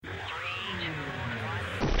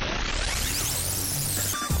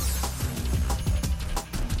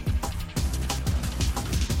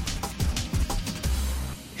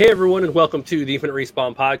Hey everyone, and welcome to the Infinite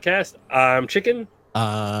Respawn podcast. I'm Chicken.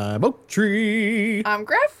 I'm Oak Tree. I'm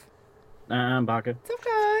Griff. I'm Baka. What's up,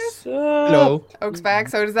 guys? Hello. Oak's back,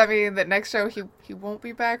 so does that mean that next show he won't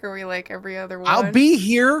be back, or are we like every other one? I'll be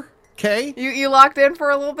here. Okay. You locked in for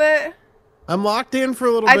a little bit? I'm locked in for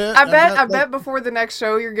a little bit. I bet before the next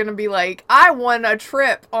show you're gonna be like, I won a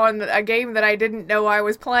trip on a game that I didn't know I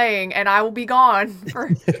was playing, and I will be gone.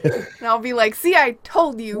 And I'll be like, see, I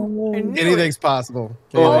told you. I knew Anything's possible.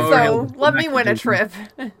 Also, let me win a trip.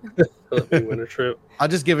 Let me win a trip. I'll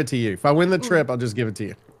just give it to you. If I win the trip, I'll just give it to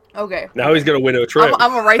you. Okay. Now he's gonna win a trip.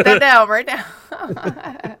 I'm gonna write that down right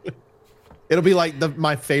now. It'll be like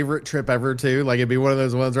my favorite trip ever too. Like it'd be one of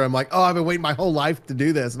those ones where I'm like, oh, I've been waiting my whole life to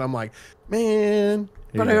do this, and I'm like, man.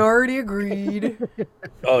 But I already agreed.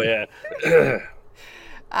 Oh yeah.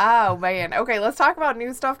 Oh man. Okay, let's talk about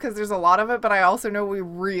new stuff because there's a lot of it, but I also know we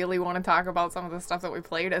really want to talk about some of the stuff that we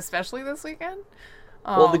played, especially this weekend.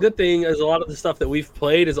 Well, the good thing is a lot of the stuff that we've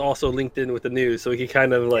played is also linked in with the news, so we can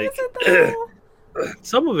kind of like. Is it though?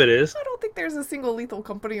 Some of it is. I don't think there's a single Lethal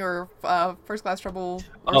Company or First Class Trouble.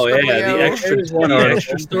 Or Oh yeah, Scribblio. the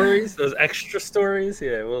extra stories. Those extra stories.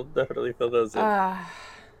 Yeah, we'll definitely fill those in. All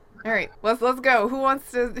right, let's go. Who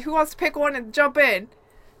wants to pick one and jump in?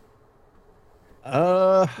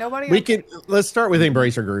 Nobody. We can. Let's start with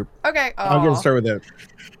Embracer Group. Okay. I'm gonna start with that.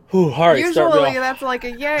 All right. Usually that's like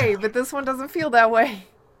a yay, but this one doesn't feel that way.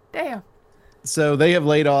 Damn. So they have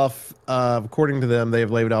laid off, according to them, they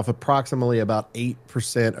have laid off approximately about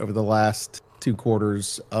 8% over the last 2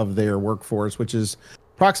 quarters of their workforce, which is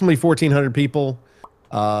approximately 1,400 people.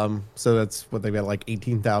 So that's what they've got, like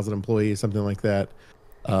 18,000 employees, something like that.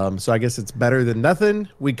 So I guess it's better than nothing.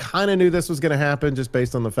 We kind of knew this was going to happen just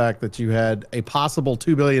based on the fact that you had a possible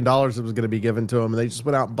 $2 billion that was going to be given to them, and they just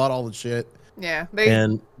went out and bought all the shit. Yeah,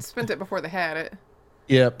 they spent it before they had it.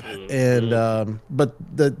 Yep. And but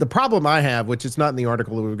the problem I have, which is not in the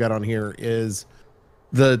article that we've got on here, is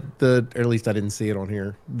or at least I didn't see it on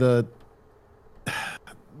here.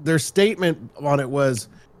 Their statement on it was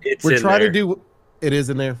we're trying to do it is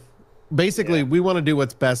in there. Basically, we want to do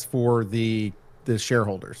what's best for the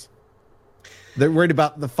shareholders. They're worried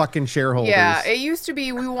about the fucking shareholders. Yeah, it used to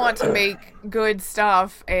be we want to make good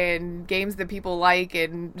stuff and games that people like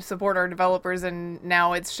and support our developers, and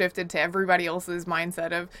now it's shifted to everybody else's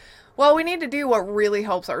mindset of, well, we need to do what really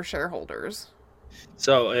helps our shareholders.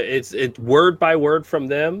 So it's word by word from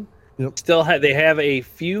them. Yep. Still, they have a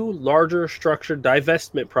few larger structured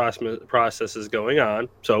divestment processes going on.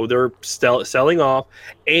 So they're still selling off,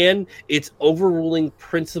 and its overruling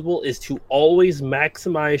principle is to always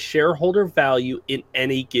maximize shareholder value in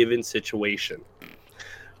any given situation.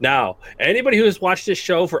 Now, anybody who has watched this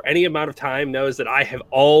show for any amount of time knows that I have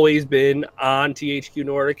always been on THQ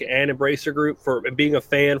Nordic and Embracer Group for being a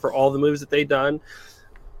fan for all the moves that they've done.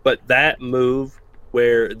 But that move,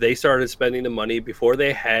 where they started spending the money before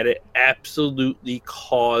they had it, absolutely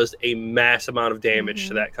caused a mass amount of damage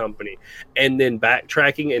to that company. And then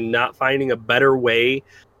backtracking and not finding a better way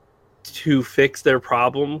to fix their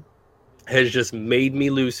problem has just made me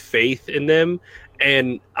lose faith in them.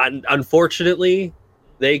 And unfortunately,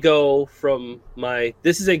 they go from my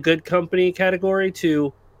this is a good company category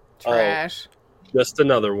to Trash. Just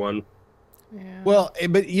another one. Yeah. Well,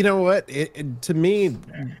 but you know what? To me,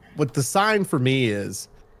 what the sign for me is,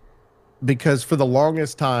 because for the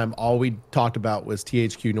longest time, all we talked about was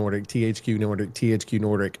THQ Nordic, THQ Nordic, THQ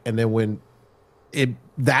Nordic, and then when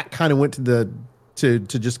that kind of went to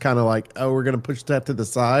just kind of like, oh, we're going to push that to the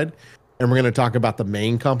side, and we're going to talk about the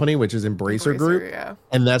main company, which is Embracer Group, yeah.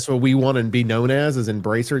 And that's what we want to be known as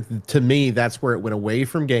Embracer. To me, that's where it went away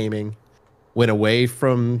from gaming, went away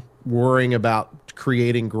from worrying about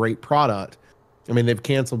creating great product. I mean, they've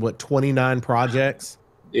canceled 29 projects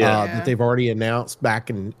that they've already announced back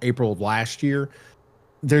in April of last year.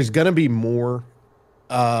 There's going to be more.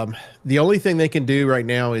 The only thing they can do right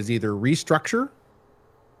now is either restructure,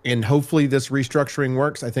 and hopefully this restructuring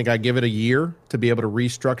works. I think I give it a year to be able to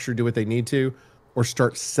restructure, do what they need to, or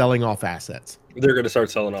start selling off assets. They're going to start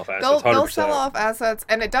selling off assets. They'll sell off assets,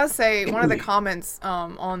 and it does say one of the comments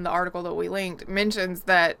on the article that we linked mentions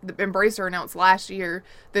that the Embracer announced last year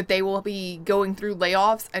that they will be going through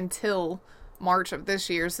layoffs until March of this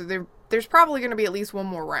year. So there's probably going to be at least one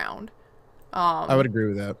more round. I would agree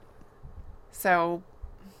with that. So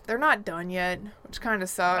they're not done yet, which kind of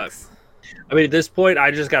sucks. I mean, at this point,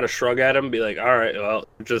 I just got to shrug at them and be like, all right, well,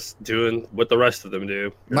 just doing what the rest of them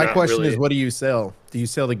do. My question is, what do you sell? Do you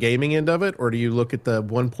sell the gaming end of it, or do you look at the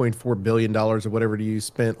 $1.4 billion or whatever you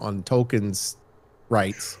spent on tokens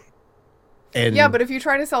rights? And yeah, but if you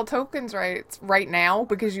try to sell tokens rights right now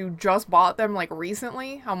because you just bought them like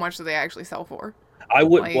recently, how much do they actually sell for? I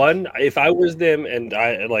would Like- one if I was them, and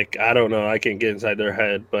I don't know, I can't get inside their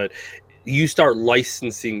head, but you start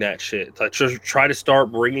licensing that shit. Like, just try to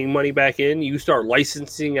start bringing money back in. You start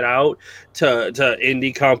licensing it out to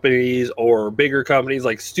indie companies or bigger companies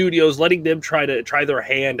like studios, letting them try their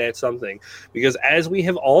hand at something. Because as we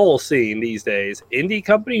have all seen these days, indie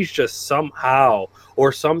companies just somehow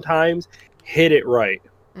or sometimes hit it right.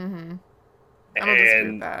 Mm-hmm. I don't disagree with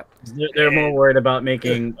And that. They're more worried about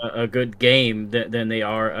making a good game than they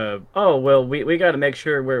are. Oh well, we got to make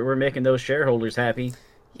sure we're making those shareholders happy.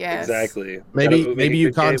 Yes. exactly. Maybe Gotta make maybe a you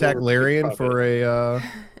good game contact over Larian profit.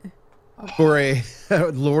 for a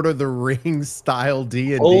Lord of the Rings style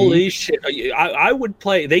D&D. Holy shit! I would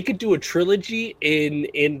play. They could do a trilogy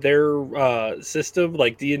in their system,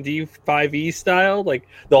 like D&D 5e style, like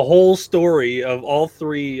the whole story of all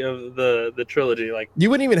three of the trilogy. Like You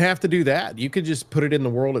wouldn't even have to do that. You could just put it in the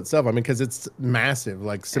world itself. I mean, because it's massive.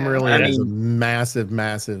 Like Silmarillion I is a mean-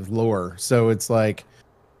 massive lore. So it's like,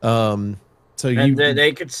 so And you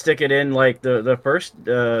they could stick it in like the first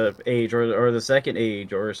age or the second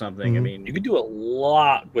age or something. I Mhm. mean, you could do a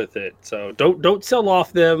lot with it. So don't sell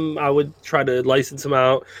off them. I would try to license them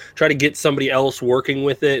out. Try to get somebody else working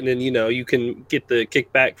with it, and then you can get the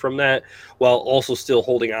kickback from that while also still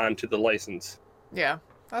holding on to the license. Yeah,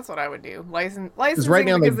 that's what I would do. Licensing right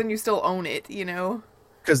now because they- then you still own it, you know?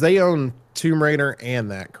 because they own Tomb Raider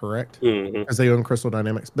and that, correct? Mhm. Because they own Crystal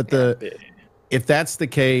Dynamics. But Yeah. if that's the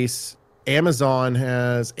case, Amazon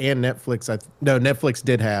has and Netflix. Netflix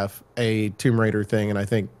did have a Tomb Raider thing, and I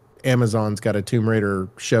think Amazon's got a Tomb Raider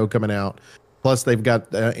show coming out. Plus, they've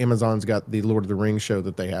got Amazon's got the Lord of the Rings show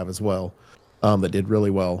that they have as well, that did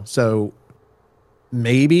really well. So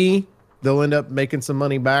maybe they'll end up making some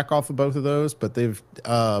money back off of both of those. But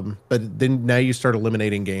but then now you start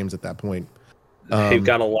eliminating games at that point. They've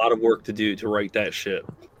got a lot of work to do to right that ship.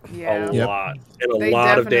 Yeah. A Yep. lot, and a They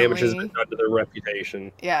lot of damage has been definitely- done to their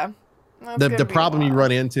reputation. Yeah. That's The gonna be a problem you lot.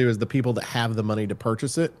 run into is the people that have the money to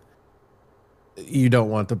purchase it. You don't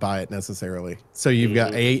want to buy it necessarily. So you've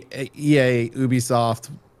got EA, Ubisoft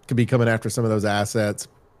could be coming after some of those assets.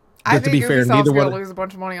 I But to think be fair, Ubisoft's neither gonna one. lose a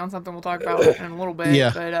bunch of money on something we'll talk about in a little bit.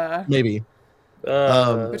 Yeah. But Maybe.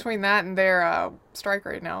 between that and their strike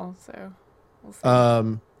right now, so we'll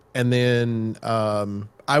see. And then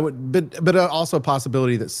I would, but also a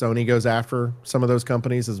possibility that Sony goes after some of those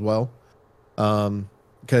companies as well.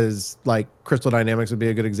 Because like Crystal Dynamics would be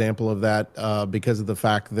a good example of that, because of the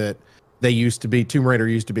fact that Tomb Raider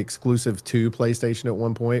used to be exclusive to PlayStation at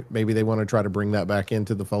one point. Maybe they want to try to bring that back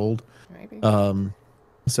into the fold. Maybe.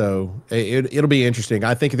 So it'll be interesting.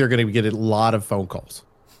 I think they're going to get a lot of phone calls.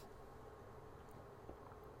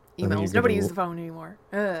 I think Emails. you're Nobody gonna- uses the phone anymore.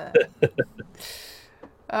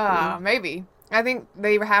 Maybe. I think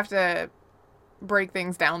they have to break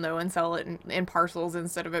things down though and sell it in parcels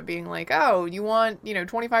instead of it being like, oh, you want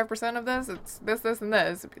 25% of this? It's this, and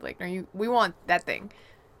this. It'd be like, no, we want that thing,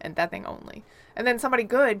 and that thing only. And then somebody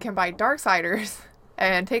good can buy Darksiders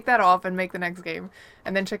and take that off and make the next game,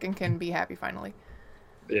 and then Chicken can be happy finally.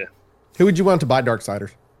 Yeah, Who would you want to buy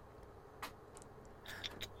Darksiders?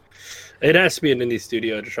 it has to be an indie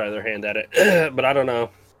studio to try their hand at it, but I don't know.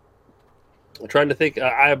 I'm trying to think.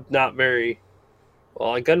 I'm not very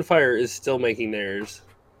well. Gunfire is still making theirs,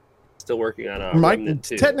 still working on Remnant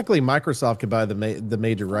 2. Technically, Microsoft could buy the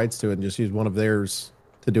major rights to it and just use one of theirs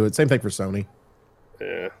to do it. Same thing for Sony.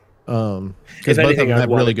 Yeah, Because both of anything, them I'd have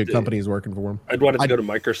want really it good to- companies working for them. I'd want it to go to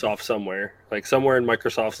Microsoft somewhere, like somewhere in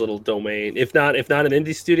Microsoft's little domain. If not an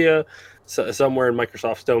indie studio, somewhere in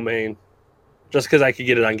Microsoft's domain. Just because I could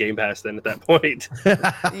get it on Game Pass then at that point.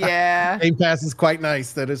 Yeah. Game Pass is quite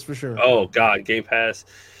nice. That is for sure. Oh God, Game Pass.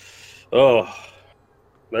 Oh,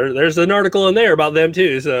 there's an article in there about them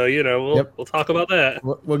too. So we'll talk about that.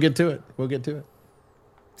 We'll get to it. We'll get to it.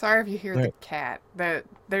 Sorry if you hear the Right. cat.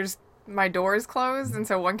 My door is closed, and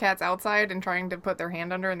so one cat's outside and trying to put their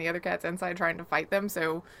hand under, and the other cat's inside trying to fight them.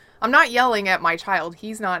 So I'm not yelling at my child.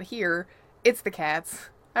 He's not here. It's the cats.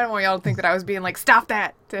 I don't want y'all to think that I was being like, stop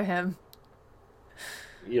that to him.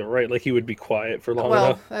 Right, like he would be quiet for long Well,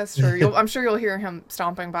 enough. that's true. I'm sure you'll hear him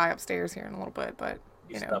stomping by upstairs here in a little bit, but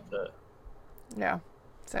Stop that. yeah.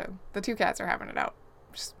 So the two cats are having it out.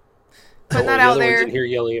 Just Oh, putting that the out other one's there. in here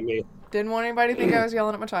yelling at me. Didn't want anybody to think I was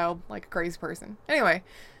yelling at my child like a crazy person. Anyway,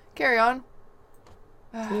 carry on.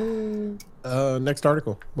 Next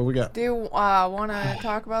article. What we got? Do you want to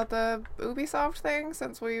talk about the Ubisoft thing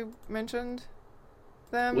since we mentioned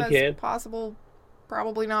them We as can. possible,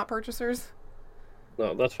 probably not purchasers?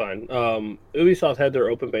 No, that's fine. Ubisoft had their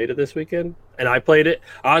open beta this weekend, and I played it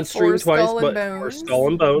on stream For twice, Skull and but for Bones? Skull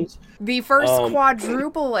and Bones. The first Um,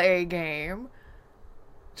 quadruple A game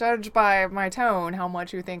judge by my tone how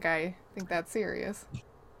much you think I think that's serious.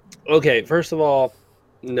 Okay, first of all,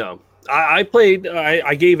 no. I played.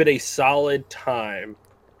 I gave it a solid time,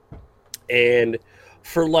 and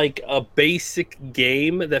for like a basic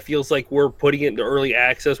game that feels like we're putting it into early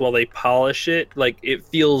access while they polish it, like it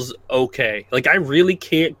feels okay. Like I really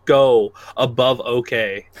can't go above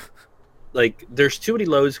okay. Like there's too many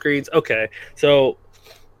load screens. Okay, so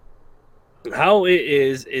how it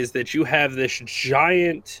is that you have this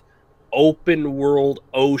giant open world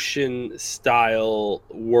ocean style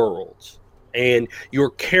world, and your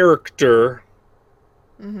character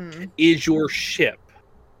is your ship.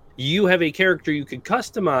 You have a character you can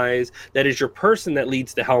customize that is your person that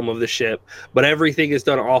leads the helm of the ship, but everything is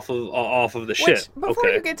done off of the ship. Before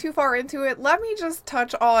you get too far into it, let me just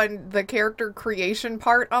touch on the character creation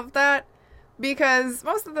part of that. Because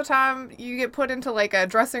most of the time you get put into like a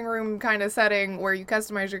dressing room kind of setting where you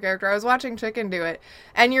customize your character. I was watching Chicken do it,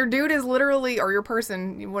 and your dude is literally, or your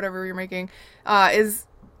person, whatever you're making, is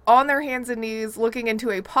on their hands and knees looking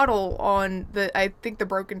into a puddle on I think the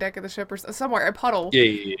broken deck of the ship or somewhere, a puddle.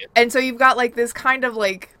 Yeah. And so you've got like this kind of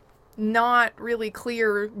like not really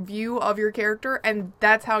clear view of your character, and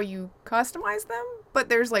that's how you customize them. But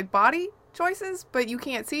there's like body choices, but you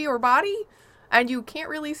can't see your body, and you can't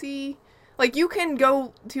really see. Like, you can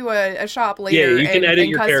go to a shop later you can edit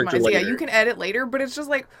your character later. Yeah, you can edit later, but it's just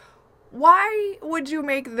like, why would you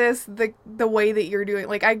make this the way that you're doing?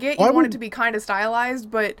 Like, I get you want it to be kind of stylized,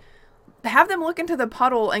 but have them look into the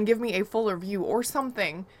puddle and give me a fuller view or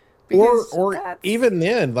something. Or even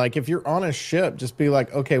then, like, if you're on a ship, just be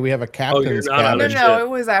like, okay, we have a captain's cabin. No, it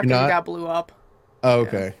was after it got blew up. Oh,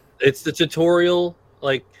 okay. Yeah. It's the tutorial,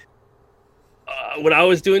 like, when I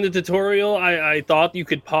was doing the tutorial, I thought you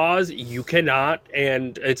could pause. You cannot,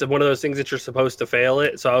 and it's one of those things that you're supposed to fail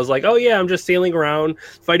it. So I was like, oh yeah, I'm just sailing around,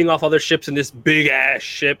 fighting off other ships in this big-ass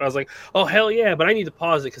ship. I was like, oh hell yeah, but I need to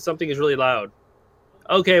pause it because something is really loud.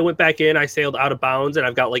 Okay, I went back in, I sailed out of bounds, and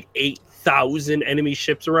I've got like 8,000 enemy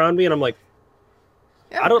ships around me, and I'm like,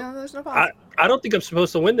 there's no pause. I don't think I'm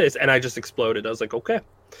supposed to win this, and I just exploded. I was like, okay.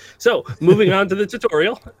 So, moving on to the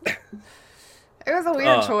tutorial. It was a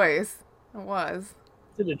weird choice. It was.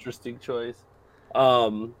 It's an interesting choice.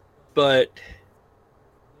 But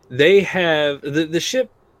they have the ship,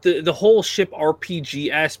 the whole ship RPG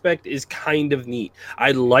aspect is kind of neat.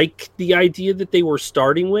 I like the idea that they were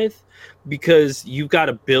starting with, because you've got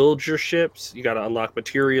to build your ships, you got to unlock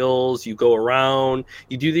materials, you go around,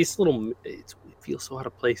 you do these little, it feels so out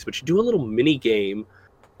of place, but you do a little mini game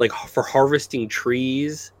like for harvesting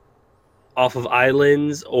trees off of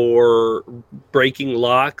islands, or breaking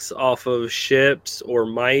locks off of ships, or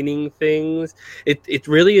mining things. It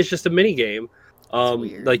really is just a mini game.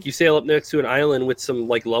 Like you sail up next to an island with some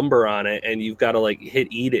like lumber on it, and you've got to like hit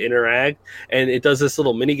E to interact, and it does this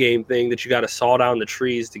little mini game thing that you got to saw down the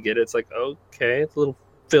trees to get it. It's like, okay, it's a little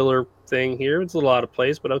filler thing here. It's a lot of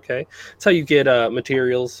place, but okay. That's how you get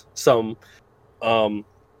materials.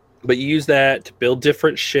 But you use that to build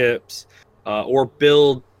different ships, or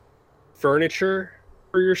build furniture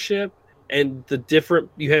for your ship. And the different,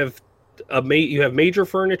 you have major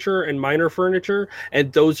furniture and minor furniture,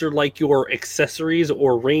 and those are like your accessories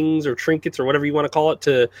or rings or trinkets or whatever you want to call it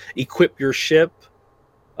to equip your ship.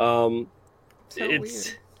 Weird.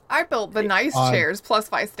 I built the nice chairs plus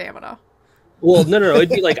 5 stamina. Well, no. It'd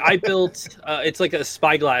be like I built. It's like a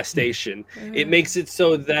spyglass station. It makes it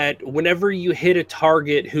so that whenever you hit a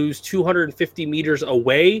target who's 250 meters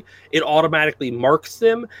away, it automatically marks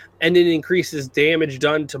them, and it increases damage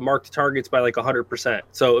done to marked targets by like 100%.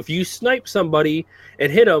 So if you snipe somebody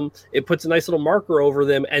and hit them, it puts a nice little marker over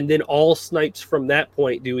them, and then all snipes from that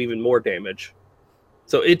point do even more damage.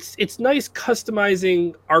 So it's nice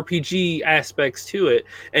customizing RPG aspects to it,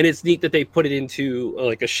 and it's neat that they put it into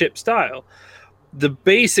like a ship style. The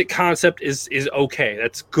basic concept is okay.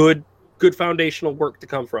 That's good foundational work to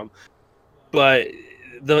come from. But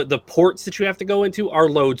the ports that you have to go into are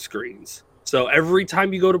load screens. So every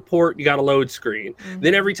time you go to port, you got a load screen. Mm-hmm.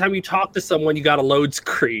 Then every time you talk to someone, you got a load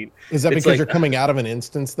screen. Is that because you're coming out of an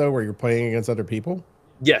instance though where you're playing against other people?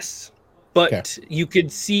 Yes. But you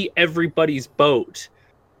could see everybody's boat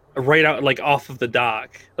right out like off of the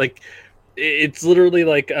dock. Like it's literally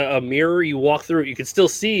like a mirror. You walk through it, you can still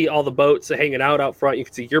see all the boats hanging out front. You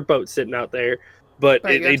can see your boat sitting out there, but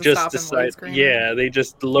they just decided, they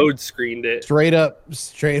just load screened it straight up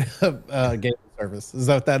game service. Is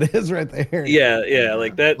that what that is right there? Yeah,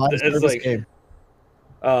 like that. It's like game.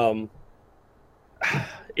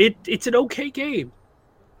 It's an okay game.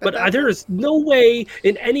 But there is no way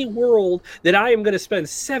in any world that I am going to spend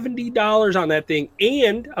 $70 on that thing.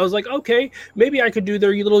 And I was like, okay, maybe I could do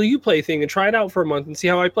their little Uplay thing and try it out for a month and see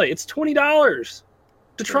how I play. It's $20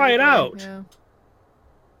 to try it out. Yeah.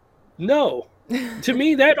 No. To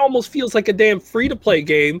me, that almost feels like a damn free-to-play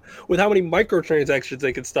game with how many microtransactions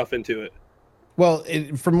they can stuff into it. Well,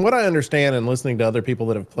 from what I understand and listening to other people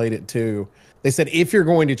that have played it too, they said if you're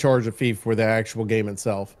going to charge a fee for the actual game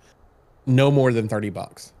itself, no more than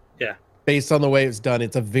 $30. Yeah. Based on the way it's done,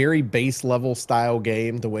 it's a very base level style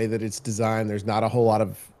game. The way that it's designed, there's not a whole lot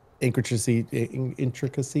of intricacies.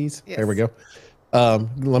 Yes. There we go.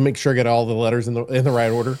 Let me make sure I get all the letters in the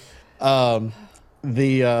right order.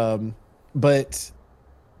 But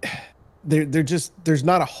there's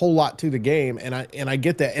not a whole lot to the game, and I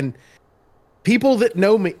get that. And people that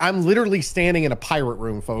know me, I'm literally standing in a pirate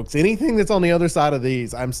room, folks. Anything that's on the other side of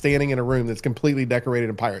these, I'm standing in a room that's completely decorated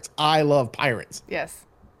in pirates. I love pirates. Yes.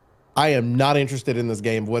 I am not interested in this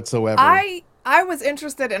game whatsoever. I was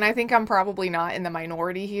interested, and I think I'm probably not in the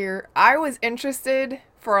minority here. I was interested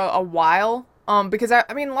for a while, because I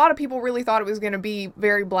mean, a lot of people really thought it was going to be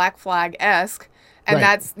very Black Flag-esque. And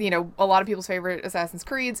that's, a lot of people's favorite Assassin's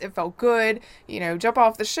Creeds. It felt good. Jump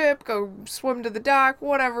off the ship, go swim to the dock,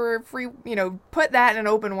 whatever. Free, put that in an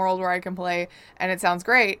open world where I can play, and it sounds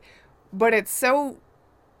great. But it's so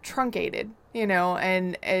truncated,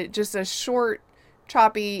 and it just a short,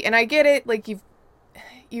 choppy. And I get it. Like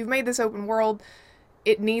you've made this open world.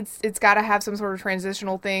 It's got to have some sort of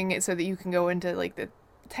transitional thing so that you can go into like the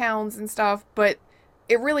towns and stuff. But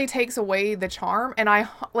it really takes away the charm, and I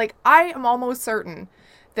am almost certain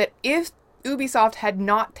that if Ubisoft had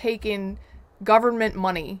not taken government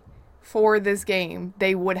money for this game,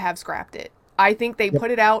 they would have scrapped it. I think they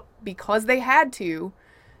put it out because they had to,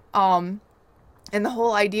 and the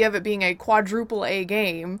whole idea of it being a quadruple A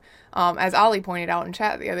game, as Ollie pointed out in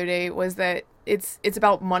chat the other day, was that it's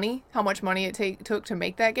about money, how much money it took to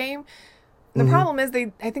make that game. The problem is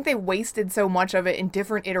I think they wasted so much of it in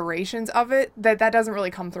different iterations of it that doesn't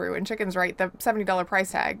really come through. And Chicken's right, the $70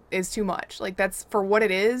 price tag is too much. Like, that's for what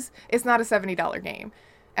it is. It's not a $70 game.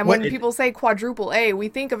 And when people say quadruple A, we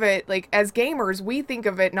think of it, like, as gamers, we think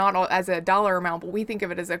of it not as a dollar amount, but we think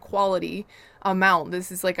of it as a quality amount.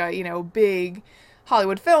 This is like a, big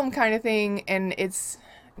Hollywood film kind of thing, and it's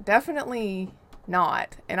definitely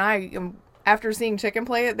not. And I am, after seeing Chicken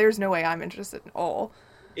play it, there's no way I'm interested at all.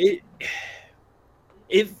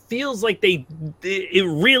 It feels like it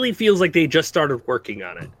really feels like they just started working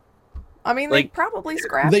on it. I mean, they probably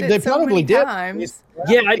scrapped it so many times.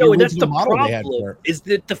 Yeah, I know, and that's the problem, is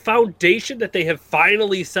that the foundation that they have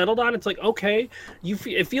finally settled on, it's like, okay,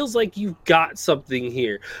 it feels like you've got something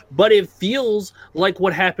here. But it feels like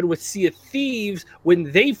what happened with Sea of Thieves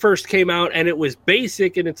when they first came out, and it was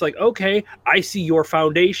basic, and it's like, okay, I see your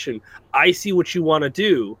foundation. I see what you want to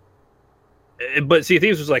do. But Sea of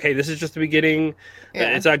Thieves was like, hey, this is just the beginning.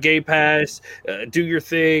 Yeah. It's on Game Pass. Do your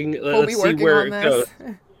thing. Let's see where it goes.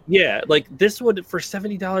 Yeah, like this one for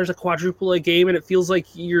 $70 a quadruple A game, and it feels like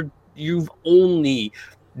you've only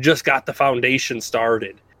just got the foundation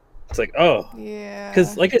started. It's like, oh, yeah.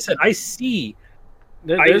 Because like I said, I see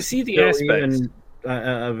the aspects.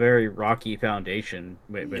 A very rocky foundation.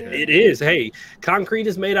 It is. Hey, concrete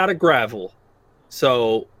is made out of gravel,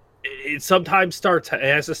 so it sometimes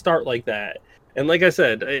has to start like that. And like I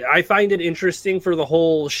said, I find it interesting for the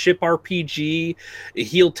whole ship RPG,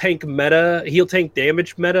 heal tank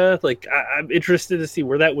damage meta. Like, I'm interested to see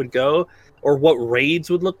where that would go, or what raids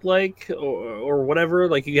would look like, or whatever.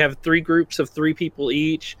 Like, you have 3 groups of 3 people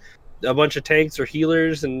each, a bunch of tanks or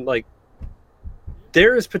healers, and like,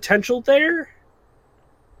 there is potential there.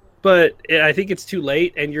 But I think it's too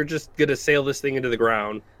late, and you're just gonna sail this thing into the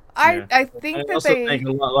ground. I think I also think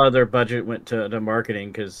a lot of their budget went to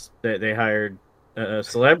marketing, because they hired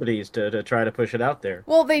celebrities to try to push it out there.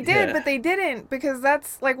 Well, they did, but they didn't, because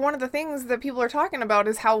that's like one of the things that people are talking about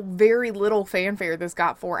is how very little fanfare this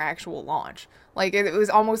got for actual launch. Like, it was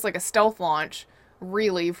almost like a stealth launch,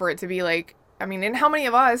 really, for it to be like, I mean, and how many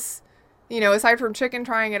of us, aside from Chicken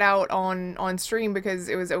trying it out on stream because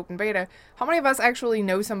it was open beta, how many of us actually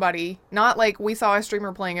know somebody, not like we saw a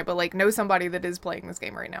streamer playing it, but like know somebody that is playing this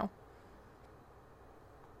game right now?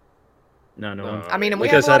 No. I mean, and we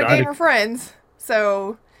have a lot of gamer friends,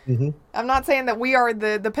 so I'm not saying that we are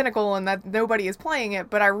the pinnacle and that nobody is playing it,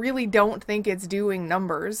 but I really don't think it's doing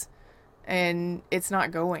numbers, and it's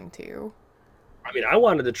not going to. I mean, I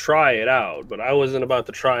wanted to try it out, but I wasn't about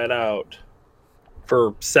to try it out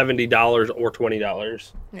for $70 or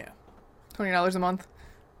 $20. Yeah, $20 a month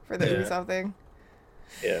for the Ubisoft thing.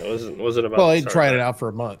 Yeah, it wasn't about. Well, they tried it out for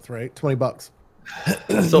a month, right? $20.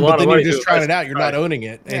 It's a lot But of then money you're to just trying invest it out. in You're not Prime. owning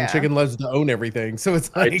it, and Yeah. Chicken loves to own everything. So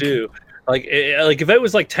it's I like, do. Like if it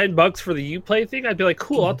was like $10 for the Uplay thing, I'd be like,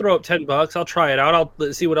 cool. I'll throw up $10. I'll try it out.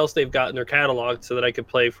 I'll see what else they've got in their catalog so that I could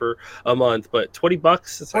play for a month. But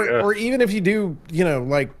 $20, it's like, or even if you do,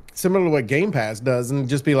 like similar to what Game Pass does, and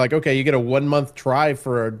just be like, okay, you get a 1 month try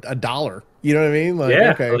for a dollar. You know what I mean? Like,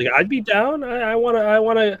 yeah, okay, like I'd be down. I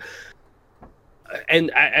wanna.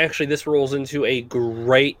 And actually, this rolls into a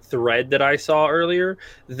great thread that I saw earlier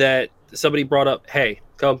that somebody brought up. Hey,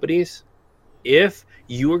 companies, if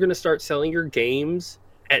you are going to start selling your games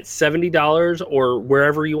at $70 or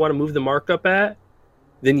wherever you want to move the markup at,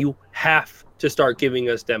 then you have to start giving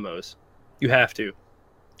us demos. You have to.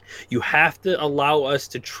 You have to allow us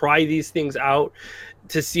to try these things out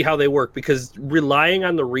to see how they work, because relying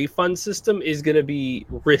on the refund system is going to be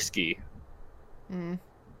risky.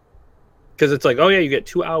 Because it's like, oh yeah, you get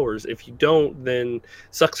 2 hours. If you don't, then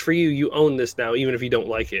sucks for you. You own this now, even if you don't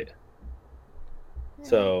like it.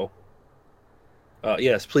 So,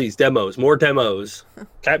 yes, please, demos, more demos.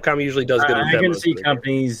 Capcom usually does good with I demos. can see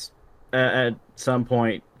companies at some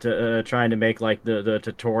point trying to make like the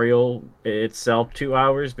tutorial itself 2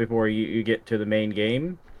 hours before you get to the main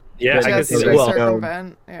game. Yeah, I can Just see that. to Well,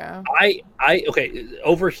 circumvent. Yeah. okay,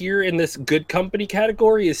 over here in this good company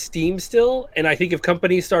category is Steam still, and I think if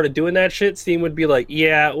companies started doing that shit, Steam would be like,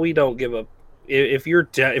 yeah, we don't give a if your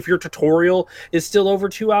tutorial is still over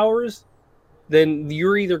 2 hours, then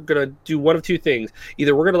you're either gonna do one of two things: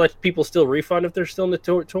 either we're gonna let people still refund if they're still in the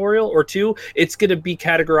tutorial, or two, it's gonna be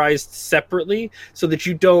categorized separately so that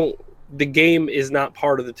the game is not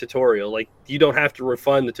part of the tutorial. Like, you don't have to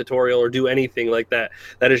refund the tutorial or do anything like that.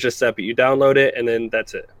 That is just separate. You download it and then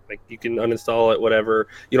that's it. Like, you can uninstall it, whatever.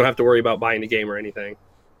 You don't have to worry about buying the game or anything.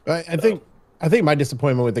 I think my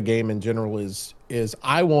disappointment with the game in general is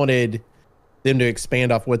I wanted them to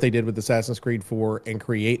expand off what they did with Assassin's Creed 4 and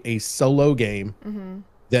create a solo game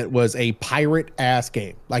that was a pirate ass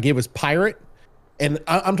game. Like, it was pirate, and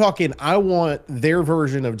I'm talking, I want their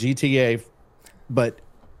version of GTA, but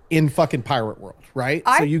in fucking pirate world, right?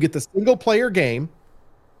 So you get the single player game,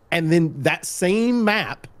 and then that same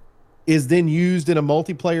map is then used in a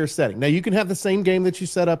multiplayer setting. Now, you can have the same game that you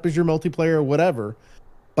set up as your multiplayer or whatever,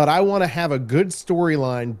 but I want to have a good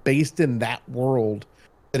storyline based in that world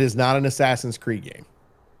that is not an Assassin's Creed game.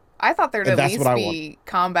 I thought there'd at least be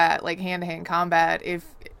combat, like hand-to-hand combat,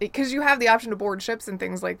 because you have the option to board ships and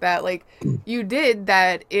things like that. Like, you did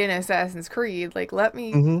that in Assassin's Creed. Like, let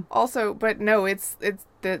me also, but no,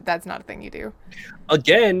 that's not a thing you do.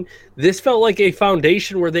 Again, this felt like a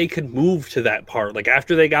foundation where they could move to that part. Like,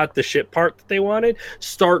 after they got the ship part that they wanted,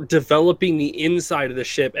 start developing the inside of the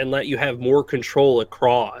ship and let you have more control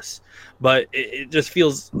across. But it just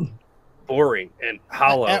feels boring and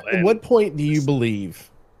hollow. At what point do you believe?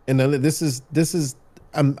 And this is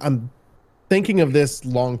I'm thinking of this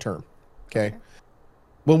long term. Okay.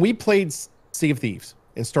 When we played Sea of Thieves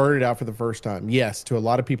and started out for the first time, yes, to a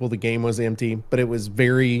lot of people the game was empty, but it was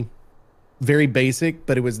very, very basic,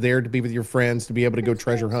 but it was there to be with your friends, to be able to go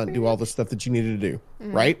treasure hunt, do all the stuff that you needed to do,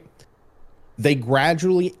 right? They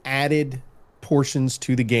gradually added portions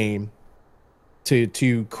to the game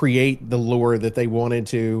to create the lore that they wanted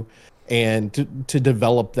to, and to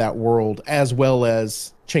develop that world, as well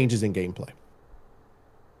as changes in gameplay.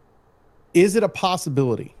 Is it a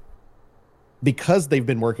possibility, because they've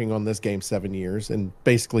been working on this game 7 years, and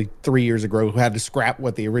basically 3 years ago had to scrap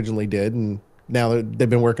what they originally did, and now they've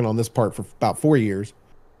been working on this part for about 4 years,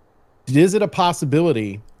 is it a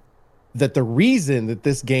possibility that the reason that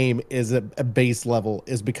this game is a base level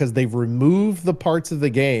is because they've removed the parts of the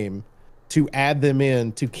game to add them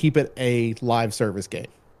in to keep it a live service game?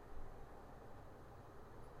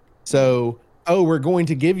 So, we're going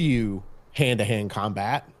to give you hand-to-hand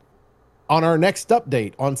combat on our next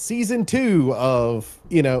update on season 2 of,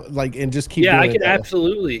 and just keep doing I can it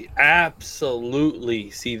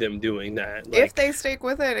absolutely see them doing that. Like, if they stick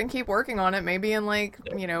with it and keep working on it, maybe in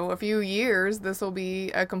a few years, this will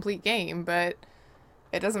be a complete game, but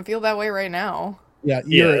it doesn't feel that way right now. That's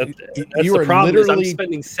the problem. Is I'm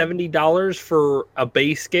spending $70 for a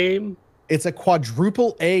base game. It's a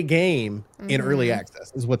quadruple A game in early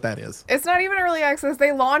access, is what that is. It's not even early access.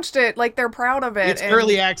 They launched it, like, they're proud of it. It's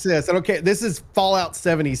early access. And okay, this is Fallout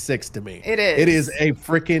 76 to me. It is. It is a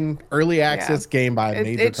freaking early access game by a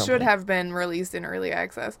major It company. should have been released in early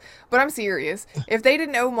access. But I'm serious. If they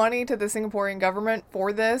didn't owe money to the Singaporean government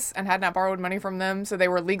for this and had not borrowed money from them, so they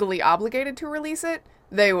were legally obligated to release it,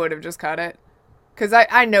 they would have just cut it. Because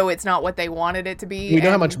I know it's not what they wanted it to be. We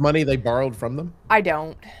know how much money they borrowed from them? I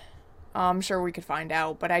don't. I'm sure we could find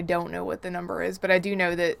out, but I don't know what the number is. But I do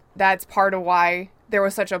know that that's part of why there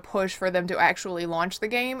was such a push for them to actually launch the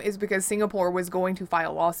game is because Singapore was going to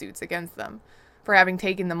file lawsuits against them for having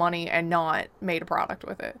taken the money and not made a product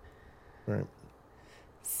with it. Right.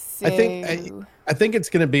 So, I think it's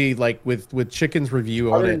going to be like with Chicken's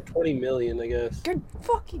review on it. 120 million, I guess. good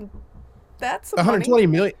fucking. That's some 120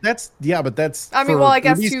 money. million. That's but that's. I mean, for well, I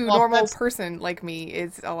guess to Ubisoft, a normal that's- person like me,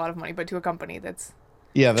 it's a lot of money, but to a company, that's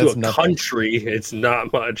Yeah, To that's a nothing. country, it's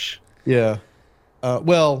not much. Yeah.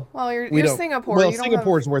 Well, well, we you're don't. Singapore. Well, you don't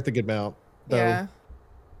Singapore's have, worth a good amount. Though. yeah.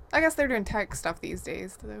 I guess they're doing tech stuff these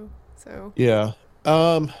days, though. So Yeah.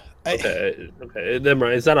 Okay, never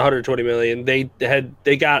mind. It's not 120 million. They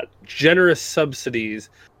got generous subsidies,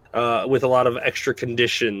 with a lot of extra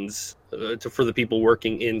conditions for the people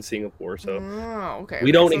working in Singapore. So okay.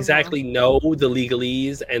 we don't exactly know the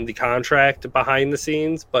legalese and the contract behind the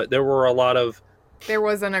scenes, but there were a lot of There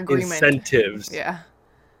was an agreement. incentives. Yeah.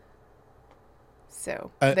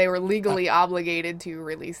 So they were legally obligated to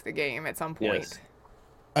release the game at some point. Yes.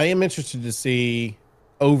 I am interested to see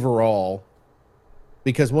overall,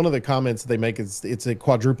 because one of the comments they make is it's a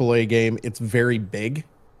quadruple A game. It's very big,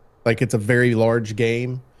 like it's a very large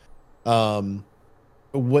game.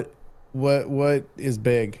 What is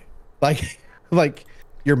big? Like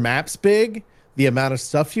your map's big. The amount of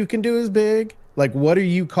stuff you can do is big. Like, what are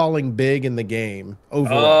you calling big in the game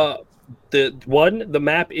overall? The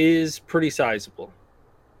map is pretty sizable.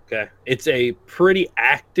 Okay, it's a pretty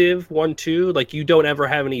active one too. Like, you don't ever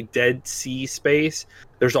have any dead sea space.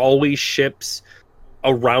 There's always ships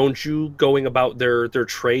around you going about their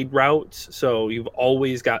trade routes, so you've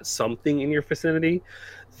always got something in your vicinity.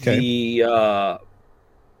 Okay.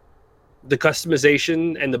 The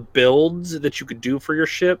customization and the builds that you could do for your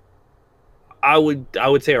ship, I would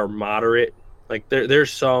say are moderate. Like,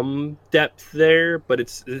 there's some depth there, but it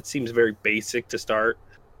seems very basic to start.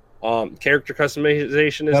 Character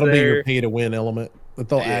customization is That'll there. be your pay to win element that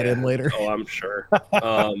they'll add in later. Oh, I'm sure.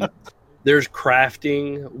 There's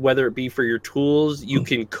crafting, whether it be for your tools, you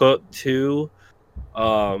can cook too.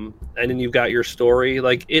 And then you've got your story.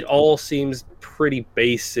 Like, it all seems pretty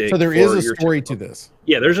basic. So there is a story to this.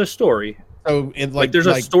 Yeah, there's a story. So there's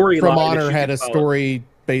a storyline From that Honor you had can a follow. story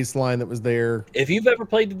baseline that was there. If you've ever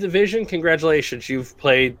played The Division, congratulations. You've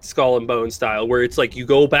played Skull and Bone style, where it's like you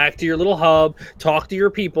go back to your little hub, talk to your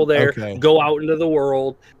people there, Okay. go out into the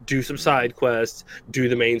world, do some side quests, do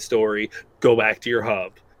the main story, go back to your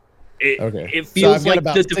hub. It So feels I've got like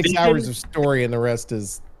about The 6 Division. hours of story, and the rest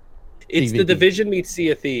is It's The PvP. Division meets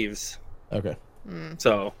Sea of Thieves. okay.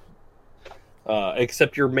 So,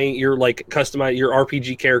 except your like customize your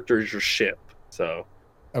RPG character is your ship. So,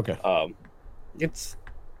 Okay. it's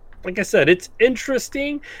like I said, it's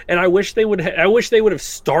interesting, and I wish they would have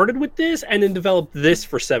started with this and then developed this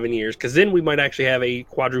for 7 years, because then we might actually have a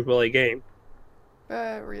quadruple A game.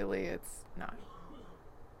 But really, it's not.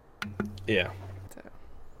 Yeah.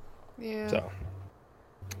 Yeah. So,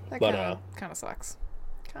 that but, kind of sucks.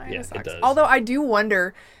 yeah, Kind it of sucks. does. Although I do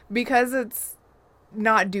wonder, because it's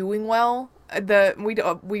not doing well,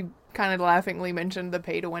 we kind of laughingly mentioned the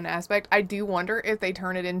pay to win aspect. I do wonder if they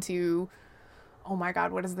turn it into, oh my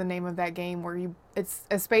god, what is the name of that game where it's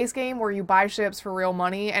a space game where you buy ships for real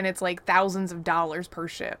money and it's like thousands of dollars per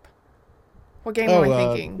ship. What game am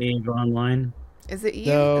I thinking? Eve Online. Is it Eve?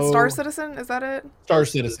 No. Star Citizen? Is that it? Star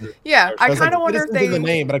Citizen. Yeah, I was kind of like, wonder if Citizen's they. in the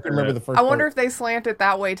name, but I couldn't remember the first. I wonder part. if they slant it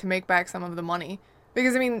that way to make back some of the money.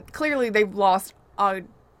 Because, I mean, clearly they've lost a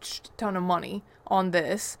ton of money on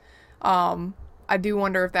this. I do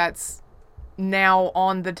wonder if that's now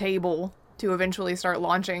on the table to eventually start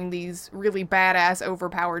launching these really badass,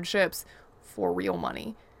 overpowered ships for real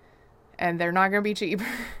money. And they're not going to be cheap.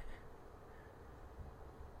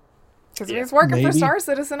 Because if it's working for maybe. Star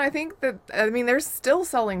Citizen, I think that, I mean, they're still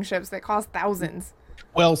selling ships that cost thousands.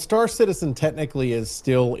 Well, Star Citizen technically is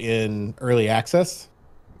still in early access,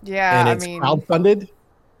 Yeah, and I it's mean, crowdfunded,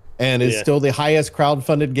 and is Yeah. still the highest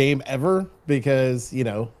crowdfunded game ever because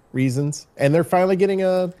reasons. And they're finally getting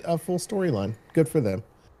a full storyline. Good for them.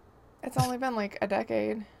 it's only been like a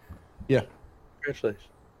decade. Yeah. Congratulations.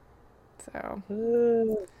 So,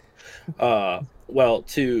 Well,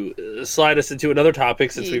 to slide us into another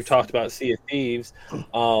topic, since we've Yes. talked about Sea of Thieves,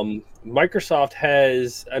 Microsoft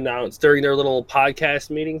has announced during their little podcast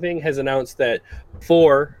meeting thing, has announced that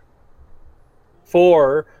four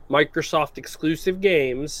Microsoft exclusive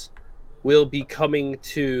games will be coming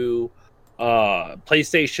to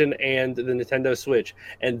PlayStation and the Nintendo Switch.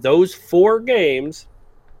 And those 4 games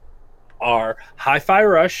are Hi-Fi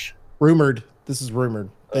Rush. Rumored. This is rumored.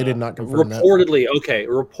 They did not confirm that.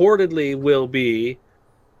 Reportedly will be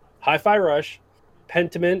Hi-Fi Rush,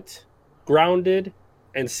 Pentiment, Grounded,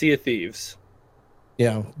 and Sea of Thieves.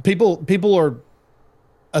 Yeah. People are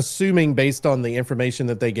assuming based on the information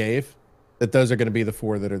that they gave, that those are going to be the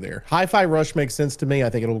 4 that are there. Hi-Fi Rush makes sense to me. I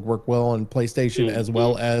think it'll work well on PlayStation as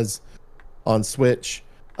well as on Switch.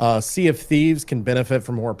 Sea of Thieves can benefit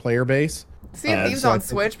from more player base. Sea of Thieves on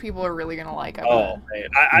Switch, people are really gonna like. Man.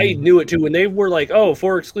 I knew it too when they were like, "Oh,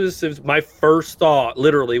 4 exclusives." My first thought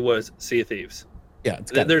literally was Sea of Thieves. Yeah,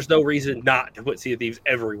 there's no reason not to put Sea of Thieves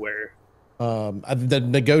everywhere. The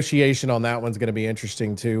negotiation on that one's going to be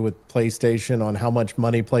interesting too with PlayStation on how much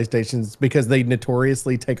money PlayStation's, because they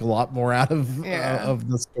notoriously take a lot more out of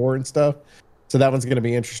the store and stuff. So that one's going to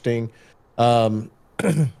be interesting.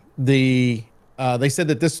 They said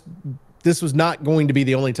that this was not going to be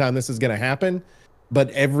the only time this is going to happen, but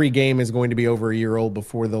every game is going to be over a year old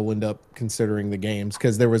before they'll end up considering the games,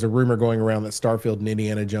 because there was a rumor going around that Starfield and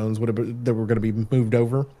Indiana Jones that were going to be moved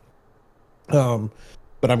over.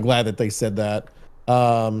 But I'm glad that they said that.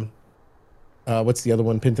 What's the other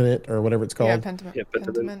one? Pentiment or whatever it's called? Yeah,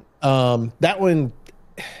 Pentiment. That one,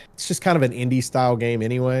 it's just kind of an indie style game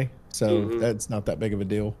anyway, so that's not that big of a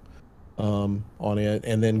deal on it.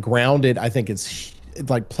 And then Grounded, I think it's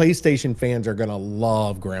like PlayStation fans are gonna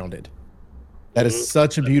love Grounded. That is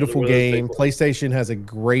such a beautiful game. PlayStation has a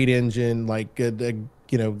great engine, like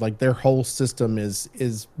like their whole system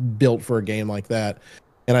is built for a game like that.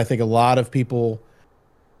 And I think a lot of people,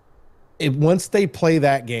 once they play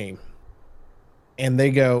that game and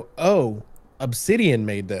they go, "Oh, Obsidian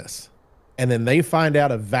made this," and then they find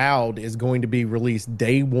out Avowed is going to be released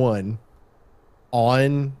day one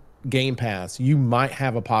on Game Pass, you might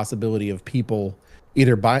have a possibility of people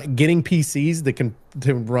either getting PCs that can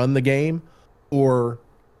to run the game, or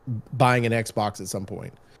buying an Xbox at some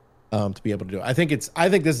point to be able to do it. I think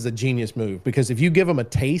this is a genius move, because if you give them a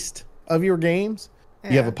taste of your games,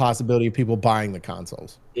 you have a possibility of people buying the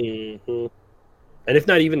consoles. And if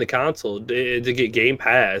not even the console, to get Game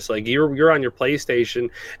Pass, like you're on your PlayStation,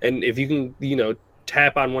 and if you can,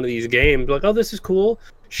 tap on one of these games, like, oh, this is cool.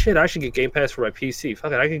 Shit, I should get Game Pass for my PC.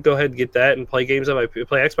 Fuck it, I could go ahead and get that and play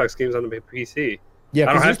Xbox games on the PC. Yeah,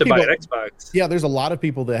 I don't have to buy an Xbox. Yeah, there's a lot of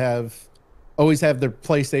people that always have their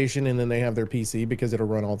PlayStation and then they have their PC because it'll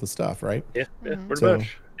run all the stuff, right? Yeah, pretty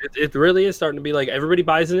much. It really is starting to be like everybody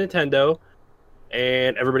buys a Nintendo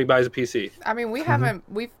and everybody buys a PC. I mean, we haven't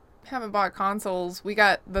bought consoles. We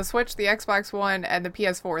got the Switch, the Xbox One, and the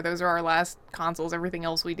PS4. Those are our last consoles. Everything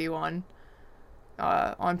else we do on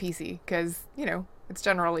PC, because it's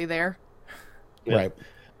generally there. Yeah. Right.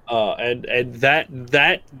 And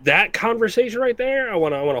that conversation right there, I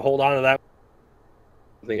want to hold on to that.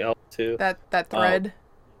 Something else too. That thread.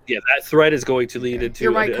 That thread is going to lead into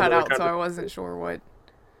your mic cut out, so I wasn't sure what.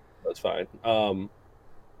 That's fine.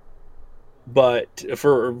 But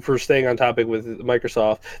for staying on topic with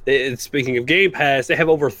Microsoft, speaking of Game Pass, they have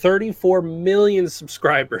over 34 million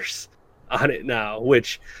subscribers on it now,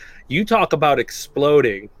 which you talk about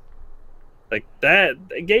exploding. Like that,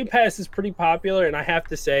 Game Pass is pretty popular, and I have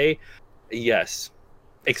to say, yes,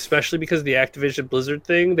 especially because of the Activision Blizzard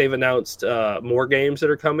thing. They've announced more games that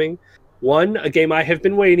are coming. A game I have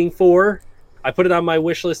been waiting for. I put it on my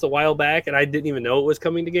wish list a while back, and I didn't even know it was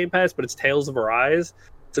coming to Game Pass, but it's Tales of Arise.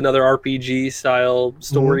 It's another RPG style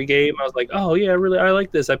story game. I was like, oh yeah, I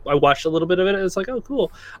like this. I watched a little bit of it, and it's like, oh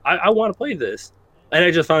cool, I want to play this. And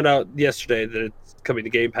I just found out yesterday that it's coming to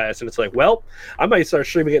Game Pass, and it's like, well, I might start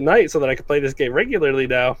streaming at night so that I can play this game regularly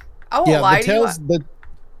now. I won't lie to you.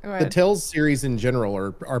 The Tales series in general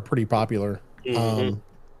are pretty popular. Mm-hmm.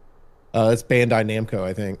 It's Bandai Namco,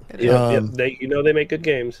 I think. They make good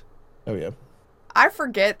games. Oh yeah. I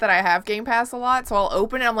forget that I have Game Pass a lot, so I'll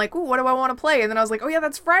open it. I'm like, ooh, what do I want to play? And then I was like, oh yeah,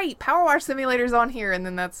 that's right, Power Wash Simulator's on here, and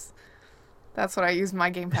then that's what I use my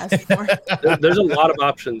Game Pass for. There's a lot of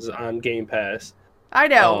options on Game Pass. I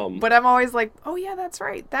know, but I'm always like, oh yeah, that's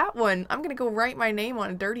right, that one. I'm gonna go write my name on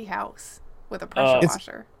a dirty house with a pressure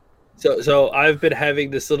washer. So I've been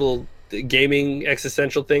having this little gaming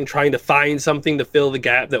existential thing, trying to find something to fill the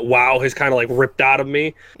gap that WoW has kind of like ripped out of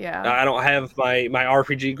me. Yeah. I don't have my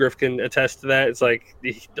RPG. Griff can attest to that. It's like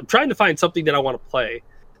I'm trying to find something that I want to play.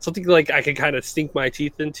 Something like I can kind of sink my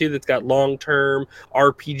teeth into that's got long-term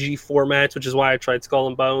RPG formats, which is why I tried Skull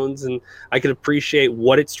and Bones, and I can appreciate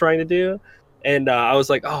what it's trying to do. And I was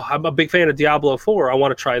like, oh, I'm a big fan of Diablo 4. I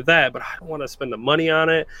want to try that, but I don't want to spend the money on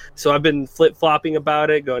it. So I've been flip-flopping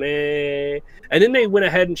about it, going, eh. And then they went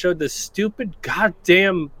ahead and showed this stupid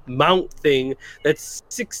goddamn mount thing that's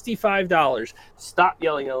 $65. Stop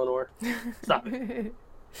yelling, Eleanor. Stop it.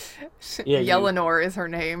 Yeah, Yelenor is her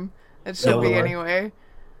name. It should be anyway.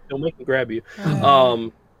 Don't make me grab you.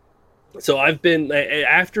 So I've been,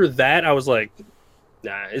 after that, I was like,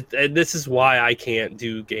 nah, this is why I can't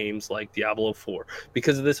do games like Diablo 4,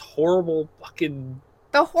 because of this horrible fucking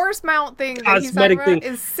The horse mount thing that he's talking cosmetic about thing.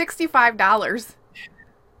 is $65.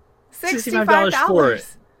 $65 for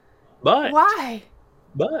it. But why?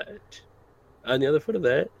 But on the other foot of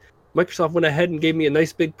that, Microsoft went ahead and gave me a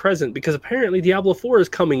nice big present because apparently Diablo 4 is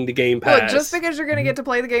coming to Game Pass. Look, just because you're going to get to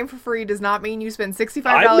play the game for free does not mean you spend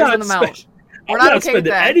 $65 on the mount. We're not okay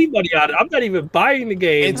spending any money on it. I'm not even buying the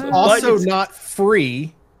game. It's also not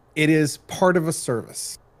free. It is part of a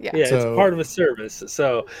service. Yeah, it's part of a service.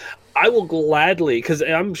 So I will gladly, because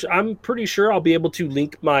I'm pretty sure I'll be able to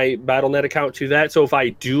link my Battle.net account to that. So if I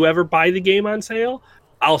do ever buy the game on sale,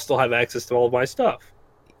 I'll still have access to all of my stuff.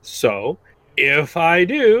 So if I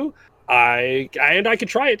do, I could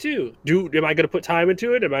try it too. Am I going to put time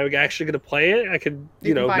into it? Am I actually going to play it? I could,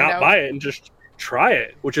 not buy it and just try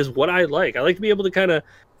it, which is what I like. I like to be able to kind of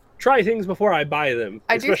try things before I buy them,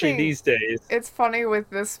 especially these days. It's funny with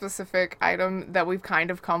this specific item that we've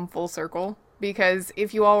kind of come full circle, because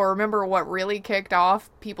if you all remember what really kicked off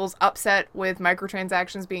people's upset with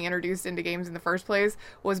microtransactions being introduced into games in the first place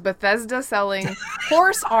was Bethesda selling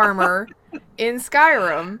horse armor in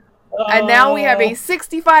Skyrim, and now we have a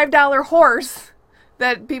 $65 horse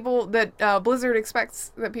that Blizzard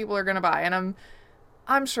expects that people are going to buy, and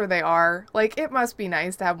I'm sure they are. Like, it must be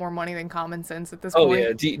nice to have more money than common sense at this point. Oh,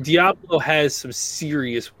 yeah. Diablo has some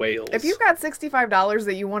serious whales. If you've got $65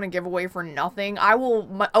 that you want to give away for nothing, I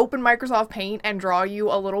will open Microsoft Paint and draw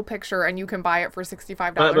you a little picture, and you can buy it for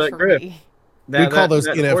 $65 for me. We call those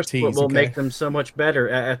NFTs. Will make them so much better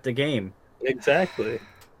at the game. Exactly.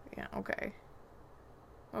 Yeah, okay.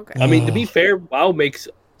 I mean, to be fair, WoW makes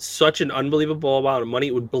such an unbelievable amount of money.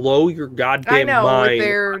 It would blow your goddamn mind. With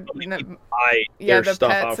their the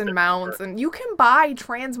stuff pets and mounts, and you can buy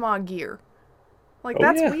transmog gear. Like,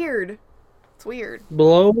 that's weird. It's weird.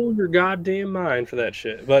 Blow your goddamn mind for that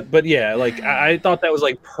shit. But yeah, like I thought that was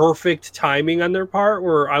like perfect timing on their part,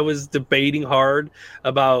 where I was debating hard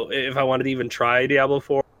about if I wanted to even try Diablo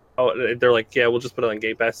 4. They're like, yeah, we'll just put it on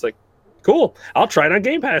Game Pass. It's like, cool, I'll try it on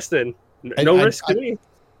Game Pass then. No risk to me.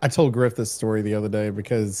 I told Griff this story the other day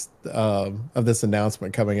because of this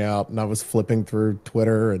announcement coming out, and I was flipping through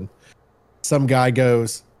Twitter, and some guy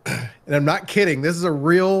goes, and I'm not kidding, this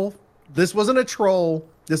wasn't a troll,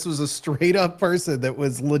 this was a straight up person that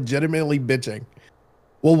was legitimately bitching.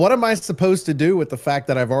 Well, what am I supposed to do with the fact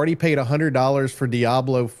that I've already paid $100 for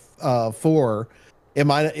Diablo 4? Am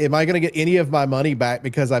I going to get any of my money back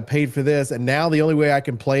because I paid for this, and now the only way I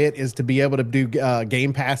can play it is to be able to do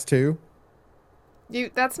Game Pass too?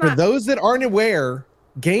 For those that aren't aware,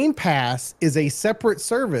 Game Pass is a separate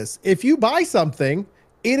service. If you buy something,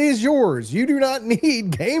 it is yours. You do not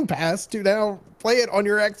need Game Pass to now play it on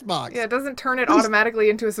your Xbox. Yeah, it doesn't turn it automatically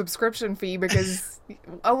into a subscription fee because,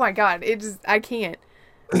 oh my god, I can't.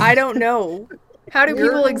 I don't know. How do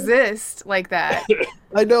people exist like that?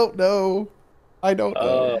 I don't know.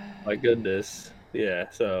 Oh, my goodness. Yeah,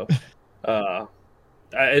 so...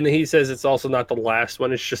 and he says it's also not the last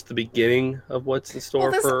one. It's just the beginning of what's in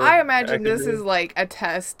store for I imagine this is like a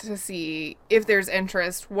test to see if there's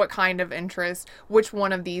interest, what kind of interest, which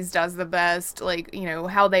one of these does the best, like,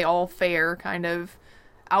 how they all fare kind of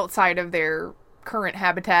outside of their current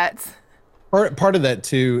habitats. Part of that,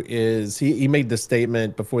 too, is he made the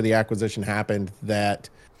statement before the acquisition happened that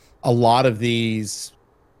a lot of these,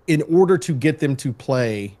 in order to get them to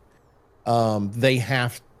play, they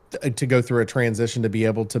have to go through a transition to be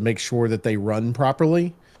able to make sure that they run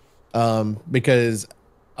properly, because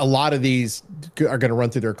a lot of these are going to run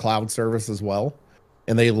through their cloud service as well,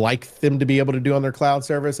 and they like them to be able to do on their cloud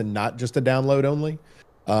service and not just a download only.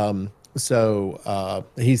 So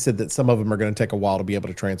he said that some of them are going to take a while to be able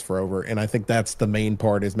to transfer over, and I think that's the main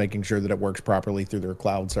part, is making sure that it works properly through their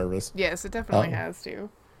cloud service. Yes, it definitely has to.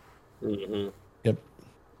 Mm-hmm. Yep.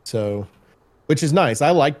 So... which is nice.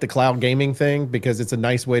 I like the cloud gaming thing because it's a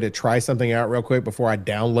nice way to try something out real quick before I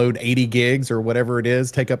download 80 gigs or whatever it is,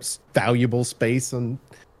 take up valuable space, and,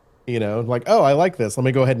 like, oh, I like this. Let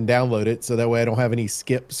me go ahead and download it so that way I don't have any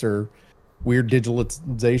skips or weird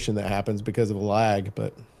digitalization that happens because of the lag.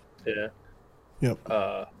 But yeah.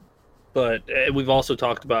 Yep. But we've also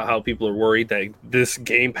talked about how people are worried that this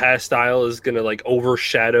Game Pass style is going to like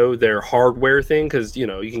overshadow their hardware thing because, you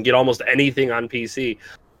can get almost anything on PC.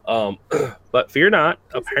 But fear not,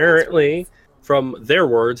 apparently, from their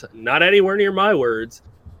words, not anywhere near my words,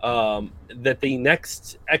 that the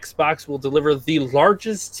next Xbox will deliver the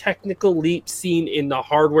largest technical leap seen in the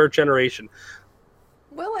hardware generation.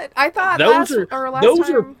 Will it? I thought those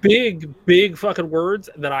are big fucking words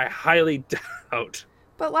that I highly doubt.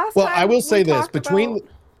 But last time I will say this, between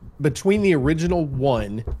the original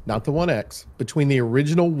one, not the 1X, between the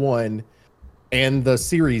original one and the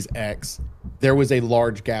Series X, there was a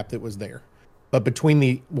large gap that was there. but between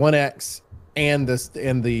the One X and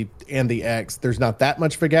the X, there's not that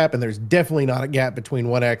much of a gap, and there's definitely not a gap between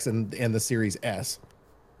One X and the Series S.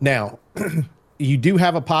 Now, you do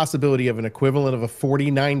have a possibility of an equivalent of a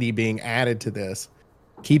 4090 being added to this.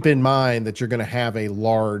 Keep in mind that you're going to have a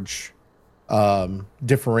large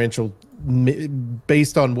differential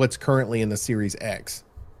based on what's currently in the Series X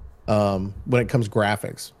when it comes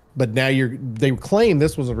graphics. But now they claim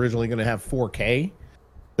this was originally going to have 4K,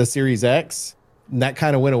 the Series X, and that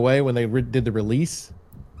kind of went away when they did the release.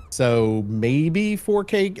 So maybe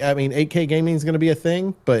 8K gaming is going to be a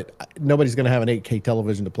thing, but nobody's going to have an 8K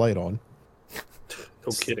television to play it on.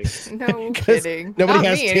 No kidding. No kidding. Nobody Not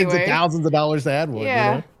has me, tens anyway. of thousands of dollars to add one. Yeah.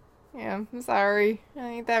 You know? Yeah, I'm sorry. I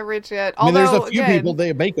ain't that rich yet. I mean, Although, there's a few again, people,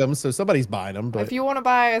 they make them, so somebody's buying them. But if you want to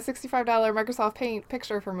buy a $65 Microsoft Paint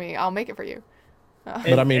picture for me, I'll make it for you.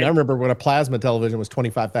 But I mean, I remember when a plasma television was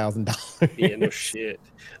 $25,000. Yeah, no shit.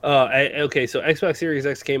 Okay, so Xbox Series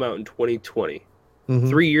X came out in 2020, Mhm.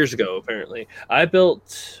 3 years ago apparently.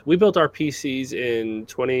 We built our PCs in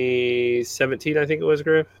 2017, I think it was,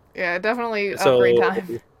 Griff. Yeah, definitely So upgrade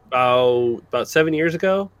time. about 7 years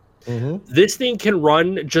ago. Mhm. This thing can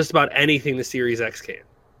run just about anything the Series X can.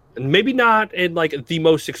 And maybe not in like the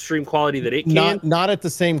most extreme quality that it can. Not at the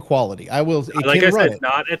same quality. Like I said,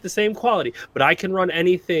 not at the same quality, but I can run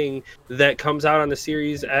anything that comes out on the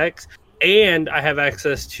Series X, and I have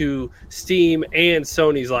access to Steam and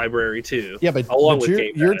Sony's library too. Yeah, but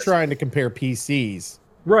you're trying to compare PCs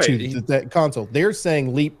right to that console. They're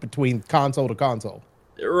saying leap between console to console.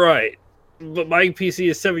 Right. But my PC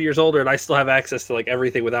is 7 years older, and I still have access to like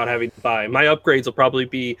everything without having to buy. My upgrades will probably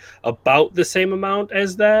be about the same amount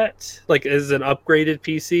as that, like as an upgraded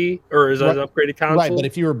PC or as an upgraded console. Right, but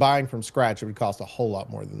if you were buying from scratch, it would cost a whole lot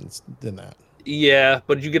more than that. Yeah,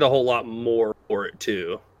 but you get a whole lot more for it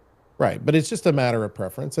too. Right, but it's just a matter of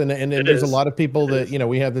preference, and there's a lot of people that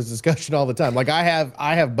we have this discussion all the time. Like I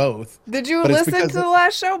have both. Did you listen to the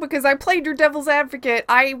last show? Because I played your devil's advocate.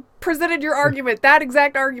 I presented your argument, that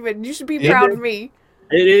exact argument. You should be proud of me.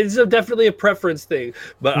 It is definitely a preference thing,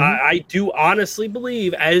 but I do honestly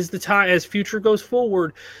believe as future goes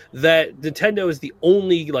forward that Nintendo is the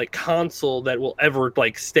only like console that will ever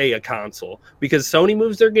like stay a console, because Sony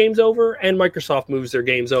moves their games over and Microsoft moves their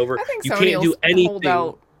games over. I think you Sony can't do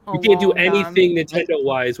anything. You can't do anything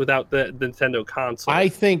Nintendo-wise without the Nintendo console. I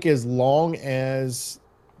think as long as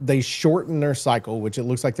they shorten their cycle, which it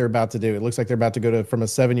looks like they're about to do, it looks like they're about to go from a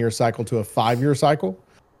 7-year cycle to a 5-year cycle.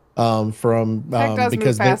 Tech does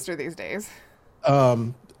move faster these days.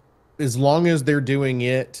 As long as they're doing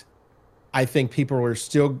it, I think people are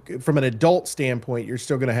still, from an adult standpoint, you're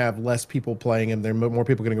still going to have less people playing, and there are more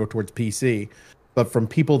people going to go towards PC. But from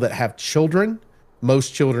people that have children,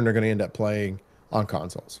 most children are going to end up playing on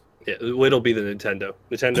consoles. Yeah, it'll be the Nintendo.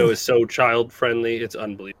 Nintendo is so child friendly; it's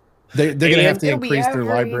unbelievable. They're going to have to increase their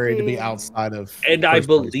library to be outside of. And I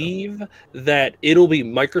believe that it'll be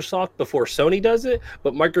Microsoft before Sony does it,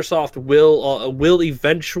 but Microsoft will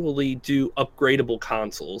eventually do upgradable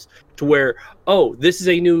consoles to where, oh, this is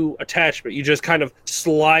a new attachment. You just kind of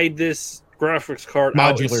slide this graphics card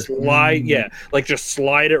modular. Like just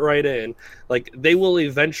slide it right in. Like they will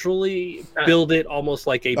eventually build it almost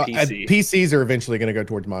like a PC. PCs are eventually going to go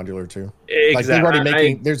towards modular too. Exactly.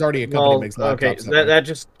 Like there's already a company that makes laptops. Okay, so that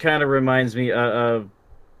just kind of reminds me of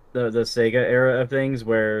the Sega era of things,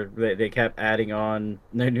 where they kept adding on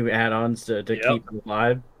new add-ons to keep them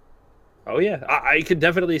alive. Oh yeah, I could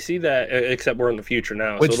definitely see that. Except we're in the future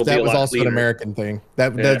now, which so that was also an American thing.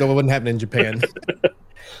 That wouldn't happen in Japan.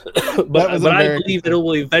 but I believe that it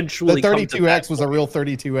will eventually. The 32X was a real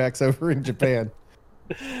 32X over in Japan.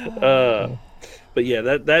 But yeah,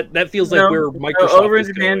 that feels like where Microsoft over in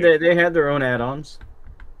Japan they had their own add-ons.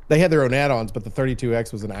 They had their own add-ons, but the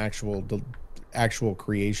 32X was an actual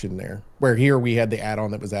creation there. Where here we had the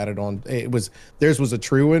add-on that was added on. Theirs was a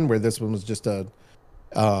true one, where this one was just a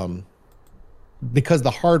because the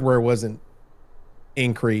hardware wasn't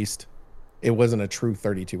increased, it wasn't a true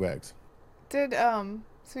 32X. Did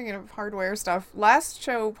speaking of hardware stuff, last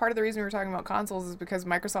show, part of the reason we were talking about consoles is because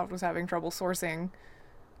Microsoft was having trouble sourcing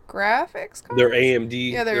graphics cards. Their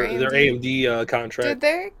AMD, their AMD contract. Did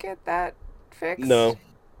they get that fixed? No.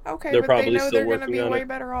 Okay, they're but probably they know still they're going to working be on way it.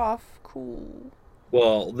 better off. Cool.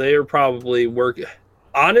 Well, they're probably working.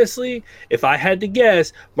 Honestly, if I had to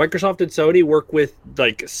guess, Microsoft and Sony work with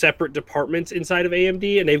like separate departments inside of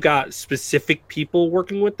AMD, and they've got specific people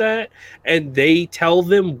working with that, and they tell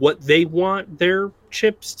them what they want their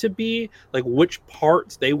chips to be, like which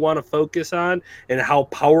parts they want to focus on and how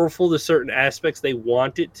powerful the certain aspects they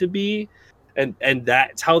want it to be. and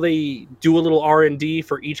that's how they do a little R&D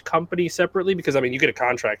for each company separately. Because I mean, you get a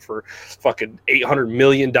contract for fucking $800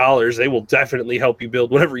 million, they will definitely help you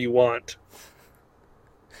build whatever you want.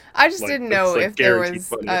 I just didn't know if there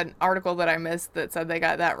was money. an article that I missed that said they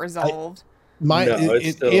got that resolved.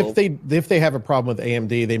 If they have a problem with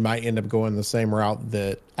AMD, they might end up going the same route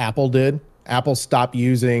that Apple did. Apple stopped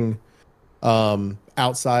using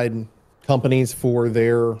outside companies for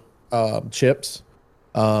their chips,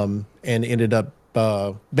 and ended up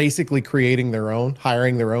basically creating their own,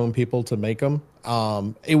 hiring their own people to make them.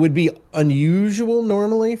 It would be unusual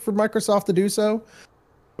normally for Microsoft to do so,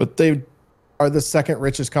 but they are the second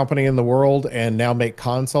richest company in the world and now make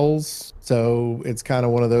consoles. So it's kind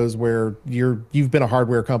of one of those where you've been a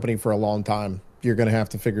hardware company for a long time. You're going to have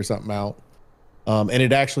to figure something out. And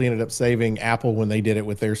it actually ended up saving Apple when they did it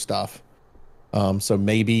with their stuff. So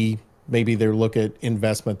maybe they're looking at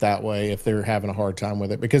investment that way if they're having a hard time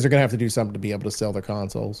with it, because they're going to have to do something to be able to sell their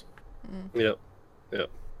consoles. Yep.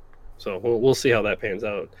 So we'll see how that pans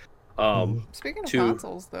out. Speaking of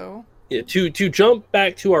consoles, though. Yeah, to jump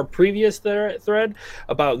back to our previous thread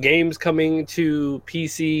about games coming to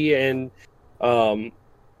PC and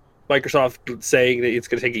Microsoft saying that it's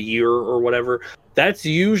going to take a year or whatever, that's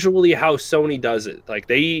usually how Sony does it. Like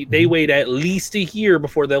they wait at least a year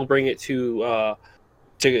before they'll bring it to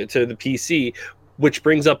the PC, which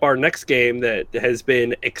brings up our next game that has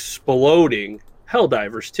been exploding,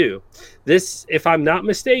 Helldivers 2. This, if I'm not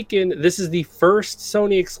mistaken, this is the first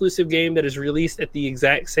Sony exclusive game that is released at the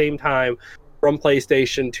exact same time from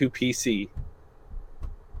PlayStation to PC.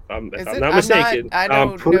 If I'm not mistaken,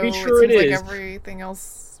 I'm pretty sure it is. Like everything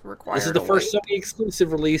else required. This is the first Sony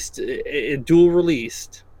exclusive released, dual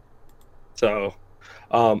released. So,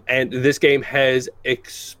 and this game has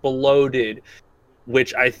exploded,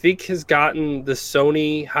 which I think has gotten the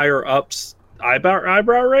Sony higher ups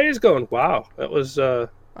eyebrow raise, going, wow, that was a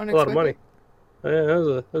lot of money. Yeah,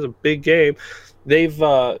 that was a big game. They've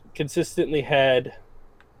consistently had.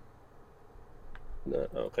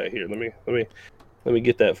 Okay, here, let me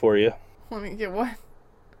get that for you. Let me get what?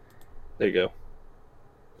 There you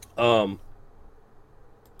go.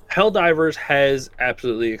 Helldivers has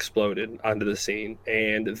absolutely exploded onto the scene,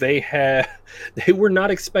 and they were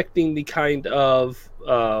not expecting the kind of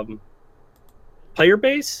player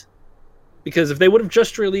base. Because if they would have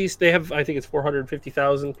just released, they have, I think it's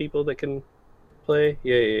 450,000 people that can play.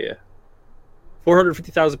 Yeah.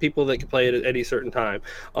 450,000 people that can play it at any certain time.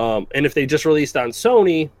 And if they just released on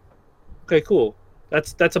Sony, okay, cool.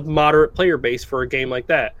 That's a moderate player base for a game like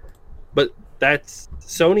that. But that's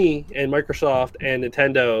Sony and Microsoft and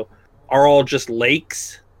Nintendo are all just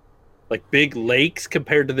lakes, like big lakes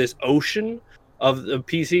compared to this ocean of the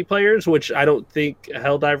PC players, which I don't think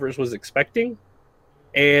Helldivers was expecting.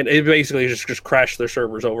 And it basically just crashed their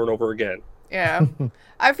servers over and over again. Yeah.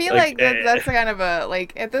 I feel like that's kind of a,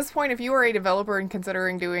 like, at this point, if you are a developer and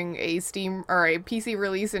considering doing a Steam or a PC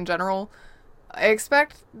release in general, I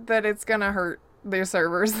expect that it's going to hurt their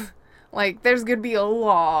servers. Like, there's going to be a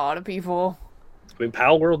lot of people. I mean,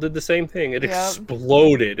 Pal World did the same thing. It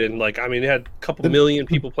exploded. And, like, I mean, it had a couple million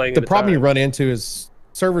people playing The problem you run into is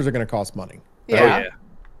servers are going to cost money. Yeah.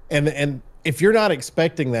 And if you're not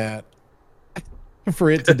expecting that,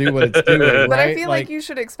 for it to do what it's doing, but right? I feel like you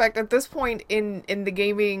should expect at this point in the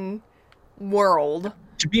gaming world,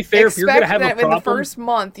 to be fair, if you're going to have a problem, in the first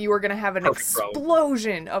month you are going to have an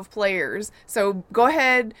explosion of players. So go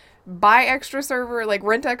ahead, buy extra server, like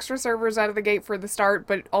rent extra servers out of the gate for the start,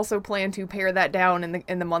 but also plan to pare that down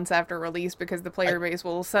in the months after release, because the player base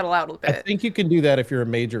will settle out a bit. I think you can do that if you're a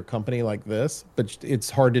major company like this, but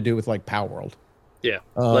it's hard to do with like Pal World. Yeah,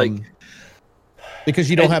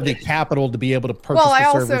 because you don't have the capital to be able to purchase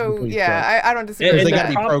the servers. I don't disagree. They got to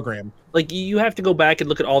be programmed. Like, you have to go back and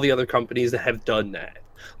look at all the other companies that have done that.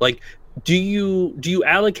 Like, do you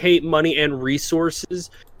allocate money and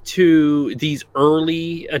resources to these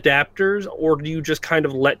early adapters, or do you just kind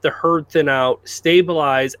of let the herd thin out,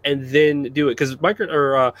 stabilize, and then do it? Because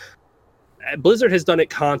Blizzard has done it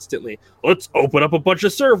constantly. Let's open up a bunch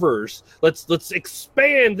of servers. Let's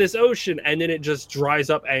expand this ocean, and then it just dries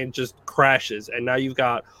up and just crashes. And now you've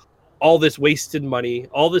got all this wasted money,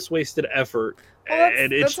 all this wasted effort. Well,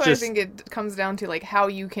 and that's why I think it comes down to like how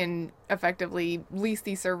you can effectively lease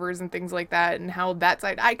these servers and things like that, and how that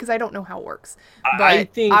side. Because I don't know how it works,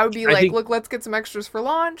 but I would be like, look, let's get some extras for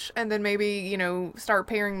launch, and then maybe start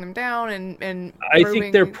paring them down and. I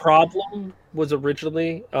think their problem was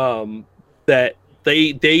originally that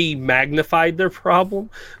they magnified their problem,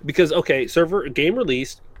 because game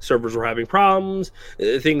released, servers were having problems,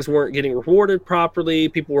 things weren't getting rewarded properly,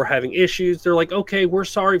 people were having issues. They're like, okay, we're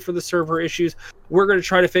sorry for the server issues, we're going to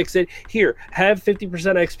try to fix it. Here, have 50%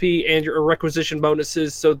 XP and your requisition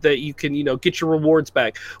bonuses so that you can, get your rewards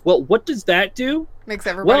back. Well, what does that do? Makes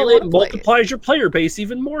everybody it want to play multiplies your player base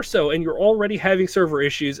even more so, and you're already having server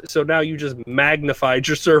issues, so now you just magnified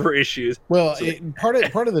your server issues. Well, part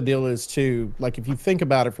of the deal is too, like, if you think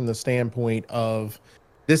about it from the standpoint of,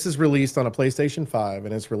 this is released on a PlayStation 5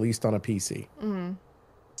 and it's released on a PC. Mm-hmm.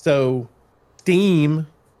 So Steam,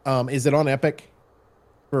 is it on Epic?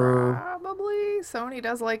 Probably. Sony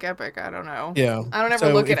does like Epic. I don't know. Yeah. I don't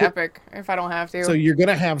ever look at Epic if I don't have to. So you're going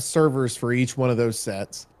to have servers for each one of those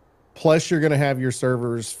sets. Plus you're going to have your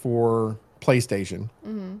servers for PlayStation.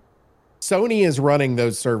 Mm-hmm. Sony is running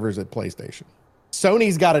those servers at PlayStation.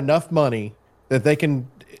 Sony's got enough money that they can,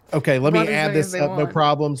 okay, let me add this up, no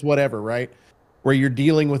problems, whatever, right? Where you're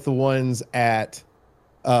dealing with the ones at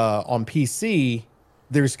on PC,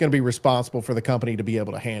 there's going to be responsible for the company to be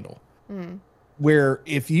able to handle. Mm. Where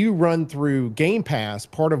if you run through Game Pass,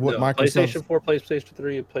 part of what Microsoft... PlayStation 4, PlayStation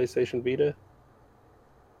 3, and PlayStation Vita?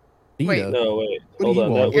 Wait. No, wait. Hold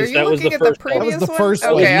on. Are you looking at the previous one? That was the first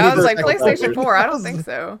one? one. Okay, I was like, PlayStation 4? I don't think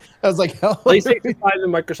so. I was like, hell. PlayStation 5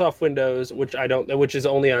 and Microsoft Windows, which is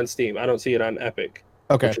only on Steam. I don't see it on Epic.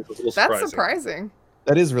 Okay. That's surprising.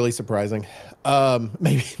 That is really surprising.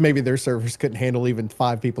 Maybe their servers couldn't handle even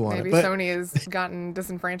 5 people on it. Maybe Sony has gotten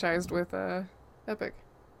disenfranchised with Epic.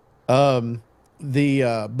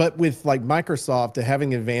 But with like Microsoft, having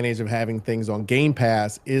the advantage of having things on Game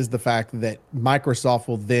Pass is the fact that Microsoft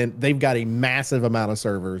will they've got a massive amount of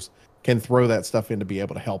servers, can throw that stuff in to be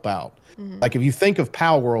able to help out. Mm-hmm. Like if you think of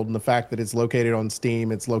Power World and the fact that it's located on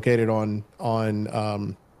Steam, it's located on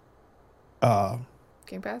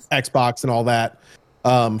Game Pass, Xbox and all that,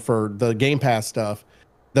 for the Game Pass stuff,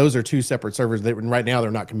 those are 2 separate servers that right now they're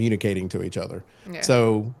not communicating to each other. Yeah.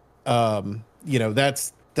 So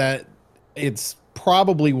it's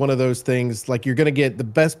probably one of those things, like, you're going to get, the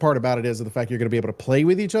best part about it is the fact you're going to be able to play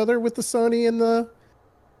with each other with the Sony and the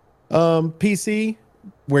PC,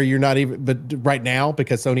 where you're not even, but right now,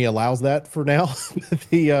 because Sony allows that for now,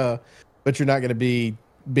 but you're not going to be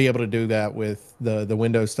able to do that with the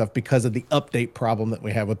Windows stuff because of the update problem that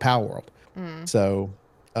we have with Power World. Mm. So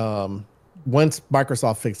once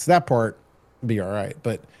Microsoft fixes that part, it'll be all right.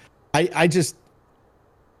 But I just,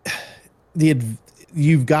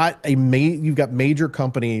 you've got major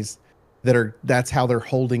companies that's how they're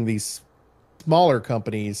holding these smaller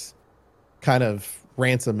companies kind of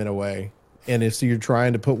ransom in a way. And if so you're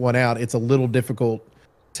trying to put one out, it's a little difficult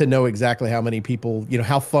to know exactly how many people,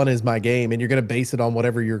 how fun is my game, and you're going to base it on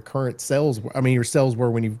whatever your current sales were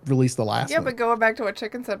when you released the last one. Yeah, but going back to what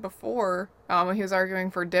Chicken said before, when he was arguing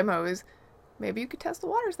for demos, maybe you could test the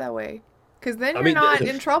waters that way. Because then you're not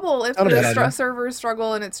in trouble if the servers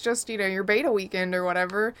struggle and it's just, your beta weekend or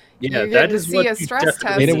whatever. Yeah, you're getting to see a stress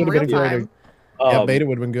test in real time. Yeah, beta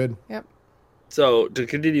would have been good. Yep. So to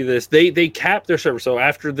continue this, they capped their servers. So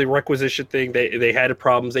after the requisition thing, they had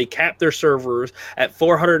problems. They capped their servers at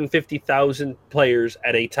 450,000 players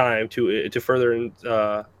at a time to further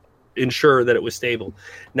ensure that it was stable.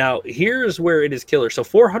 Now here's where it is killer. So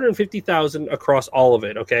 450,000 across all of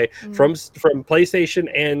it. Okay, mm-hmm. from PlayStation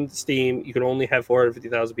and Steam, you can only have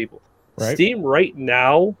 450,000 people. Right. Steam right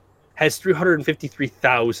now has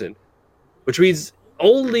 353,000, which means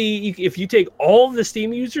only if you take all of the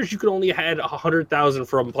Steam users, you could only add 100,000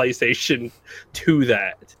 from PlayStation to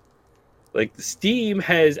that. Like, Steam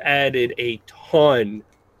has added a ton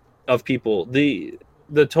of people. The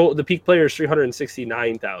peak player is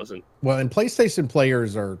 369,000. Well, and PlayStation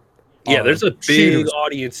players are there's a big shooters.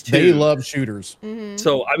 Audience too. They love shooters. Mm-hmm.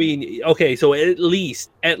 So okay, so at least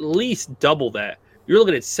double that. You're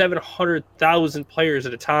looking at 700,000 players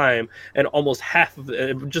at a time, and almost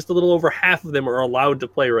just a little over half of them are allowed to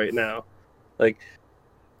play right now. Like,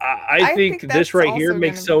 I think this right here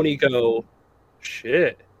makes Sony go,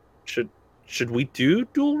 shit. Should we do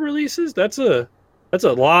dual releases? That's a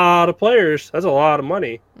lot of players. That's a lot of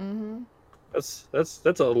money. Mm-hmm.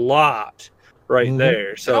 That's a lot right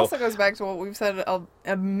there. So it also goes back to what we've said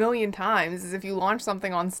a million times: is if you launch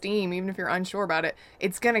something on Steam, even if you're unsure about it,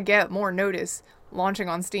 it's gonna get more notice launching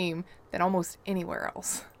on Steam than almost anywhere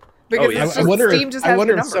else. Because I wonder if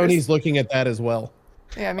Sony's looking at that as well.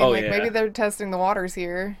 Yeah, I mean, maybe they're testing the waters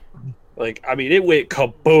here. Like, it went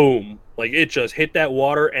kaboom. Like, it just hit that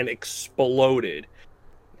water and exploded.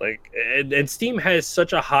 Like, and Steam has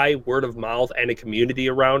such a high word of mouth and a community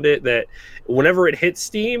around it that whenever it hits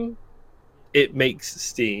Steam, it makes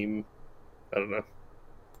Steam, I don't know,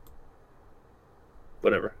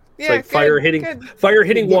 whatever. It's like fire hitting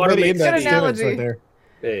water. Good analogy. Right there.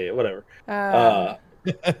 Hey, whatever.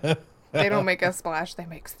 They don't make a splash; they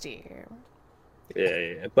make steam.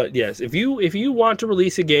 Yeah. But yes, if you want to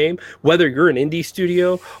release a game, whether you're an indie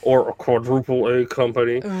studio or a quadruple A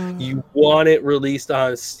company, you want it released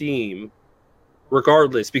on Steam,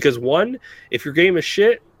 regardless. Because one, if your game is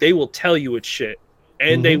shit, they will tell you it's shit.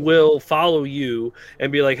 And they will follow you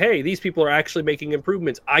and be like, hey, these people are actually making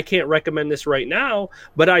improvements. I can't recommend this right now,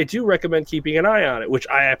 but I do recommend keeping an eye on it, which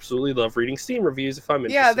I absolutely love reading Steam reviews if I'm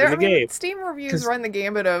interested in the game. Steam reviews run the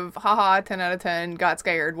gambit of, haha, 10 out of 10, got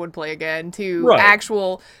scared, would play again, to Right.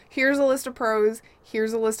 actual, here's a list of pros,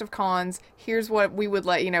 here's a list of cons, here's what we would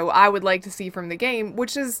like, I would like to see from the game,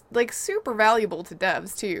 which is, like, super valuable to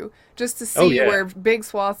devs, too. Just to see where big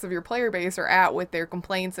swaths of your player base are at with their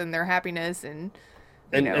complaints and their happiness and...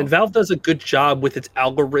 And Valve does a good job with its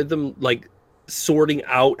algorithm, like sorting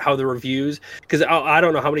out how the reviews, because I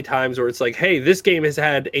don't know how many times where it's like, hey, this game has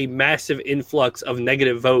had a massive influx of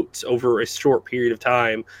negative votes over a short period of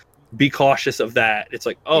time. Be cautious of that. It's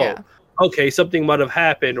like, okay, something might have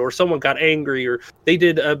happened, or someone got angry, or they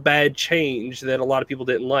did a bad change that a lot of people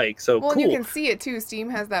didn't like. So well, cool. You can see it too. Steam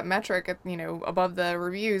has that metric at, above the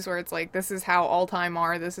reviews where it's like, this is how all time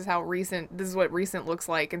are, this is what recent looks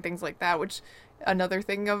like, and things like that, which another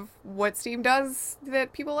thing of what Steam does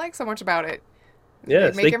that people like so much about it.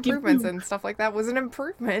 Yes, they make improvements and stuff like that was an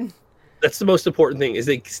improvement. That's the most important thing, is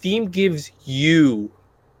that Steam gives you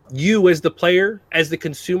as the player, as the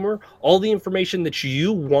consumer, all the information that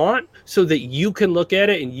you want so that you can look at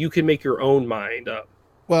it and you can make your own mind up.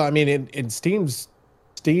 Well, I mean, in Steam,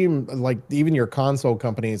 like even your console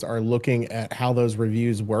companies are looking at how those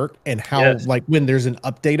reviews work and how, like when there's an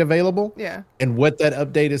update available, and what that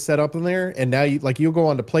update is set up in there. And now you'll go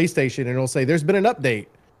on to PlayStation and it'll say there's been an update,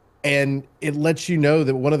 and it lets you know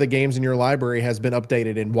that one of the games in your library has been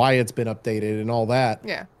updated and why it's been updated and all that.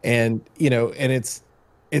 Yeah. And and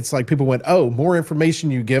it's like people went, oh, more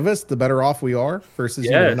information you give us, the better off we are, versus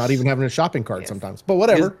not even having a shopping cart sometimes. But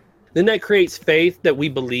whatever. Then that creates faith that we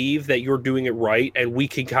believe that you're doing it right, and we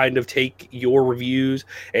can kind of take your reviews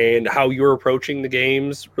and how you're approaching the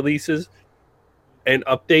game's releases and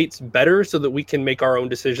updates better so that we can make our own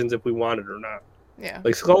decisions if we want it or not. Yeah.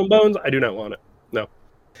 Like Skull and Bones, I do not want it. No.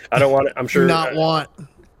 I don't want it. I'm sure. I don't want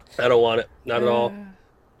it. Not at all.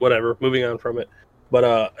 Whatever. Moving on from it.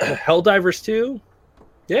 But Helldivers 2,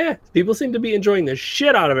 yeah, people seem to be enjoying the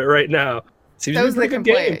shit out of it right now. Seems those to be a that can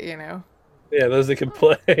good play game. it, Yeah, those that can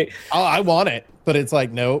play. I want it, but it's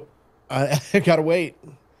like, nope, I gotta wait.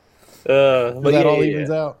 But that all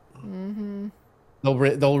evens out. Mm-hmm.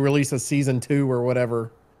 They'll release a season 2 or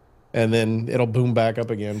whatever, and then it'll boom back up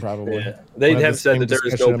again probably. Yeah. They have said that there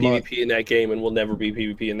is no PvP in that game and will never be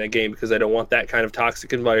PvP in that game because they don't want that kind of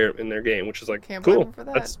toxic environment in their game, which is like, cool.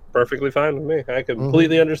 That's perfectly fine with me. I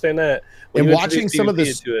completely understand that. When and watching some of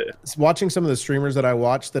the streamers that I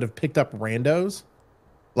watch that have picked up randos,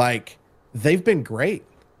 like they've been great.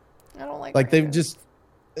 I don't like randos. They've just.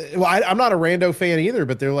 Well, I'm not a rando fan either,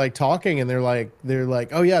 but they're like talking and they're like,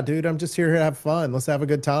 oh yeah, dude, I'm just here to have fun. Let's have a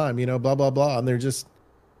good time, blah blah blah, and they're just.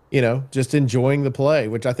 Just enjoying the play,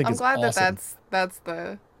 which I think is awesome. I'm glad that's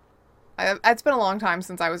the... It's been a long time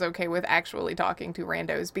since I was okay with actually talking to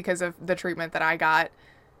randos because of the treatment that I got,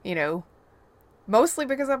 mostly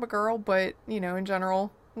because I'm a girl, but, in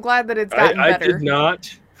general, I'm glad that it's gotten better. I did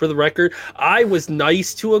not, for the record. I was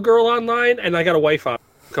nice to a girl online, and I got a wife on.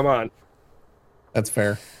 Come on. That's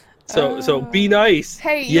fair. So be nice.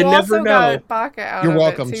 Hey, you never also know. Got Baka out You're of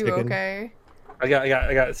welcome, it too, chicken. Okay? I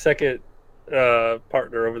got a second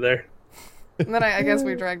partner over there. And then I guess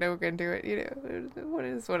we dragged Oak into it. What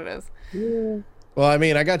it is. Yeah. Well, I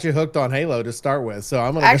mean, I got you hooked on Halo to start with, so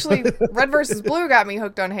I'm gonna actually Red versus Blue got me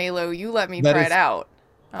hooked on Halo. You let me try it out.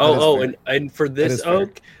 And for this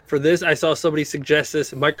Oak, for this, I saw somebody suggest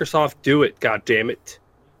this. Microsoft, do it. God damn it.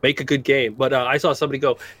 Make a good game. But I saw somebody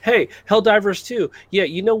go, hey, Helldivers 2. Yeah,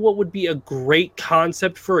 you know what would be a great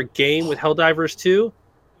concept for a game with Helldivers 2?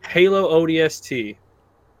 Halo ODST.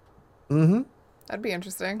 Mm-hmm. That'd be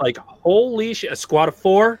interesting. Like, holy shit, a squad of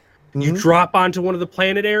 4. You drop onto one of the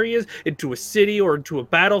planet areas, into a city or into a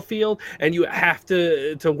battlefield, and you have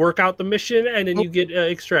to work out the mission, and then you get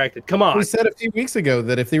extracted. Come on. We said a few weeks ago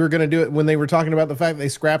that if they were going to do it, when they were talking about the fact they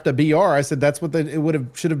scrapped a BR, I said that's what it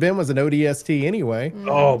should have been, was an ODST anyway.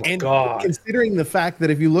 Oh my god! Considering the fact that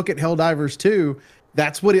if you look at Helldivers 2,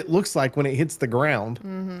 that's what it looks like when it hits the ground.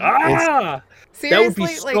 Seriously, that would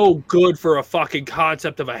be so good for a fucking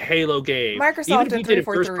concept of a Halo game. Microsoft even if you did it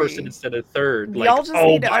 343. first person instead of third. Y'all just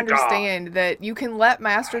need to understand that you can let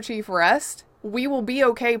Master Chief rest we will be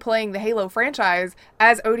okay playing the Halo franchise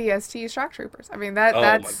as ODST shock troopers. I mean that's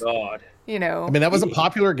my god. you know. I mean, that was a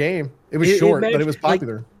popular game. It was It short, made- but it was like,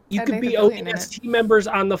 popular. You Had could Nathan be Fillion in it. ODST members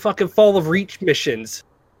on the fucking Fall of Reach missions.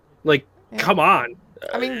 Like, Yeah. come on.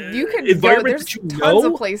 I mean, you could go, environments there's that you tons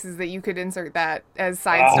know? of places that you could insert that as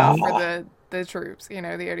side stuff for the troops, you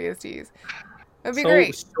know, the ODSTs. That'd be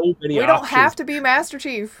great. So many We don't options. have to be Master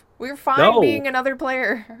Chief. We're fine No. being another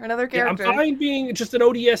player, another Yeah, I'm character. fine being just an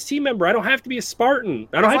ODST member. I don't have to be a Spartan.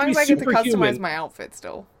 I don't as have long to be as I get to customize superhuman. my outfit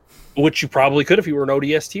still. Which you probably could if you were an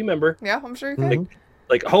ODST member. Yeah, I'm sure you Mhm. could.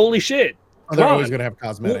 Like, holy shit. Oh, they're come always on. going to have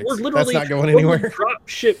cosmetics. We're literally That's not going we're anywhere. drop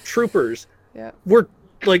ship troopers. Yeah. We're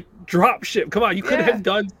like drop ship. Come on, you could Yeah. have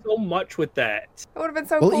done so much with that. It would have been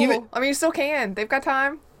so Well, cool. I mean, you still can. They've got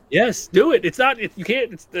time. Yes, do it. It's not. You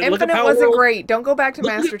can't. It's, look at Infinite Power wasn't World. great. Don't go back to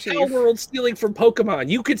Look Master at Chief. Power World stealing from Pokemon.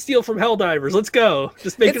 You could steal from Helldivers. Let's go.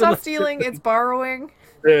 Just make It's it. not stealing. It's borrowing.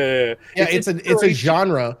 Yeah, Yeah, it's a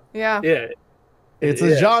genre. Yeah. Yeah, It's Yeah.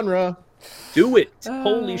 a genre do it.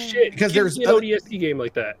 Holy shit! Because Give there's me an other- ODST game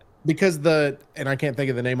like that. because and I can't think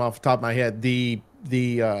of the name off the top of my head. The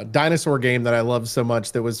dinosaur game that I love so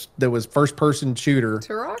much that was first person shooter.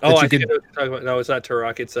 Turok? Oh, you I think I could- know what you're talking about. No, it's not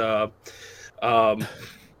Turok.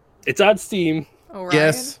 It's on Steam. Orion?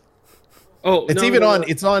 Yes, Oh, it's no, even no, on. no.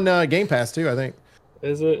 It's on Game Pass too. I think.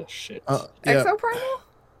 Is it? Shit. Yeah. Exo Primal?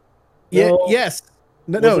 Yeah. No. Yes.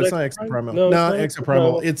 No, Was no, it it's not Exoprimal? Exo Primal. No, No, it's not Exo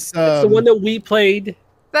Primal. Exoprimal. It's It's the one that we played.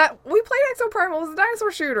 That we played Exo Primal. It was a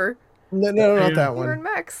dinosaur shooter. no, not that You were in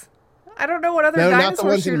one. mechs. I don't know what other No, not the dinosaur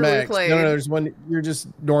ones in shooter we Max. played. No, there's one. You're just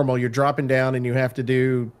normal. You're dropping down, and you have to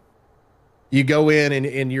do. You go in,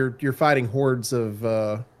 and you're fighting hordes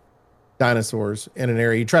of dinosaurs in an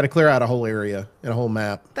area. You try to clear out a whole area and a whole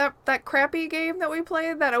map. That crappy game that we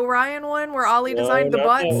played, that Orion one where Ollie No, designed the not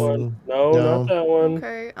butts. that one. No, No. not that one.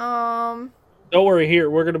 Okay. Don't worry. Here,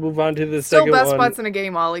 we're gonna move on to the Still second best one. butts in a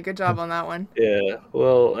game, Ollie. Good job on that one. Yeah.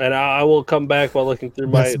 Well, and I will come back while looking through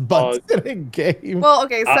my Best butts log. in a game. Well,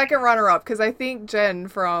 okay, second runner up because I think Jen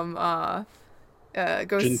from Ghost of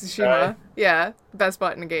Jen Tsushima, yeah, best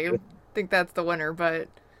butt in a game. I think that's the winner, but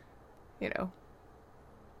you know,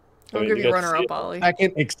 I I'll mean, give you you got to runner see up, it. Ollie.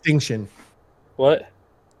 Second Extinction. What?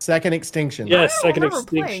 Second Extinction. Yes, I don't second remember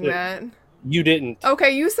playing extinction. that. You didn't. Okay,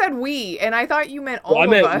 you said we, and I thought you meant all Well, I of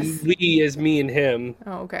meant us. we as me and him.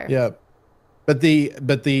 Oh, okay. Yeah. But the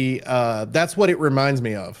that's what it reminds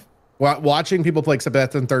me of. Watching people play, except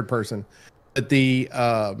that's in third person.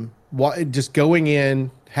 But just going in,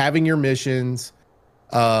 having your missions,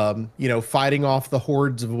 fighting off the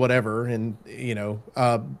hordes of whatever, and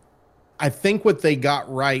I think what they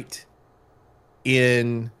got right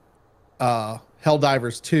in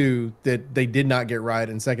Helldivers 2 that they did not get right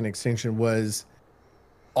in Second Extinction was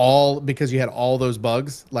because you had all those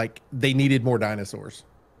bugs. Like, they needed more dinosaurs.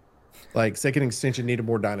 Like, Second Extinction needed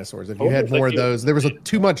more dinosaurs. If you had more of those, there was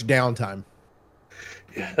too much downtime.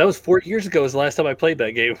 Yeah, that was 4 years ago. Was the last time I played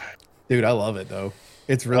that game. Dude, I love it though.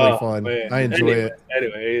 It's really fun. Man. I enjoy it.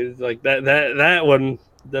 Anyway, it's like that one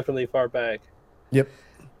definitely far back. Yep.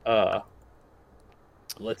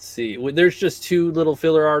 Let's see. There's just two little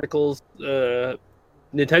filler articles.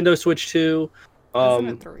 Nintendo Switch 2. Isn't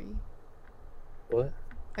it 3? What?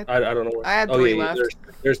 I don't know. I had 3 left.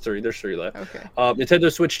 There's three. There's 3 left. Okay.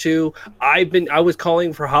 Nintendo Switch 2. I was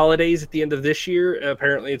calling for holidays at the end of this year.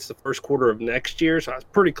 Apparently, it's the first quarter of next year, so I was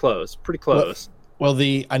pretty close. Pretty close. Well,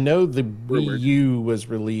 I know the Rumored. Wii U was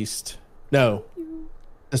released. No,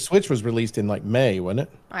 the Switch was released in like May, wasn't it?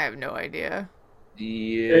 I have no idea.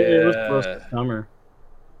 Yeah. It was close to summer.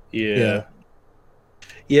 Yeah.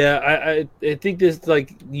 I think this,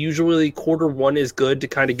 like, usually quarter one is good to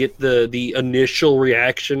kind of get the initial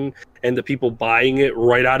reaction and the people buying it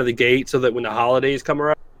right out of the gate, so that when the holidays come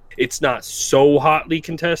around, it's not so hotly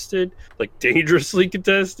contested, like dangerously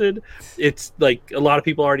contested. It's like a lot of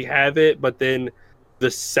people already have it, but then the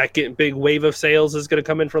second big wave of sales is going to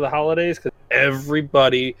come in for the holidays because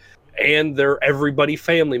everybody and their everybody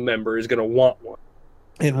family member is going to want one.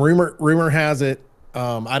 And rumor has it.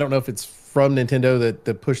 I don't know if it's from Nintendo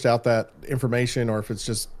that pushed out that information or if it's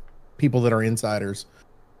just people that are insiders.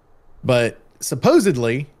 But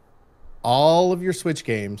supposedly, all of your Switch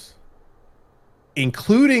games,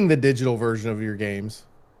 including the digital version of your games,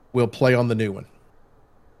 will play on the new one.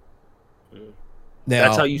 Now,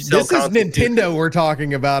 That's how you sell this is consoles, Nintendo we're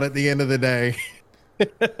talking about at the end of the day.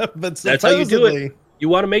 But That's how you do it. supposedly- You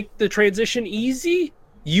want to make the transition easy?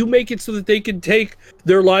 You make it so that they can take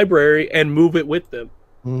their library and move it with them.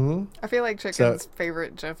 Mhm. I feel like Chicken's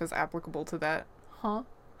favorite GIF is applicable to that. Huh?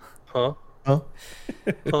 Huh? Huh?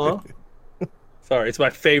 Huh? Sorry, it's my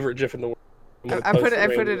favorite GIF in the world. I'm gonna I post put it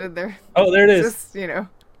randomly. in there. Oh, there it is. Just, you know.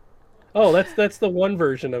 Oh, that's the one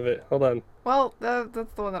version of it. Hold on. Well, that's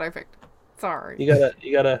the one that I picked. Sorry. You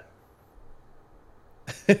gotta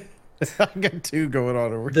I got two going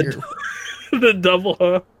on over here. the double,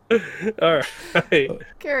 huh? All right.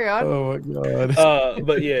 Carry on. Oh my god.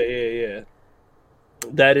 But yeah.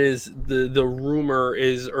 That is the rumor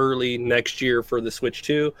is early next year for the Switch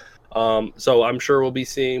 2. So I'm sure we'll be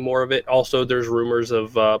seeing more of it. Also, there's rumors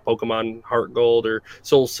of Pokemon Heart Gold or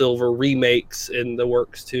Soul Silver remakes in the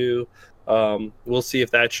works too. We'll see if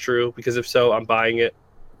that's true, because if so, I'm buying it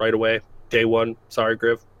right away. Day one. Sorry,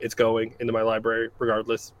 Griff. It's going into my library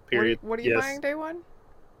regardless. Period. What are you buying day one?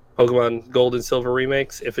 Pokemon Gold and Silver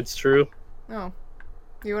remakes, if it's true. Oh.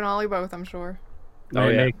 You and Ollie both, I'm sure. Oh,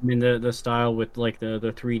 They yeah. make them in the style with like the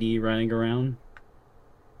 3D running around.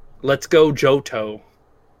 Let's go Johto.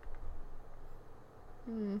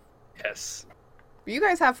 Yes. You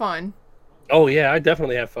guys have fun. Oh yeah, I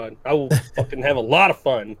definitely have fun. I will fucking have a lot of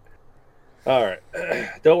fun. All right.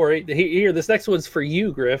 Don't worry. Here, this next one's for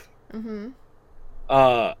you, Griff. Mm-hmm.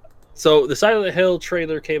 So the Silent Hill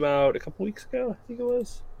trailer came out a couple weeks ago, I think it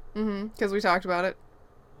was. Mm-hmm. Because we talked about it.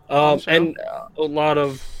 And a lot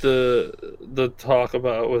of the talk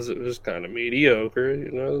about was it was kind of mediocre,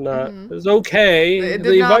 you know, it was okay. It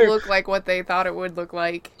The did not look like what they thought it would look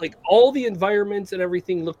like. Like all the environments and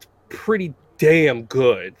everything looked pretty damn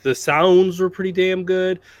good. The sounds were pretty damn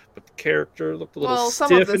good, but the character looked a little stiff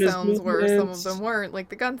some of the in his sounds were, some of movements. them weren't, like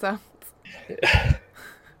the gun sounds.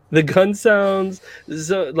 The gun sounds,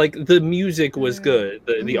 so, like the music was good.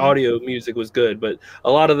 The audio music was good, but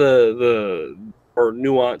a lot of the or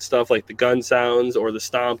nuanced stuff like the gun sounds or the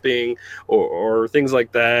stomping or things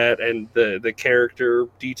like that, and the character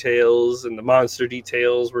details and the monster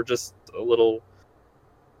details were just a little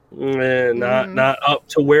not up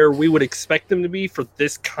to where we would expect them to be for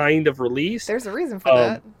this kind of release. There's a reason for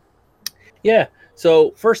that. Yeah.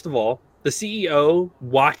 So first of all, the CEO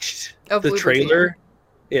watched the trailer. Team.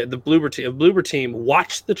 Yeah, the Bloober team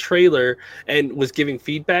watched the trailer and was giving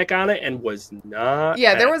feedback on it and was not.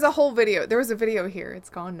 Yeah, there was a whole video. There was a video here. It's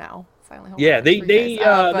gone now. Silent Hill. Yeah, they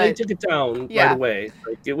took it down right away.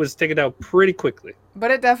 Like, it was taken down pretty quickly. But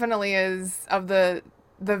it definitely is of the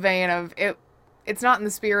vein of it. It's not in the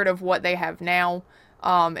spirit of what they have now.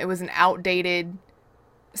 It was an outdated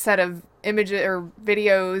set of images or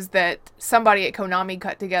videos that somebody at Konami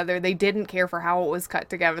cut together. They didn't care for how it was cut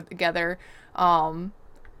together.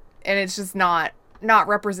 And it's just not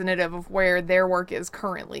representative of where their work is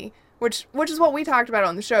currently, which is what we talked about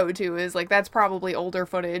on the show too, is like that's probably older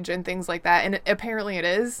footage and things like that, and apparently it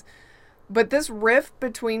is. But this rift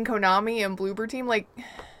between Konami and Bloober Team, like,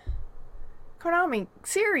 Konami,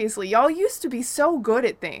 seriously, y'all used to be so good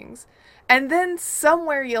at things, and then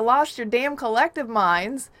somewhere you lost your damn collective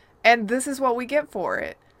minds, and this is what we get for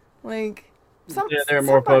it. Like, they're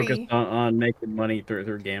more focused on making money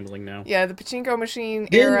through gambling now. Yeah, the pachinko machine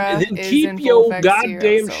era then is keep in your full effect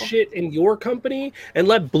goddamn so. shit in your company and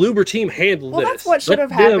let Bloober Team handle this. Well, that's what should have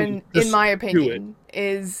Let them happened, just in my do opinion.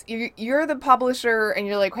 Is you're the publisher and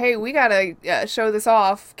you're like, hey, we gotta show this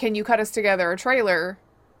off. Can you cut us together a trailer?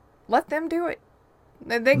 Let them do it.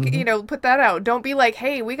 They put that out. Don't be like,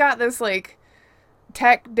 hey, we got this like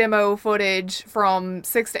tech demo footage from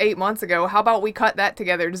 6 to 8 months ago. How about we cut that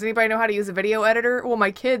together? Does anybody know how to use a video editor? Well,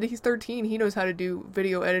 my kid, he's 13. He knows how to do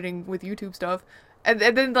video editing with YouTube stuff. And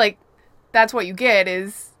then, like, that's what you get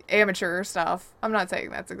is amateur stuff. I'm not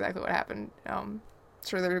saying that's exactly what happened.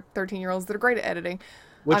 Sure, there are 13-year-olds that are great at editing.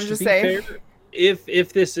 Which, I'm just to be saying. fair,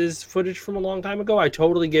 if this is footage from a long time ago, I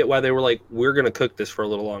totally get why they were like, we're going to cook this for a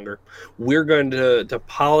little longer. We're going to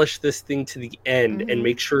polish this thing to the end and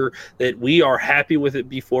make sure that we are happy with it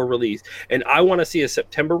before release. And I want to see a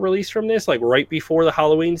September release from this, like right before the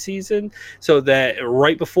Halloween season, so that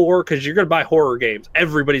right before, because you're going to buy horror games.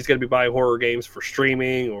 Everybody's going to be buying horror games for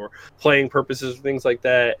streaming or playing purposes, things like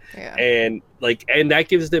that. Yeah. And that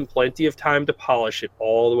gives them plenty of time to polish it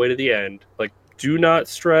all the way to the end. Like, do not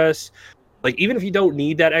stress. Like, even if you don't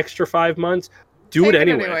need that extra 5 months, do it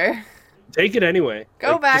anyway. Take it anyway.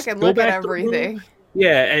 Go back and look at everything.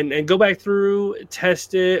 Yeah, and go back through,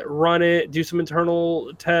 test it, run it, do some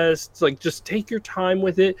internal tests. Like, just take your time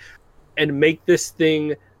with it and make this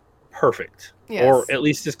thing perfect. Yes. Or at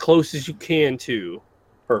least as close as you can to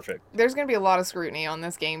perfect. There's going to be a lot of scrutiny on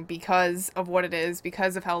this game because of what it is,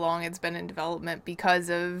 because of how long it's been in development, because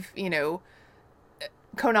of,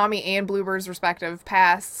 Konami and Bloober's respective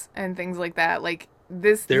pasts and things like that. Like,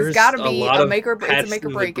 there's got to be a make or break,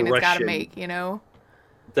 and it's got to make,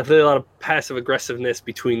 Definitely a lot of passive aggressiveness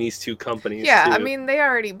between these two companies. Yeah, too. I mean,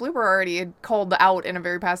 Bloober already had called out in a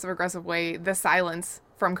very passive aggressive way the silence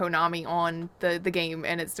from Konami on the game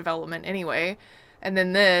and its development anyway. and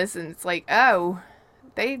then this, and it's like, oh,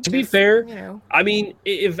 they just, to be fair, you know. I mean,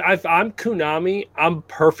 if I'm Konami, I'm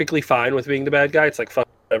perfectly fine with being the bad guy. It's like, fuck,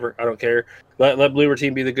 whatever, I don't care. Let Bloober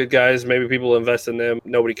Team be the good guys. Maybe people will invest in them.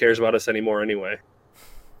 Nobody cares about us anymore anyway.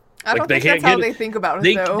 I don't think that's how they think about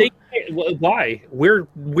it, though. Why?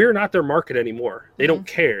 We're not their market anymore. They don't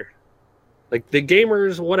care. Like, the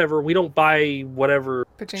gamers, whatever, we don't buy whatever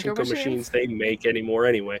Pachinko machines they make anymore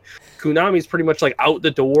anyway. Konami's pretty much like out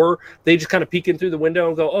the door. They just kind of peek in through the window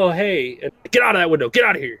and go, oh, hey, and get out of that window. Get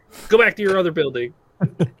out of here. Go back to your other building.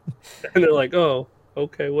 And they're like, oh,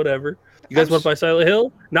 okay, whatever. You guys want to buy Silent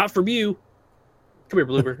Hill? Not from you. Come here,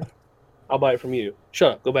 Bloober. I'll buy it from you.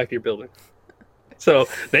 Shut up. Go back to your building. So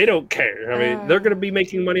they don't care. I mean, they're going to be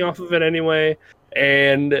making money off of it anyway.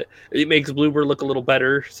 And it makes Bloober look a little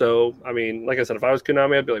better. So, I mean, like I said, if I was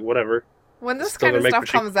Konami, I'd be like, whatever. When this kind of stuff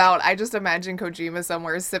comes out, I just imagine Kojima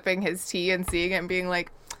somewhere sipping his tea and seeing it and being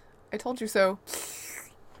like, I told you so.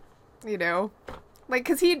 You know? Like,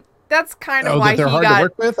 because that's kind of why they're he hard got... to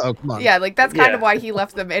work with? Oh, come on. Yeah, like, that's kind of why he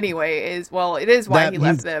left them anyway, it is why he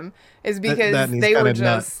left them, is because they were just...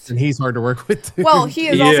 Nuts, and he's hard to work with, too. Well, he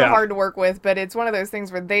is also hard to work with, but it's one of those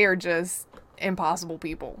things where they are just impossible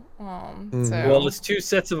people. Well, it's two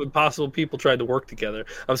sets of impossible people trying to work together.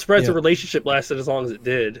 I'm surprised the relationship lasted as long as it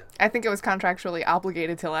did. I think it was contractually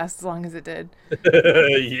obligated to last as long as it did.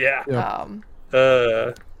 Yeah.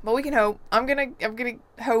 But we can hope. I'm gonna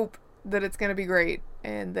hope that it's gonna be great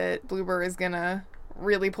and that Bloober is gonna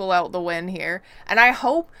really pull out the win here. And I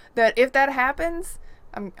hope that if that happens,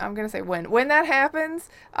 I'm gonna say when that happens,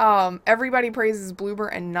 everybody praises Bloober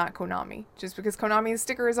and not Konami, just because Konami's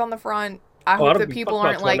sticker is on the front. I hope that people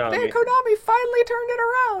aren't like, Konami finally turned it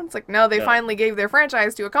around. It's like, no, they finally gave their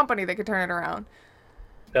franchise to a company that could turn it around.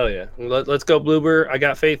 Hell yeah. Let's go, Bloober. I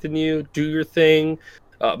got faith in you. Do your thing.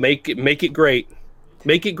 Make it great.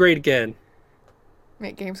 Make it great again.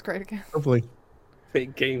 Make games great again. Hopefully.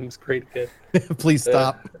 Make games great again. Please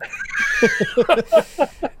stop. You want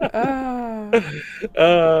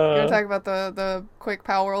to talk about the quick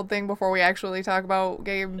Pal World thing before we actually talk about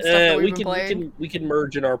game stuff that we've been playing? We can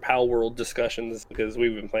merge in our Pal World discussions because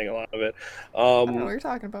we've been playing a lot of it. I don't know what you're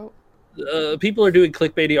talking about. People are doing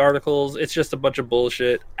clickbaity articles. It's just a bunch of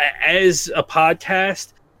bullshit. As a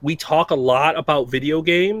podcast, we talk a lot about video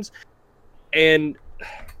games, and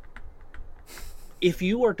if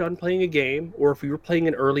you are done playing a game, or if you're playing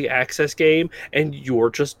an early access game and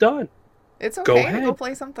you're just done, it's okay to go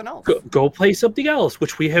play something else. Go play something else,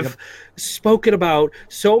 which we have spoken about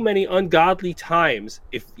so many ungodly times.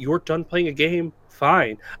 If you're done playing a game,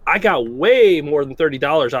 fine. I got way more than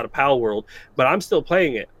 $30 out of Pal World, but I'm still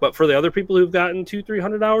playing it. But for the other people who've gotten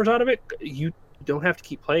 $200-300 out of it, you don't have to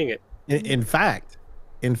keep playing it. In fact,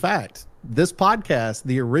 this podcast,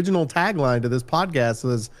 the original tagline to this podcast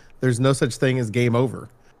was, there's no such thing as game over.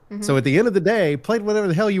 Mm-hmm. So at the end of the day, play whatever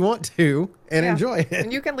the hell you want to and enjoy it.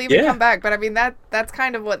 And you can leave and come back. But I mean, that's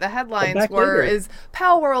kind of what the headlines were, is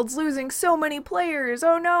Pal World's losing so many players.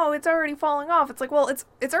 Oh no, it's already falling off. It's like, well, it's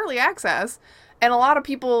early access. And a lot of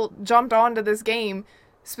people jumped onto this game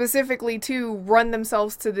specifically to run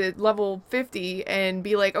themselves to the level 50 and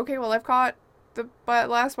be like, okay, well, I've caught the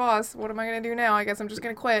last boss. What am I going to do now? I guess I'm just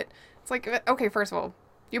going to quit. It's like, okay, first of all,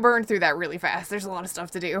 you burned through that really fast. There's a lot of stuff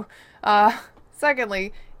to do.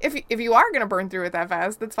 Secondly, if you are going to burn through it that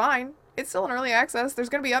fast, that's fine. It's still in early access. There's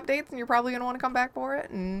going to be updates, and you're probably going to want to come back for it.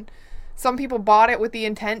 And some people bought it with the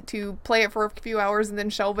intent to play it for a few hours and then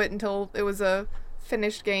shelve it until it was a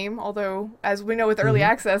finished game. Although, as we know with early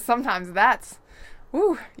access, sometimes that's,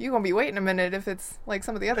 you're going to be waiting a minute if it's like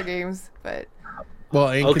some of the other games. But well,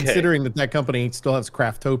 and considering that company still has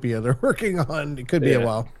Craftopia they're working on, it could be a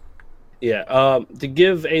while. Yeah, to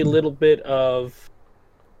give a little bit of,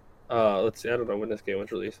 let's see, I don't know when this game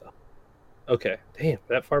was released. Okay, damn,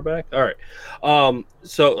 that far back? All right.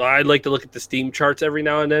 So I like to look at the Steam charts every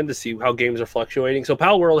now and then to see how games are fluctuating. So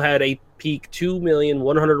Pal World had a peak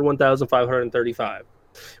 2,101,535.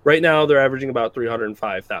 Right now, they're averaging about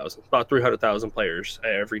 305,000, about 300,000 players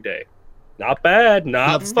every day. Not bad,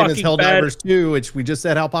 not fucking bad. Helldivers 2, which we just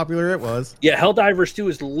said how popular it was. Yeah, Helldivers 2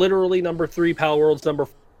 is literally number 3, Pal World's number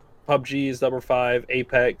 4. PUBG is number 5,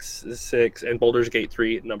 Apex is 6, and Baldur's Gate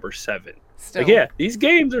 3 number 7. Like, yeah, these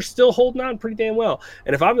games are still holding on pretty damn well.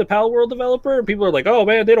 And if I'm the Pal World developer and people are like, oh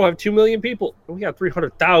man, they don't have 2 million people, we got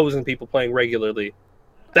 300,000 people playing regularly.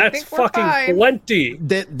 That's fucking plenty.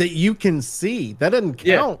 That you can see. That doesn't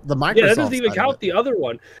count the Microsoft. Yeah, that doesn't even count the other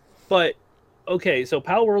one. But okay, so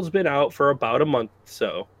Pal World's been out for about a month,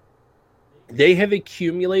 so they have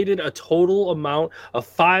accumulated a total amount of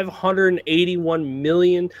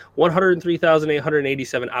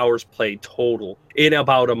 581,103,887 hours played total in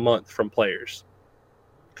about a month from players.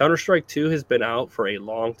 Counter-Strike 2 has been out for a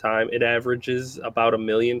long time. It averages about 1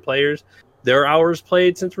 million players. Their hours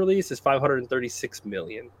played since release is 536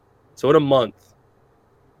 million. So in a month,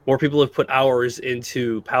 more people have put hours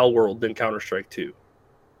into Pal World than Counter-Strike 2.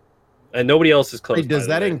 And nobody else is close. Wait, does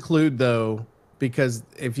that include, though, because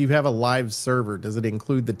if you have a live server, does it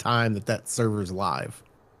include the time that server's live?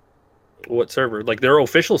 What server? Like their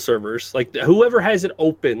official servers, like whoever has it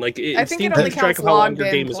open. Like I think it only counts logged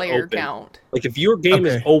in player count. Like if your game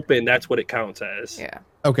is open, that's what it counts as. Yeah.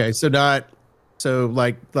 Okay, so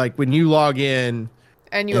like when you log in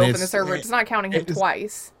and you open the server, it's not counting him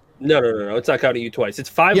twice. No. It's not counting you twice. It's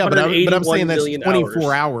 581 but I'm saying that's million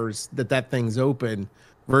 24 hours that thing's open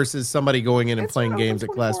versus somebody going in and playing games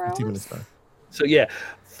that last 15 minutes time. So yeah,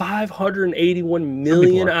 581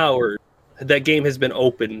 million hours that game has been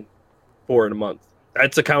open for in a month.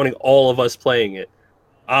 That's accounting all of us playing it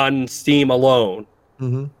on Steam alone.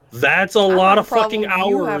 Mm-hmm. That's a lot of fucking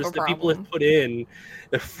hours that people have put in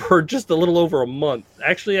for just a little over a month.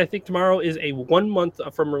 Actually, I think tomorrow is a 1 month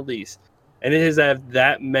from release, and it has had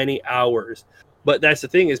that many hours. But that's the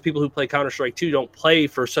thing, is people who play Counter-Strike 2 don't play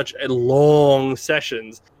for such a long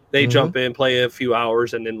sessions. They jump in, play a few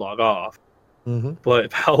hours, and then log off.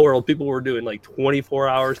 But Pal World, people were doing like 24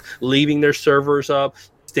 hours, leaving their servers up,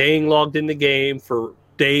 staying logged in the game for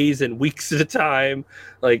days and weeks at a time.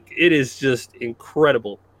 Like, it is just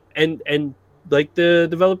incredible. And like the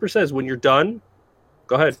developer says, when you're done,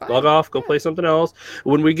 go ahead, log off, go play something else.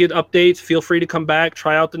 When we get updates, feel free to come back,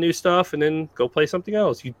 try out the new stuff, and then go play something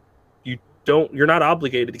else. You're not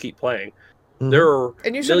obligated to keep playing. There are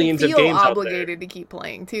and you millions of shouldn't games feel out there. obligated to keep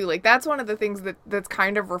playing too. Like, that's one of the things that's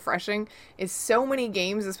kind of refreshing, is so many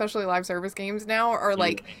games, especially live service games now, are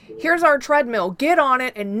like, here's our treadmill, get on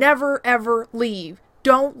it and never ever leave.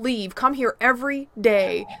 Don't leave. Come here every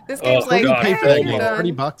day. This game's like, pay for that game?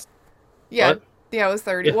 $30? Yeah, What? Yeah, it was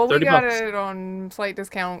 30. Yeah, well, we 30 got bucks. it on slight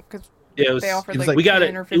discount because Yeah, it was, they offered it was like we got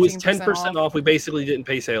 10 it. or 15% It was 10% off. off. We basically didn't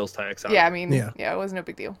pay sales tax on Yeah, I it. mean, yeah, it wasn't a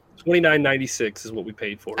big deal. $29.96 is what we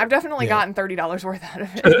paid for it. I've definitely gotten $30 worth out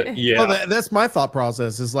of it. Yeah. Well, that's my thought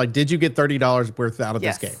process. Is like, did you get $30 worth out of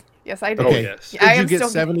Yes. this game? Yes, I did. Okay. yes. Did I you am get still-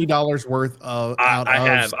 $70 worth of?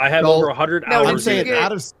 I have over 100 No, hours. I'm you saying get-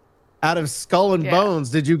 out of Skull and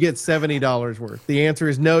Bones, did you get $70 worth? The answer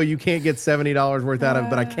is no. You can't get $70 worth out of it,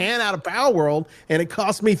 but I can out of Pal World, and it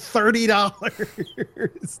cost me $30.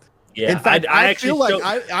 Yeah, In fact, I I actually feel like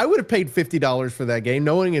don't- I would have paid $50 for that game,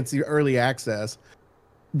 knowing it's the early access,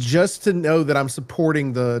 just to know that I'm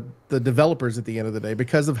supporting the developers at the end of the day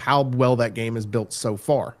because of how well that game is built so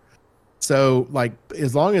far. So, like,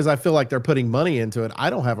 as long as I feel like they're putting money into it, I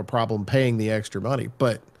don't have a problem paying the extra money.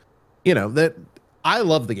 But, you know, that I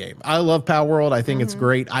love the game. I love Pal World. I think it's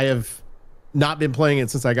great. I have not been playing it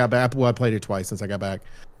since I got back. Well, I played it twice since I got back.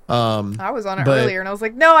 I was on it earlier, and I was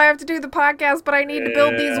like, no, I have to do the podcast, but I need to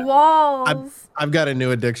build these walls. I've got a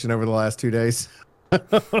new addiction over the last 2 days.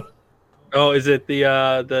 Oh, is it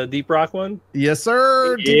the Deep Rock one? Yes,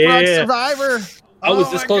 sir. Deep Rock Survivor. I was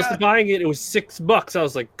Oh this my close God. to buying it. It was $6. I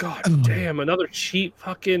was like, God damn, another cheap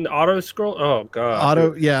fucking auto scroll. Oh God.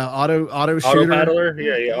 Auto Auto shooter. paddler.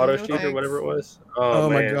 Yeah, auto shooter, thanks. whatever it was. Oh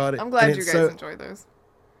my man. God. I'm glad And you it's guys so- enjoy those.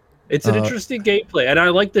 It's an interesting gameplay, and I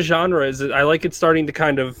like the genre. I like it starting to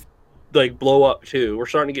kind of like blow up too. We're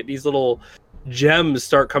starting to get these little gems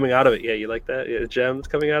start coming out of it. Yeah, you like that? Yeah, gems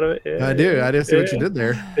coming out of it. Yeah, I do. I just see what you yeah. did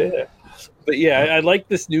there. Yeah. But yeah, I like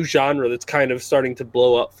this new genre that's kind of starting to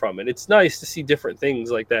blow up from it. It's nice to see different things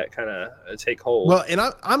like that kind of take hold. Well, and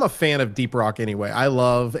I'm a fan of Deep Rock anyway. I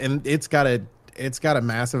love, and it's got a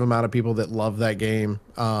massive amount of people that love that game.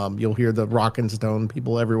 You'll hear the Rock and Stone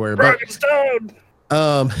people everywhere. Rock and Stone.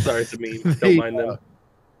 Sorry, it's a meme. they- Don't mind them.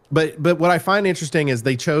 But what I find interesting is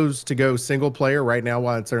they chose to go single player right now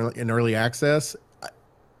while it's in early access.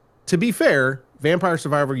 To be fair, Vampire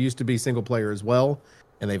Survivor used to be single player as well,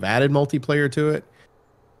 and they've added multiplayer to it.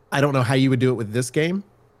 I don't know how you would do it with this game.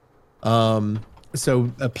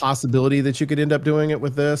 So a possibility that you could end up doing it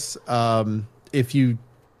with this, if you'd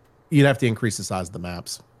have to increase the size of the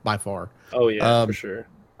maps by far. Oh yeah, for sure.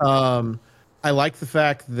 I like the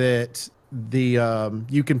fact that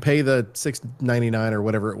you can pay the $6.99 or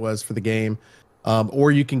whatever it was for the game,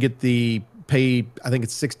 or you can get pay, I think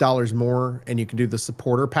it's $6 more, and you can do the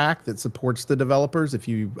supporter pack that supports the developers. If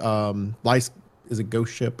you is it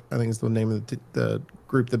Ghost Ship? I think is the name of the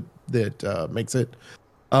group that makes it.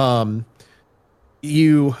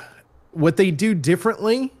 What they do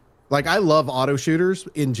differently. Like, I love auto shooters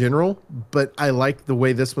in general, but I like the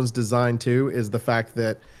way this one's designed too. Is the fact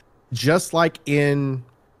that just like in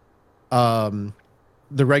the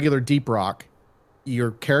regular Deep Rock,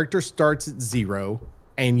 your character starts at 0,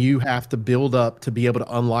 and you have to build up to be able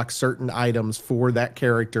to unlock certain items for that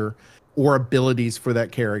character or abilities for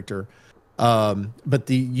that character. But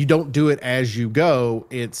you don't do it as you go.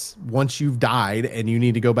 It's once you've died and you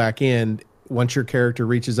need to go back in. Once your character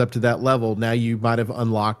reaches up to that level, now you might have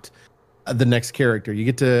unlocked the next character. You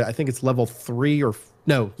get to, I think it's level 3 or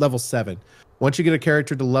no, level 7. Once you get a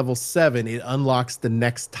character to level 7, it unlocks the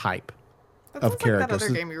next type of character. Like that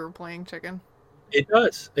other game you were playing, Chicken. It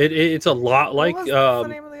does. It's a lot like. What was the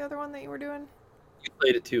name of the other one that you were doing? You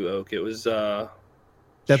played it too, Oak. It was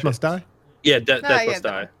Death Must Die. Yeah, Death Must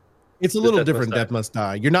Die. It's a little different. Death Must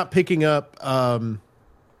Die. You're not picking up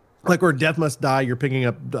like where Death Must Die. You're picking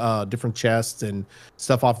up different chests and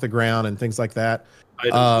stuff off the ground and things like that.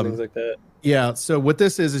 Items and things like that. Yeah. So what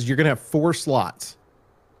this is you're gonna have 4 slots.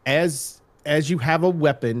 As you have a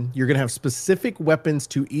weapon, you're going to have specific weapons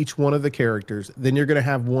to each one of the characters. Then you're going to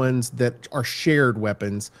have ones that are shared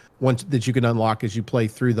weapons, ones that you can unlock as you play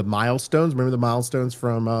through the milestones. Remember the milestones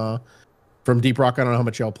from Deep Rock? I don't know how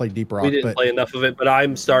much y'all played Deep Rock. We didn't play enough of it, but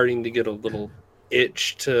I'm starting to get a little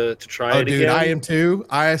itch to try it dude, again. I am too.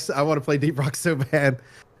 I want to play Deep Rock so bad.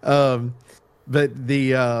 But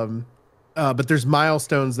there's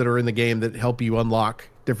milestones that are in the game that help you unlock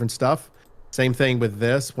different stuff. Same thing with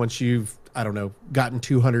this. Once you've gotten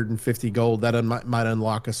 250 gold, that might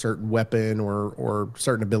unlock a certain weapon or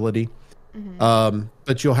certain ability. Mm-hmm.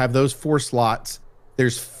 But you'll have those 4 slots.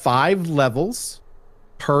 There's 5 levels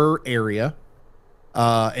per area,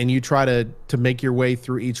 and you try to make your way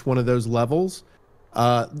through each one of those levels.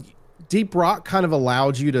 Deep Rock kind of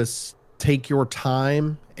allowed you to take your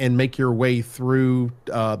time and make your way through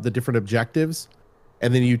the different objectives,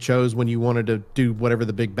 and then you chose when you wanted to do whatever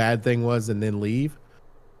the big bad thing was and then leave.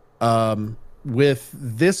 With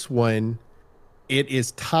this one, it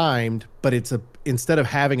is timed, but instead of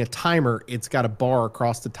having a timer, it's got a bar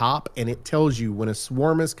across the top, and it tells you when a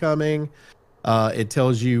swarm is coming. It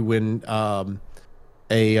tells you when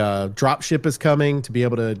a drop ship is coming to be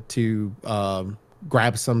able to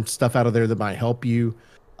grab some stuff out of there that might help you.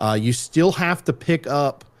 You still have to pick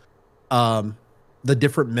up the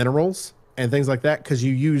different minerals and things like that, because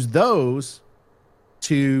you use those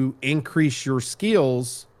to increase your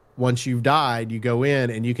skills. Once you've died, you go in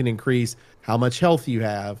and you can increase how much health you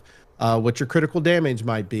have, what your critical damage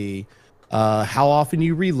might be, how often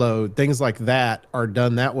you reload. Things like that are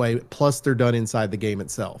done that way. Plus, they're done inside the game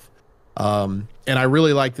itself. And I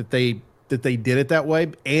really like that they did it that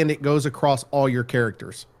way, and it goes across all your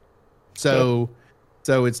characters. So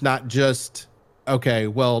it's not just okay.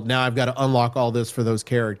 Well, now I've got to unlock all this for those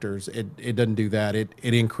characters. It doesn't do that. It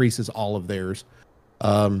increases all of theirs.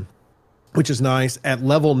 Which is nice. At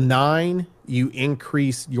level 9, you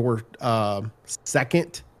increase your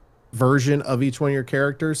second version of each one of your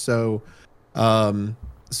characters. So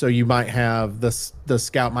you might have the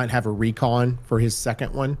scout might have a recon for his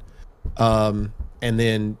second one, and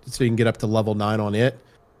then so you can get up to level 9 on it.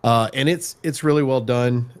 And it's really well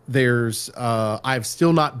done. There's I've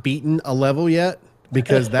still not beaten a level yet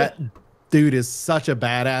because that dude is such a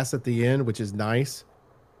badass at the end, which is nice.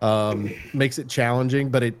 Makes it challenging,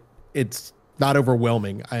 but it's not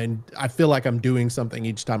overwhelming. I feel like I'm doing something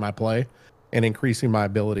each time I play and increasing my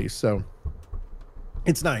abilities. So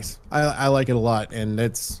it's nice. I like it a lot. And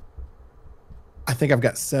I think I've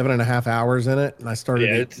got 7.5 hours in it, and I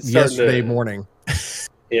started it yesterday morning.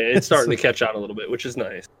 Yeah, it's starting to catch on a little bit, which is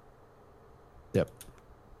nice. Yep.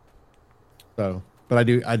 So, but I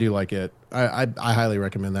do like it. I highly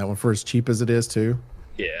recommend that one for as cheap as it is too.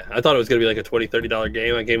 Yeah, I thought it was gonna be like a $20-$30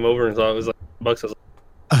 game. I came over and thought it was like bucks. I was like,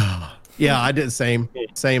 yeah, I did same.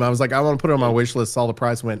 I was like, I want to put it on my wish list. Saw the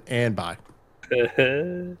price, went and buy.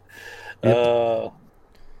 Yep.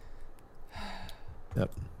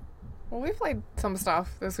 Yep. Well, we played some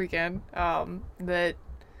stuff this weekend that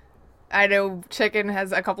I know Chicken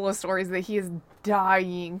has a couple of stories that he is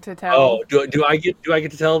dying to tell. Oh, do I get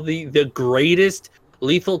to tell the greatest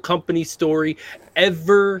Lethal Company story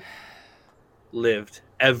ever lived?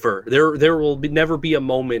 Ever. There will never be a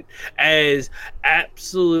moment as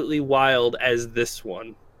absolutely wild as this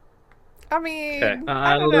one. I mean, Okay.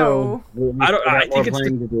 I don't know. I think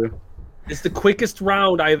it's the quickest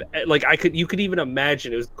round I've you could even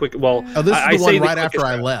imagine it was quick. Well, this is the one right after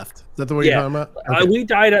I left. Is that the one you're talking about? Okay. We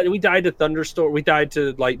died to thunderstorm. We died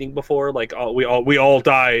to lightning before. Like we all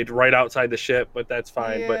died right outside the ship, but that's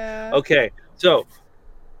fine. Yeah. But okay, so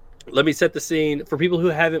let me set the scene for people who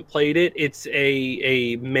haven't played it. It's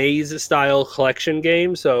a maze style collection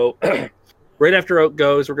game. So right after Oak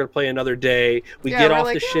goes, we're gonna play another day. We get off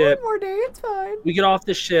the ship. One more day, it's fine. We get off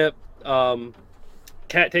the ship.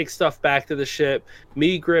 Cat takes stuff back to the ship.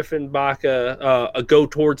 Me, Griff, and Baka go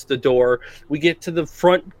towards the door. We get to the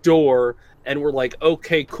front door, and we're like,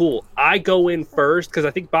 okay, cool. I go in first because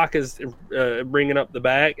I think Baka's bringing up the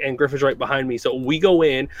back, and Griff is right behind me. So we go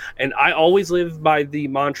in, and I always live by the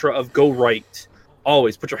mantra of go right.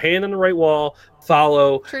 Always put your hand on the right wall,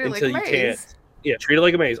 follow until you can't. Yeah, treat it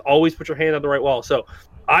like a maze. Always put your hand on the right wall. So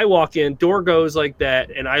I walk in, door goes like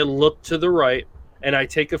that, and I look to the right. And I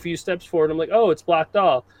take a few steps forward. I'm like, oh, it's blocked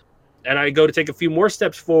off. And I go to take a few more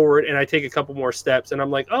steps forward, and I take a couple more steps, and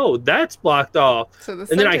I'm like, oh, that's blocked off. So and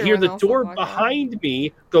then I hear the door behind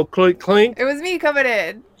me go clink, clink. It was me coming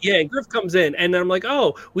in. Yeah, and Griff comes in, and I'm like,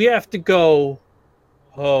 oh, we have to go.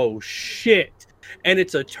 Oh, shit. And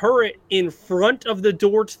it's a turret in front of the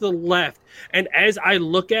door to the left. And as I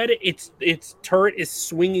look at it, its turret is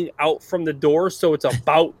swinging out from the door, so it's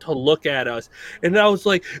about to look at us. And I was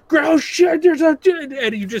like, "Oh shit, there's a..."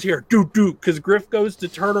 And you just hear doot doot because Griff goes to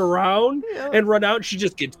turn around and run out. She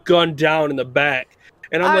just gets gunned down in the back,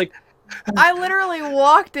 and I'm like, I literally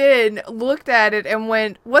walked in, looked at it, and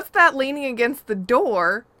went, "What's that leaning against the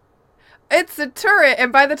door?" It's a turret,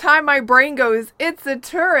 and by the time my brain goes, it's a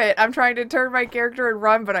turret, I'm trying to turn my character and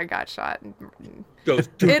run, but I got shot. Goes,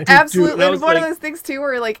 it absolutely, and one of those things too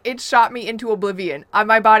where like it shot me into oblivion.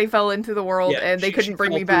 My body fell into the world, and they couldn't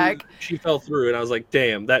bring me back. She fell through, and I was like,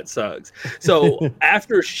 damn, that sucks. So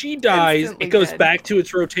after she dies, it goes back to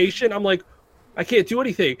its rotation. I'm like, I can't do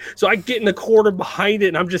anything. So I get in the corner behind it,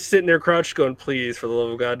 and I'm just sitting there crouched going, please, for the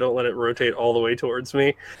love of God, don't let it rotate all the way towards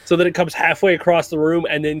me. So then it comes halfway across the room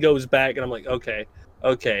and then goes back, and I'm like, okay.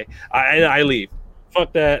 I leave.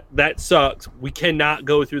 Fuck that. That sucks. We cannot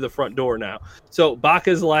go through the front door now. So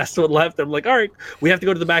Baka's the last one left. I'm like, all right, we have to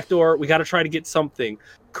go to the back door. We got to try to get something.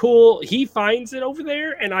 Cool. He finds it over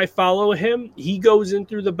there, and I follow him. He goes in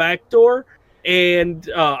through the back door. And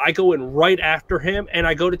I go in right after him, and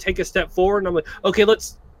I go to take a step forward, and I'm like, okay,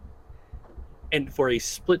 let's... And for a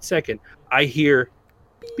split second, I hear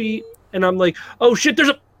beep, and I'm like, oh shit, there's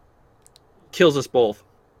a... Kills us both.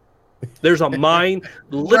 There's a mine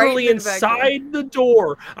literally right inside the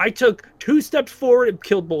door. I took 2 steps forward and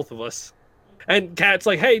killed both of us. And Kat's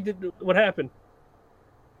like, hey, what happened?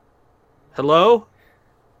 Hello?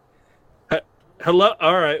 Hello?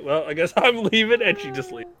 All right, well, I guess I'm leaving, and she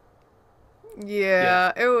just leaves.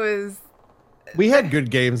 Yeah, it was. We had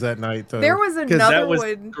good games that night, though. There was another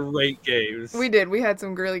one. Great games. We did. We had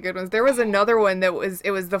some really good ones. There was another one that was.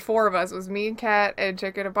 It was the 4 of us. It was me and Kat and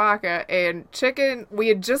Chicken and Baka. And Chicken, we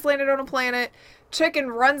had just landed on a planet.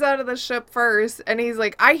 Chicken runs out of the ship first, and he's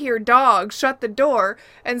like, "I hear dogs. Shut the door."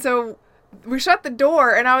 And so we shut the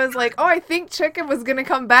door, and I was like, oh, I think Chicken was gonna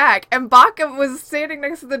come back, and Baka was standing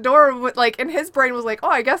next to the door with, like, and his brain was like, oh,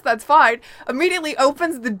 I guess that's fine. Immediately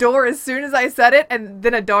opens the door as soon as I said it, and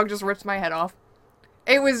then a dog just rips my head off.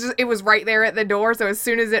 It was right there at the door, so as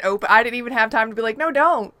soon as it opened, I didn't even have time to be like, no,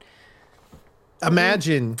 don't.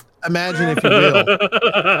 Imagine if you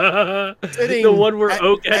will, sitting the one where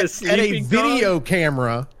Oak had at a video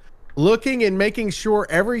camera, looking and making sure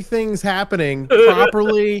everything's happening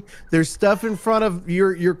properly. There's stuff in front of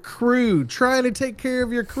your crew, trying to take care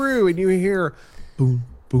of your crew, and you hear boom,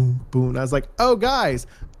 boom, boom. And I was like, oh, guys,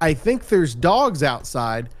 I think there's dogs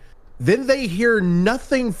outside. Then they hear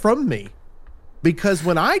nothing from me, because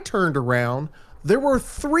when I turned around, there were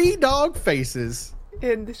 3 dog faces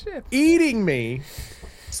in the ship eating me.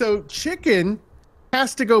 So Chicken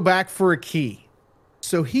has to go back for a key.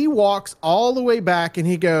 So he walks all the way back, and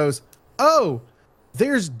he goes, oh,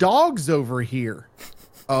 there's dogs over here.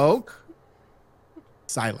 Oak,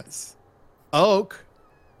 silence. Oak,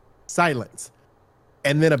 silence.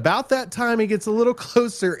 And then about that time, he gets a little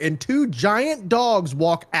closer, and 2 giant dogs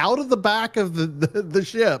walk out of the back of the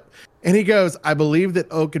ship. And he goes, I believe that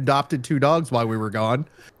Oak adopted 2 dogs while we were gone.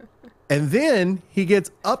 And then he gets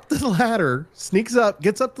up the ladder, sneaks up,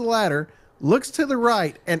 gets up the ladder, looks to the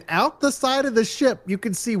right, and out the side of the ship, you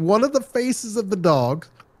can see one of the faces of the dog.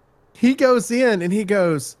 He goes in and he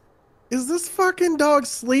goes, is this fucking dog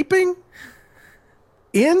sleeping?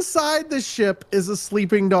 Inside the ship is a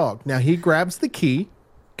sleeping dog. Now he grabs the key,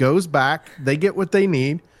 goes back, they get what they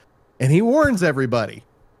need, and he warns everybody,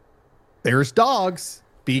 there's dogs,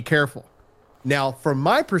 be careful. Now, from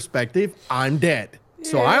my perspective, I'm dead.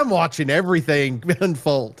 So I'm watching everything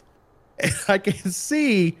unfold. And I can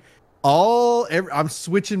see I'm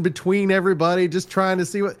switching between everybody, just trying to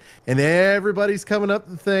see and everybody's coming up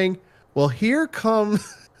the thing. Well, here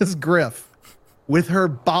comes Griff with her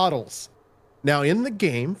bottles. Now, in the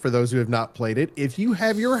game, for those who have not played it, if you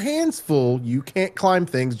have your hands full, you can't climb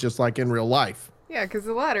things just like in real life. Yeah, because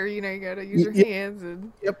the ladder, you gotta use your hands.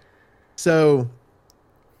 And... Yep. So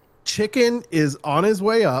Chicken is on his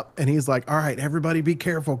way up, and he's like, all right, everybody be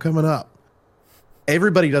careful coming up.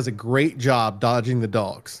 Everybody does a great job dodging the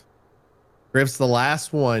dogs. Griff's the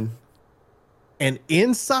last one. And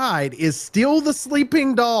inside is still the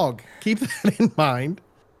sleeping dog. Keep that in mind.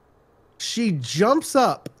 She jumps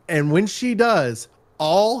up, and when she does,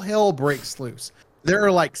 all hell breaks loose. There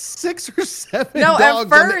are like 6 or 7 No,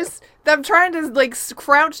 dogs. at first, I'm trying to like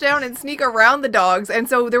crouch down and sneak around the dogs, and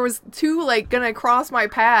so there was 2 like gonna cross my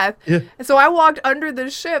path. Yeah. And so I walked under the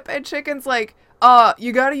ship, and Chicken's like,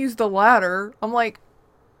 you gotta use the ladder. I'm like,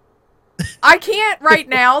 I can't right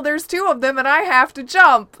now. There's 2 of them, and I have to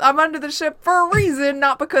jump. I'm under the ship for a reason,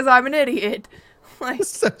 not because I'm an idiot. Like,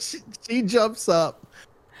 So she jumps up,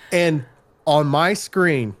 and on my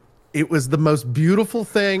screen, it was the most beautiful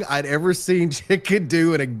thing I'd ever seen Chicken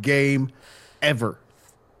do in a game ever.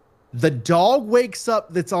 The dog wakes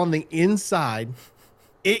up that's on the inside.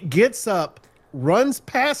 It gets up, runs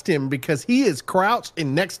past him because he is crouched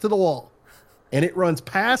and next to the wall. And it runs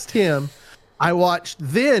past him. I watched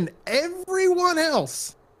then everyone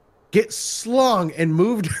else get slung and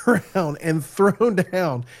moved around and thrown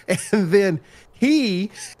down. And then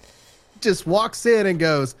he just walks in and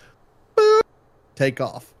goes, boop, take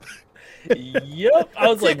off. Yep. I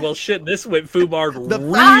was like, well, shit, this went Fumar The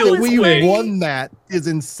real fact that we quick. won that is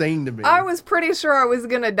insane to me. I was pretty sure I was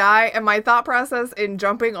gonna die, and my thought process in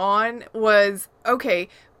jumping on was, okay,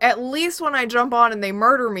 at least when I jump on and they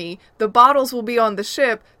murder me, the bottles will be on the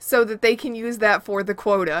ship so that they can use that for the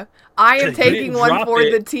quota. I am You taking didn't one drop for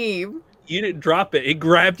it. the team. You didn't drop it. It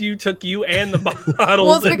grabbed you, took you, and the bottles.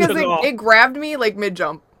 Well, it's and because took off. it grabbed me like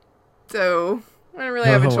mid-jump. So I didn't really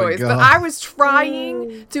have a Oh my choice. But God. I was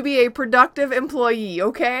trying to be a productive employee,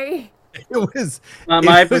 okay? It was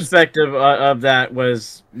My it was- perspective of that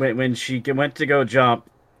was when she went to go jump,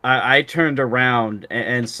 I turned around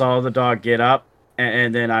and saw the dog get up,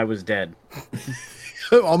 and then I was dead.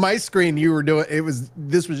 on my screen. You were doing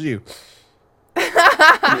this was you.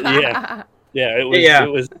 Yeah. Yeah,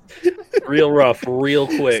 it was real rough, real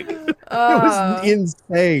quick. It was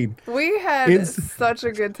insane. We had It's- such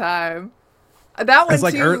a good time. That one It's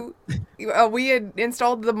like too. We had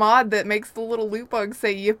installed the mod that makes the little loot bugs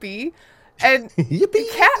say "yippee," and Yippee!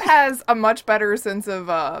 Kat has a much better sense of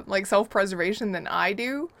like self-preservation than I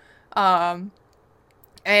do.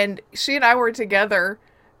 And she and I were together,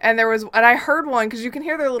 and I heard one because you can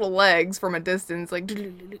hear their little legs from a distance, like,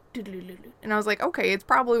 and I was like, okay, it's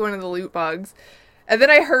probably one of the loot bugs. And then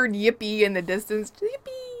I heard "yippee" in the distance,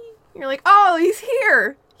 yippee. And you're like, oh, he's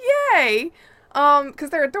here, yay!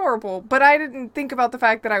 Because they're adorable. But I didn't think about the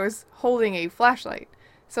fact that I was holding a flashlight.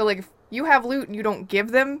 So like, if you have loot and you don't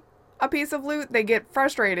give them a piece of loot, they get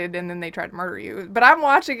frustrated and then they try to murder you. But I'm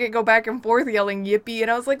watching it go back and forth yelling yippee, and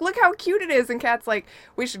I was like, look how cute it is. And Kat's like,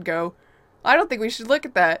 we should go. I don't think we should look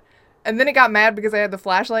at that. And then it got mad because I had the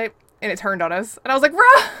flashlight and it turned on us. And I was like,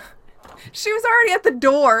 bruh, she was already at the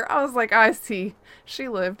door. I was like, I see. She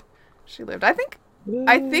lived. I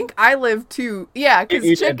think I lived too. Yeah, because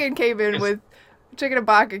You Chicken and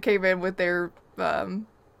Baka came in with their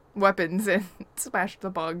weapons and smashed the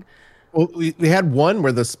bug. Well, we had one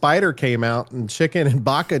where the spider came out and Chicken and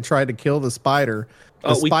Baka tried to kill the spider.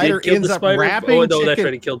 The We spider did kill ends the up spider. wrapping Oh, no, that's Chicken.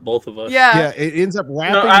 right. He killed both of us. Yeah. Yeah, it ends up No,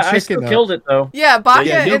 wrapping I Chicken still up. killed it though. Yeah, Baka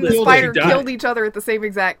Yeah, and the killed it. spider He died. killed each other at the same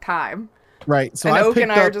exact time. Right. So and I Oak picked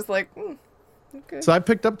and I are up. just like, okay. So I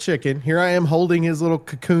picked up Chicken. Here I am holding his little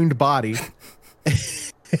cocooned body,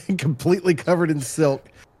 completely covered in silk.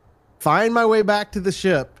 Find my way back to the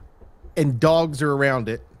ship, and dogs are around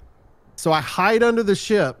it. So I hide under the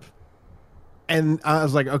ship, and I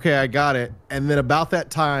was like, okay, I got it. And then about that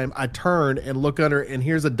time, I turn and look under, and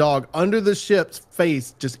here's a dog under the ship's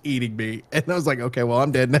face just eating me. And I was like, okay, well,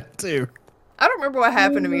 I'm dead now too. I don't remember what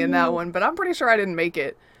happened to me in that one, but I'm pretty sure I didn't make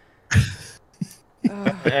it.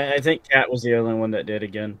 I think Kat was the only one that did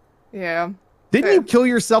again. Yeah. Didn't you kill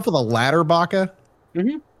yourself with a ladder, Baka?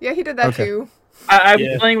 Yeah, he did that Okay. too. I was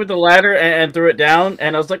Yeah. playing with the ladder and threw it down,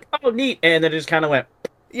 and I was like, "Oh, neat!" And then it just kind of went.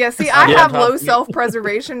 Yeah, see, I Yeah. have low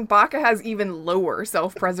self-preservation. Baka has even lower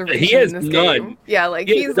self-preservation He has in this none. game. Yeah, like,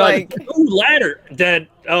 Yeah, he's no, like... ooh, ladder. Dead.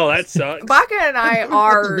 Oh, that sucks. Baka and I That's the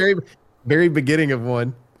are... very, very beginning of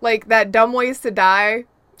one. like that "Dumb Ways to Die"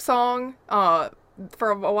 song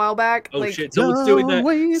from a while back. Oh like, shit! Someone's doing No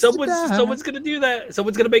ways that. to die. Someone's gonna do that.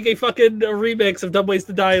 Someone's gonna make a fucking remix of "Dumb Ways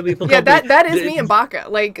to Die." Lethal yeah, Company. that is me and Baka.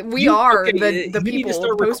 Like, we are the you people, need to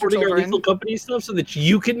start poster recording our children. Lethal Company stuff so that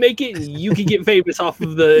you can make it and you can get famous off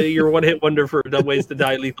of your one-hit wonder for "Dumb Ways to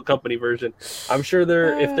Die" Lethal Company version. I'm sure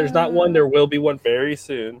if there's not one, there will be one very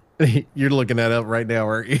soon. You're looking that up right now,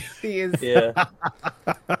 aren't you? He is. Yeah.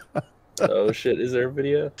 Oh shit! Is there a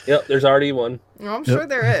video? Yep, there's already one. No, I'm sure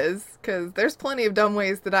there is, because there's plenty of dumb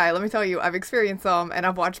ways to die. Let me tell you, I've experienced some, and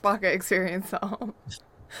I've watched Baka experience some.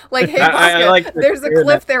 Like, hey, Baka, I like there's a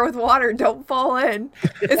cliff there with water. Don't fall in.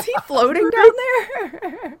 Is he floating down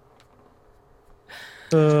there?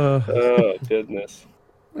 Oh goodness.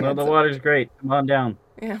 No, the water's great. Come on down.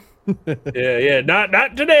 Yeah. Yeah.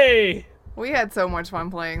 Not today. We had so much fun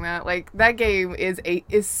playing that. Like, that game is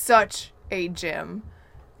such a gem.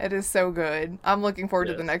 It is so good. I'm looking forward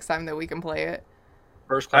to the next time that we can play it.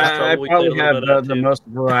 First class trouble. I probably have the most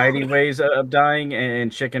variety ways of dying,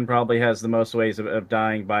 and Chicken probably has the most ways of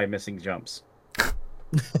dying by missing jumps.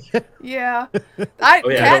 Yeah. Kat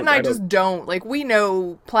and I just don't. Like, we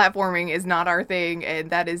know platforming is not our thing, and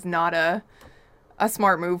that is not a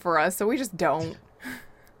smart move for us, so we just don't.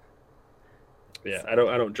 Yeah, I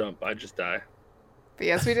don't jump. I just die. But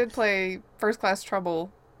yes, we did play First Class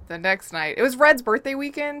Trouble the next night. It was Red's birthday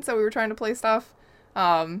weekend, so we were trying to play stuff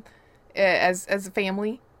as a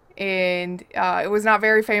family, and it was not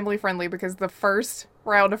very family friendly because the first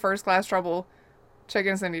round of First Class Trouble, Chicken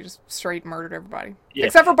and Cindy just straight murdered everybody. Yeah.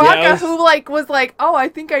 Except for Baka, who was like, oh, I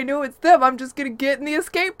think I know it's them. I'm just gonna get in the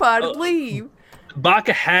escape pod and leave.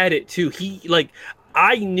 Baka had it too.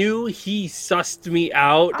 I knew he sussed me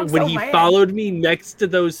out when he followed me next to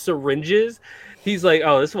those syringes. He's like,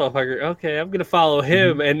 oh, this motherfucker, okay, I'm going to follow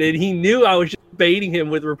him. Mm-hmm. And then he knew I was just baiting him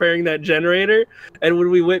with repairing that generator. And when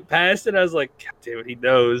we went past it, I was like, God damn it, he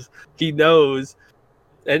knows. He knows.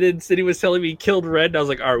 And then Cindy was telling me he killed Red. And I was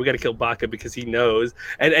like, all right, we got to kill Baka because he knows.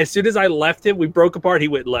 And as soon as I left him, we broke apart. He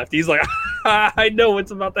went left. He's like, I know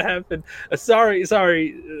what's about to happen.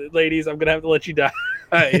 Sorry, ladies, I'm going to have to let you die.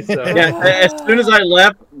 So. Yeah, as soon as I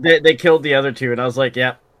left, they killed the other two. And I was like,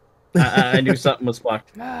 yeah. I knew something was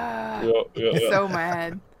fucked. So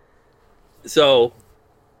mad. So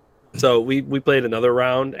we played another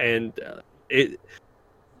round, and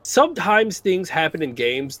sometimes things happen in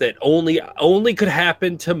games that only could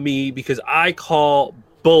happen to me because I call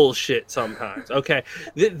bullshit sometimes. Okay,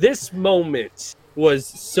 this moment was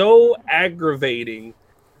so aggravating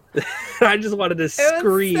that I just wanted to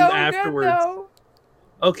scream afterwards.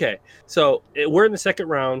 Okay, so we're in the second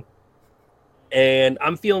round. And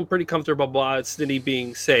I'm feeling pretty comfortable about Stinny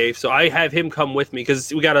being safe. So I have him come with me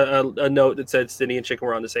because we got a note that said Stinny and Chicken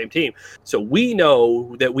were on the same team. So we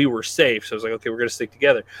know that we were safe. So I was like, okay, we're going to stick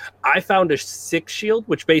together. I found a 6 shield,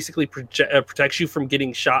 which basically protects you from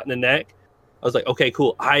getting shot in the neck. I was like, okay,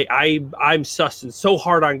 cool. I'm sussing so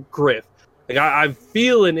hard on Griff. Like I'm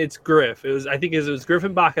feeling it's Griff. I think it was Griff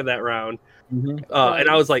and Baka that round. Mm-hmm. And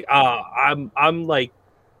I was like, I'm like,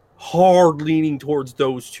 hard leaning towards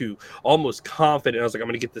those two, almost confident. I was like, I'm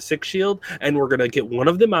going to get the 6 shield, and we're going to get one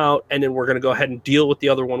of them out, and then we're going to go ahead and deal with the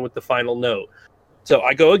other one with the final note. So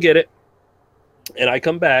I go and get it, and I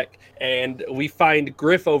come back, and we find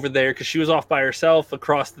Griff over there because she was off by herself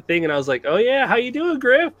across the thing, and I was like, oh yeah, how you doing,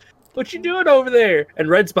 Griff? What you doing over there? And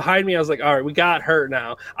Red's behind me. I was like, all right, we got her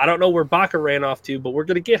now. I don't know where Baka ran off to, but we're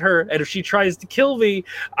going to get her. And if she tries to kill me,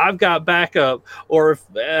 I've got backup. Or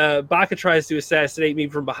if Baka tries to assassinate me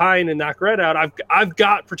from behind and knock Red out, I've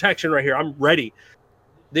got protection right here. I'm ready.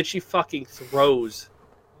 Then she fucking throws.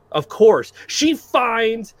 Of course. She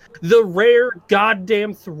finds the rare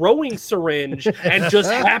goddamn throwing syringe and just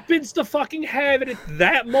happens to fucking have it at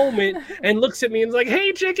that moment and looks at me and is like,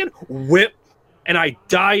 hey, Chicken, whip. And I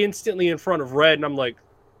die instantly in front of Red, and I'm like,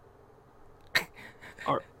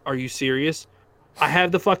 are you serious? I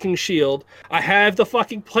have the fucking shield. I have the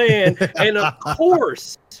fucking plan. And of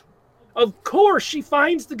course, she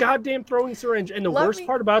finds the goddamn throwing syringe. And the worst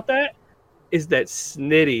part about that is that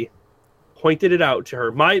Snitty pointed it out to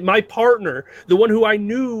her. My partner, the one who I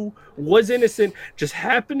knew was innocent, just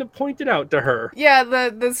happened to point it out to her. Yeah,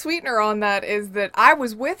 the sweetener on that is that I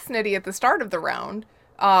was with Snitty at the start of the round,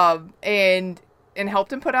 and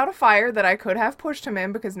helped him put out a fire that I could have pushed him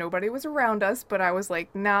in because nobody was around us, but I was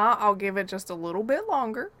like, nah, I'll give it just a little bit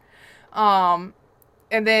longer. And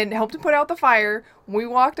then helped him put out the fire. We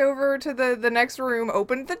walked over to the next room,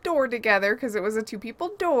 opened the door together because it was a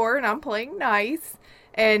 2-people door, and I'm playing nice.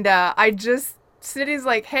 And Snitty's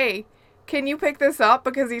like, hey, can you pick this up?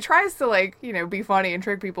 Because he tries to, be funny and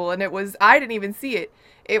trick people, and I didn't even see it.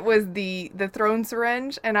 It was the thrown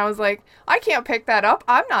syringe, and I was like, I can't pick that up.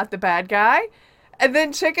 I'm not the bad guy. And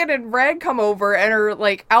then Chicken and Red come over and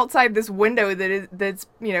are outside this window that's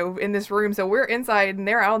in this room. So we're inside and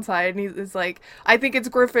they're outside. And he's like, I think it's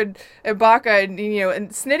Griffin and Baka, and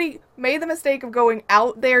and Snitty made the mistake of going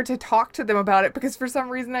out there to talk to them about it because for some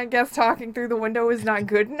reason I guess talking through the window is not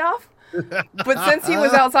good enough. But since he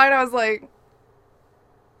was outside, I was like,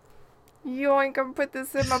 yoink, I'm put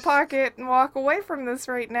this in my pocket and walk away from this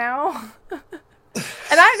right now.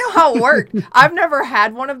 And I know how it worked. I've never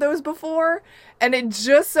had one of those before, and it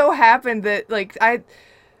just so happened that, like, I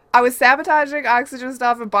was sabotaging oxygen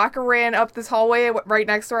stuff, and Baka ran up this hallway right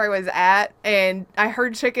next to where I was at, and I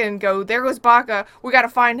heard Chicken go, "There goes Baka, we gotta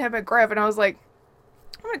find him and Griff," and I was like,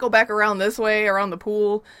 I'm gonna go back around this way, around the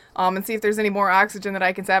pool, and see if there's any more oxygen that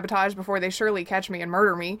I can sabotage before they surely catch me and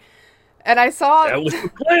murder me. And I saw... That was the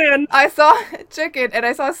plan! I saw Chicken, and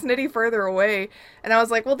I saw Snitty further away, and I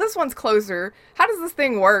was like, well, this one's closer. How does this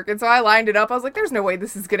thing work? And so I lined it up. I was like, there's no way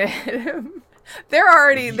this is gonna hit him. They're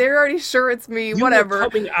already sure it's me, whatever.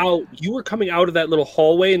 You were coming out of that little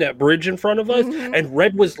hallway and that bridge in front of us, and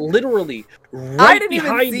Red was literally right behind me. I didn't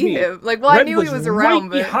even see him. Like, well, Red I knew he was around,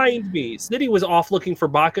 right behind me. Snitty was off looking for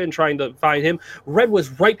Baka and trying to find him. Red was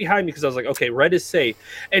right behind me because I was like, okay, Red is safe.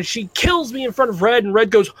 And she kills me in front of Red, and Red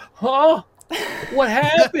goes, huh? What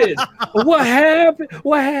happened? What happened?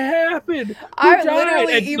 What happened? I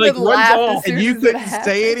literally and, even laughed. And you couldn't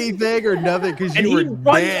say anything or nothing because you were dead. And he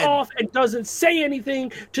runs off and doesn't say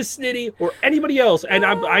anything to Snitty or anybody else. And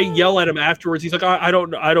I yell at him afterwards. He's like, I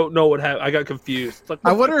don't know what happened. I got confused. Like,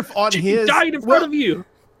 I wonder if on his died in front of you.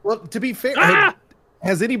 Well, to be fair,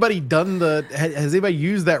 has anybody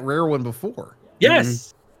used that rare one before?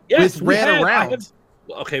 Yes. Yes. With Red around.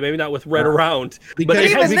 Okay, maybe not with Red around, but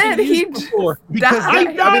even then he before. Because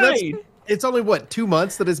I mean, it's only what 2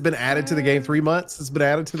 months that it's been added to the game. 3 months it's been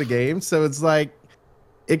added to the game, so it's like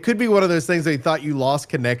it could be one of those things that he thought you lost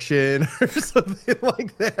connection or something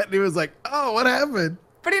like that. And he was like, "Oh, what happened?"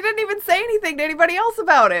 But he didn't even say anything to anybody else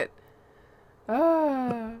about it.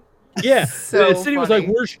 Yeah, so the city was like,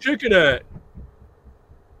 "Where's Chicken at?"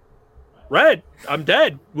 Red, I'm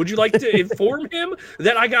dead. Would you like to inform him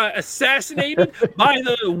that I got assassinated by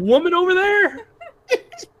the woman over there?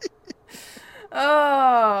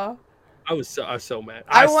 Oh. I was so mad.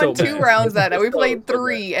 I won 2 rounds that night. We played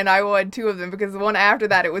 3, and I won 2 of them because the one after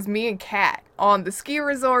that, it was me and Kat on the ski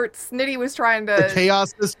resort. Snitty was trying to... The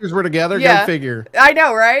Chaos Sisters were together? Yeah. Go figure. I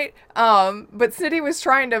know, right? But Snitty was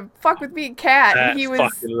trying to fuck with me and Kat, and he was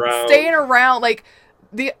staying around, like...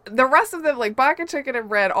 The rest of them, like Baka, Chicken,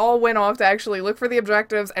 and Red, all went off to actually look for the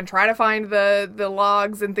objectives and try to find the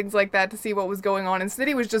logs and things like that to see what was going on. And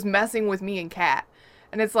Snitty was just messing with me and Kat.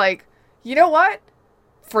 And it's like, you know what?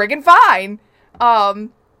 Friggin' fine.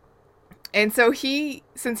 And so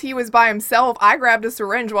since he was by himself, I grabbed a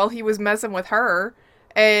syringe while he was messing with her.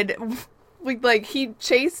 And like he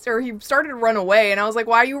started to run away. And I was like,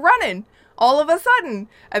 why are you running? All of a sudden,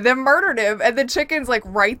 and then murdered him, and the Chicken's like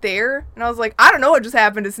right there, and I was like, I don't know what just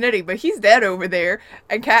happened to Snitty, but he's dead over there,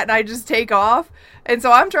 and Kat and I just take off, and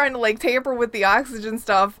so I'm trying to like tamper with the oxygen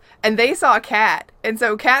stuff, and they saw Kat, and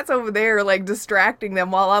so Kat's over there like distracting them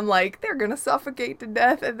while I'm like, they're gonna suffocate to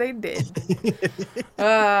death, and they did. It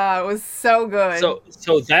was so good.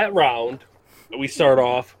 So that round, we start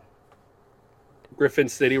off, Griffin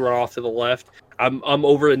City, run off to the left. I'm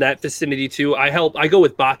over in that vicinity too. I go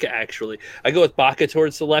with Baka actually. I go with Baka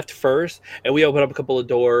towards the left first, and we open up a couple of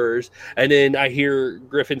doors, and then I hear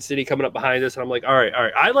Griffin City coming up behind us, and I'm like, all right.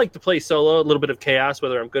 I like to play solo, a little bit of chaos,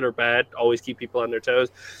 whether I'm good or bad. Always keep people on their toes.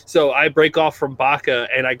 So I break off from Baka,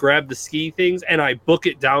 and I grab the ski things, and I book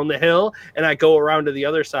it down the hill, and I go around to the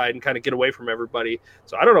other side and kind of get away from everybody.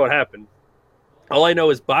 So I don't know what happened. All I know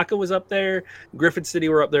is Baka was up there, Griffin City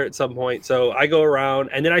were up there at some point. So I go around,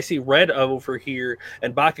 and then I see Red over here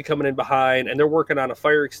and Baka coming in behind, and they're working on a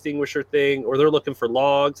fire extinguisher thing, or they're looking for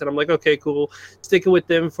logs. And I'm like, okay, cool. Sticking with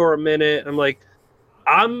them for a minute. I'm like,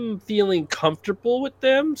 I'm feeling comfortable with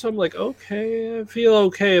them. So I'm like, okay, I feel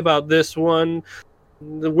okay about this one.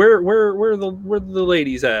 Where the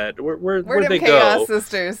ladies at? Where'd they go? Chaos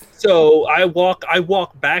Sisters. So I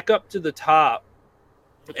walk back up to the top.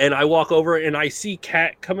 And I walk over and I see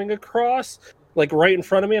Kat coming across, like right in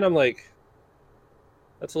front of me, and I'm like,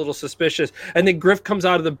 that's a little suspicious. And then Griff comes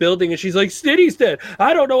out of the building and she's like, Snitty's dead.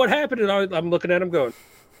 I don't know what happened. And I'm looking at him going,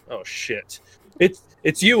 oh shit.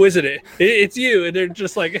 It's you, isn't it? It's you. And they're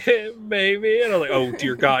just like, maybe. And I'm like, oh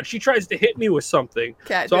dear God. She tries to hit me with something.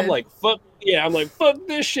 I'm like, fuck. Yeah, I'm like, fuck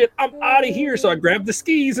this shit. I'm out of here. So I grab the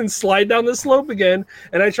skis and slide down the slope again.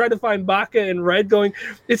 And I try to find Baka and Red going,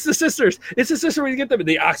 it's the sisters. It's the sister. We get them. And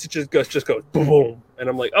the oxygen just goes boom, boom. And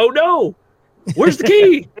I'm like, oh no. Where's the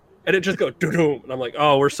key? And it just goes boom, boom. And I'm like,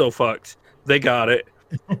 oh, we're so fucked. They got it.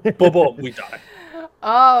 Boom, boom. We die.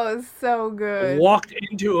 Oh, it's so good. Walked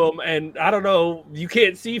into them, and I don't know, you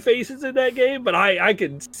can't see faces in that game, but I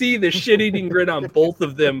can see the shit-eating grin on both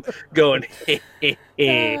of them going, got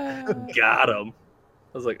him. I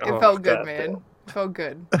was like, oh, it felt good, man. It felt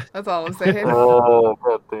good. That's all I'm saying. Oh,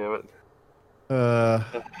 God damn it.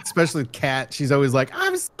 Especially Kat. She's always like,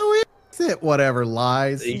 I'm so innocent. Whatever,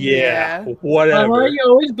 lies. Yeah, Yeah. whatever. Why you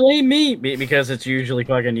always blame me? Because it's usually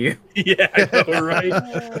fucking you. Yeah, I know,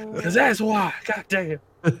 right? Because that's why. God damn.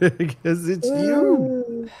 Because it's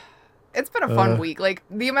you. It's been a fun week. Like,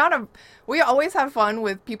 the amount of... We always have fun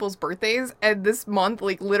with people's birthdays, and this month,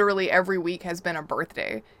 like, literally every week has been a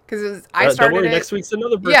birthday. Because I started don't worry, it... next week's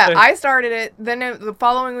another birthday. Yeah, I started it. Then the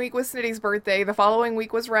following week was Snitty's birthday. The following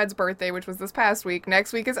week was Red's birthday, which was this past week.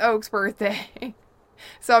 Next week is Oak's birthday.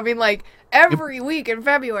 So, I mean, like, every week in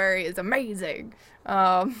February is amazing.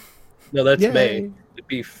 No, that's Yay. May. It'd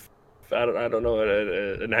be... I don't know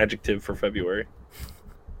an adjective for February.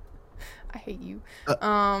 I hate you.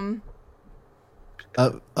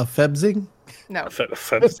 A febzing? No.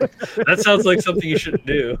 That sounds like something you shouldn't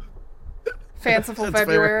do. Fanciful That's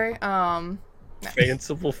February.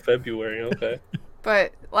 Fanciful February, okay.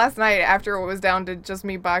 But last night, after it was down to just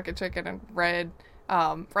me, Baka Chicken, and Red,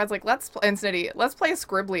 Red's like, and Snitty, let's play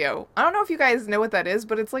Scriblio. I don't know if you guys know what that is,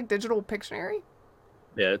 but it's like digital Pictionary.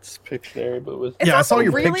 Yeah, it's Pictionary, but with... It's Yeah, I saw also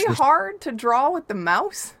your really pictures. hard to draw with the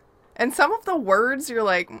mouse. And some of the words, you're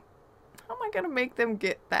like, how am I going to make them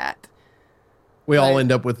get that? We all Right.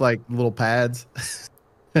 end up with like little pads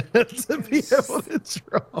to be able to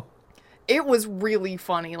draw. It was really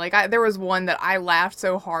funny. Like, there was one that I laughed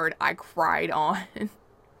so hard, I cried on.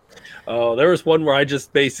 Oh, there was one where I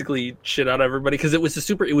just basically shit on everybody because it was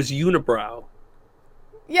unibrow.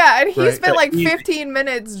 Yeah, and he Right. spent like Easy. 15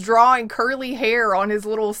 minutes drawing curly hair on his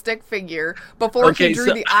little stick figure before Okay, he drew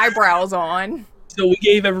so- the eyebrows on. So we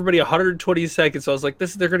gave everybody 120 seconds. So I was like,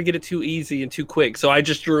 they're going to get it too easy and too quick. So I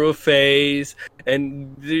just drew a face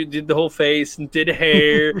and did the whole face and did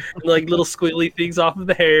hair and like little squiggly things off of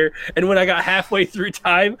the hair. And when I got halfway through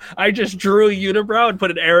time, I just drew a unibrow and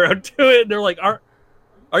put an arrow to it. And they're like,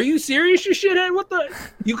 are you serious, you shithead? What the?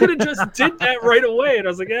 You could have just did that right away. And I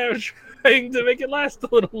was like, yeah, I was trying to make it last a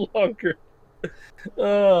little longer.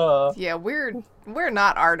 Yeah, we're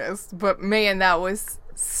not artists, but man, that was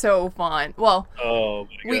so fun. Well, Oh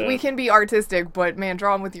my God. we can be artistic, but man,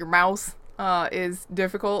 drawing with your mouse is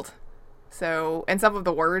difficult. So, and some of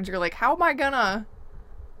the words, you're like, how am I gonna...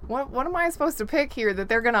 What am I supposed to pick here that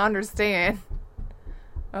they're gonna understand?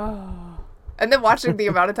 Oh. And then watching the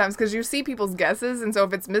amount of times, because you see people's guesses, and so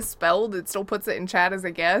if it's misspelled, it still puts it in chat as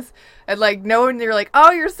a guess. And like, knowing you're like,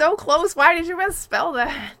 oh, you're so close, why did you misspell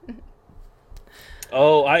that?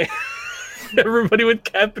 Oh, everybody with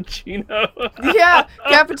cappuccino. Yeah,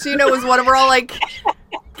 cappuccino was one of we're all like,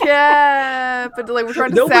 but like we're trying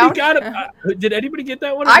to Nobody sound. got it. Did anybody get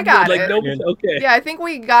that one? I got like, it. Nobody, okay. Yeah, I think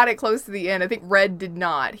we got it close to the end. I think Red did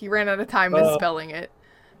not. He ran out of time misspelling it.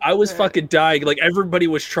 I was fucking dying. Like, everybody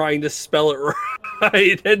was trying to spell it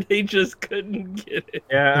right, and they just couldn't get it.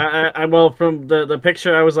 Yeah, I well, from the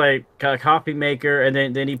picture, I was like, coffee maker, and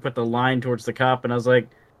then he put the line towards the cup, and I was like,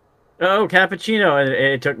 oh, cappuccino, and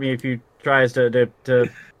it took me a few tries to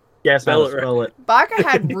guess how to spell it. Baka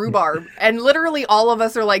had rhubarb, and literally all of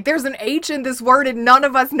us are like, there's an H in this word, and none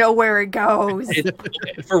of us know where it goes.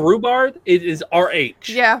 For rhubarb, it is RH.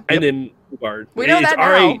 Yeah. And then rhubarb. We know it's that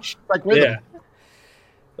now. RH. Like rhythm. Yeah.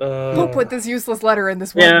 Who put this useless letter in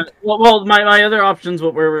this Yeah, word? well, my other options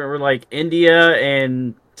were like India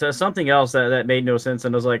and something else that made no sense,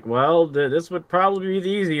 and I was like, well, this would probably be the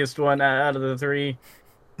easiest one out of the three.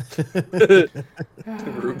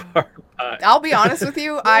 Rhubarb pie. I'll be honest with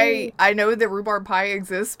you, I know that rhubarb pie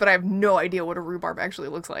exists, but I have no idea what a rhubarb actually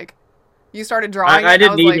looks like. You started drawing I it,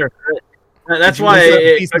 didn't and I was either. like, That's you why look up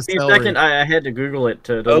a it piece took of me a celery? second. I had to Google it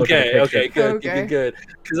to look at the Okay, picture. good. You Okay. did good.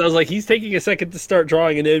 Because I was like, he's taking a second to start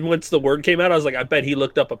drawing, and then once the word came out, I was like, I bet he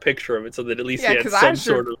looked up a picture of it so that at least yeah, he had because some I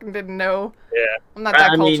sort sure of. didn't know. Yeah. I'm not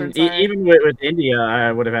that I mean, cultured. sorry. even with India,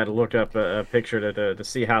 I would have had to look up a picture to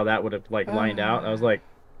see how that would have like lined out. I was like,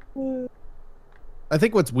 I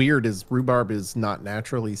think what's weird is rhubarb is not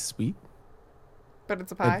naturally sweet. But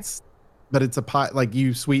it's a pie. But it's a pie. Like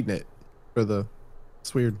you sweeten it for the.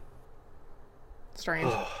 It's weird.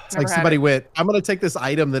 Strange. It's like somebody went, I'm going to take this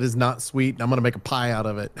item that is not sweet and I'm going to make a pie out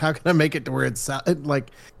of it. How can I make it to where it's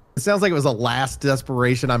like, it sounds like it was a last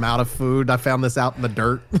desperation. I'm out of food. I found this out in the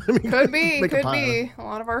dirt. I mean, Could be, make a could pie out of it. be. A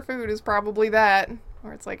lot of our food is probably that.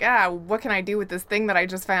 Where it's like, what can I do with this thing that I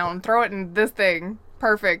just found? Throw it in this thing.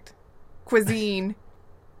 Perfect. Cuisine.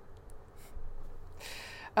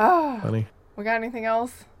 Oh, Funny. we got anything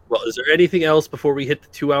else? Well, is there anything else before we hit the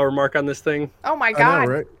 2-hour mark on this thing? Oh my I god.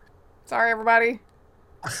 know, right? Sorry, everybody.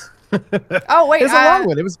 Oh, wait. It's a long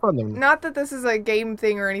one. It was fun though. Not that this is a game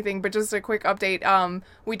thing or anything, but just a quick update.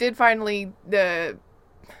 We did finally get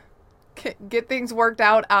things worked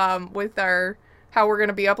out with our how we're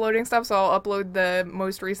gonna be uploading stuff. So I'll upload the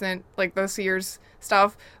most recent, like this year's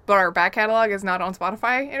stuff, but our back catalog is not on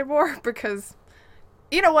Spotify anymore because,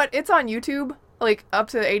 you know what? It's on YouTube. Like up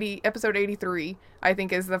to episode 83, I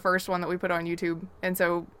think is the first one that we put on YouTube. And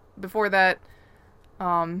so before that,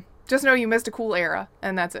 just know you missed a cool era,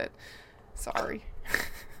 and that's it. Sorry.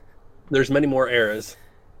 There's many more eras.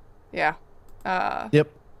 Yeah. Yep.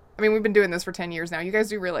 I mean, we've been doing this for 10 years now. You guys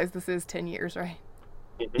do realize this is 10 years, right?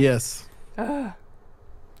 Yes. Anyway.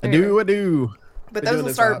 I do. But Been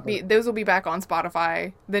those doing will this those will be back on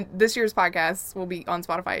Spotify. Then this year's podcasts will be on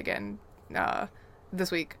Spotify again.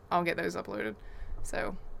 This week I'll get those uploaded.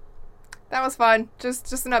 So that was fun.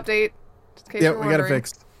 Just an update. Just in case Yep, you're we got it wondering.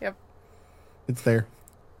 fixed. Yep. It's there.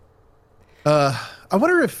 I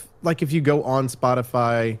wonder if you go on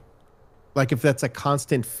Spotify, like if that's a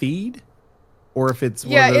constant feed, or if it's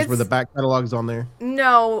one of those where the back catalog's on there.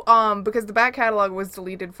 No, because the back catalog was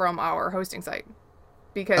deleted from our hosting site.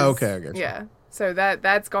 Because okay, I guess. Yeah. So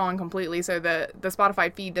that's gone completely. So the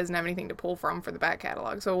Spotify feed doesn't have anything to pull from for the back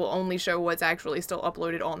catalog. So it will only show what's actually still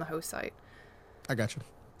uploaded on the host site. I got you.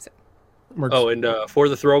 So. Oh, and for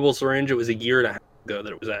the throwable syringe, it was a year and a half ago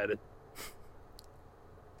that it was added.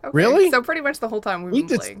 Okay. Really? So pretty much the whole time We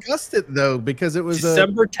been playing. discussed it though because it was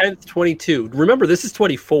December 10th, 22. Remember, this is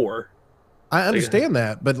 24. I understand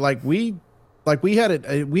that, but we had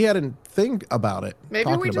it. We had a thing about it.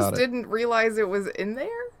 Maybe we just didn't realize it was in there.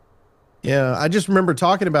 Yeah, I just remember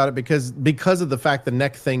talking about it because of the fact the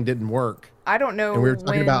neck thing didn't work. I don't know. And we were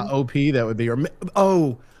talking about OP that would be,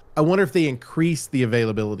 I wonder if they increased the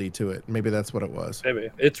availability to it. Maybe that's what it was. Maybe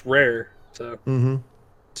it's rare. So. Mm-hmm.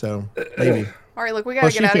 So maybe. All right, look, we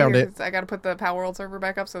gotta get out of here. It. I gotta put the Pal World server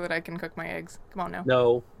back up so that I can cook my eggs. Come on now.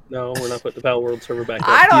 No, we're not putting the Pal World server back up.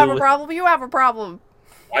 I don't have a problem. You have a problem.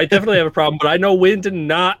 I definitely have a problem, but I know when to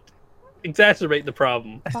not exacerbate the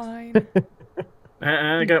problem. Fine.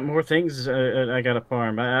 I got more things I gotta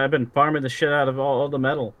farm. I've been farming the shit out of all the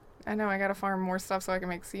metal. I know, I gotta farm more stuff so I can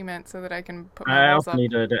make cement so that I can put my I walls also up.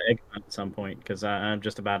 need to egg hunt at some point because I'm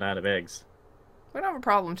just about out of eggs. We don't have a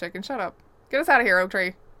problem, chicken. Shut up. Get us out of here, Oak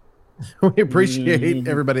Tree. We appreciate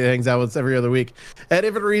everybody that hangs out with us every other week. At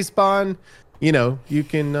If It Respawn, you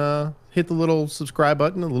can hit the little subscribe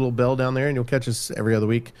button, the little bell down there, and you'll catch us every other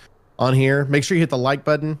week on here. Make sure you hit the like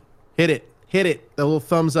button. Hit it. The little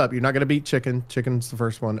thumbs up. You're not going to beat chicken. Chicken's the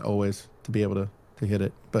first one always to be able to hit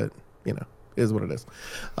it, but it is what it is.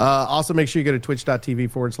 Also, make sure you go to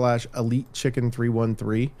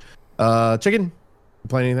twitch.tv/EliteChicken313. Chicken, you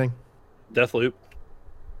playing anything? Deathloop.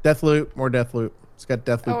 More Deathloop. It's got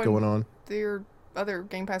Deathloop going on. Your other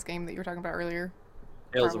Game Pass game that you were talking about earlier.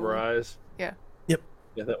 Tales of Arise. Yeah. Yep.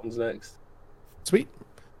 Yeah, that one's next. Sweet.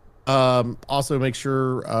 Also, make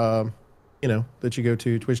sure that you go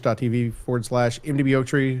to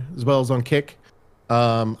twitch.tv/MDBOaktree as well as on Kick.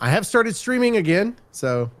 I have started streaming again,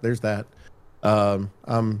 so there's that. I'm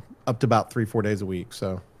up to about 3-4 days a week,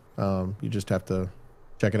 so you just have to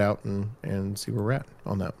check it out and see where we're at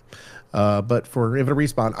on that. But for If It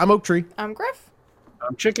Respawn, I'm Oak Tree. I'm Griff.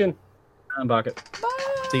 I'm Chicken. I'm Bucket. Bye.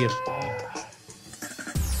 See you.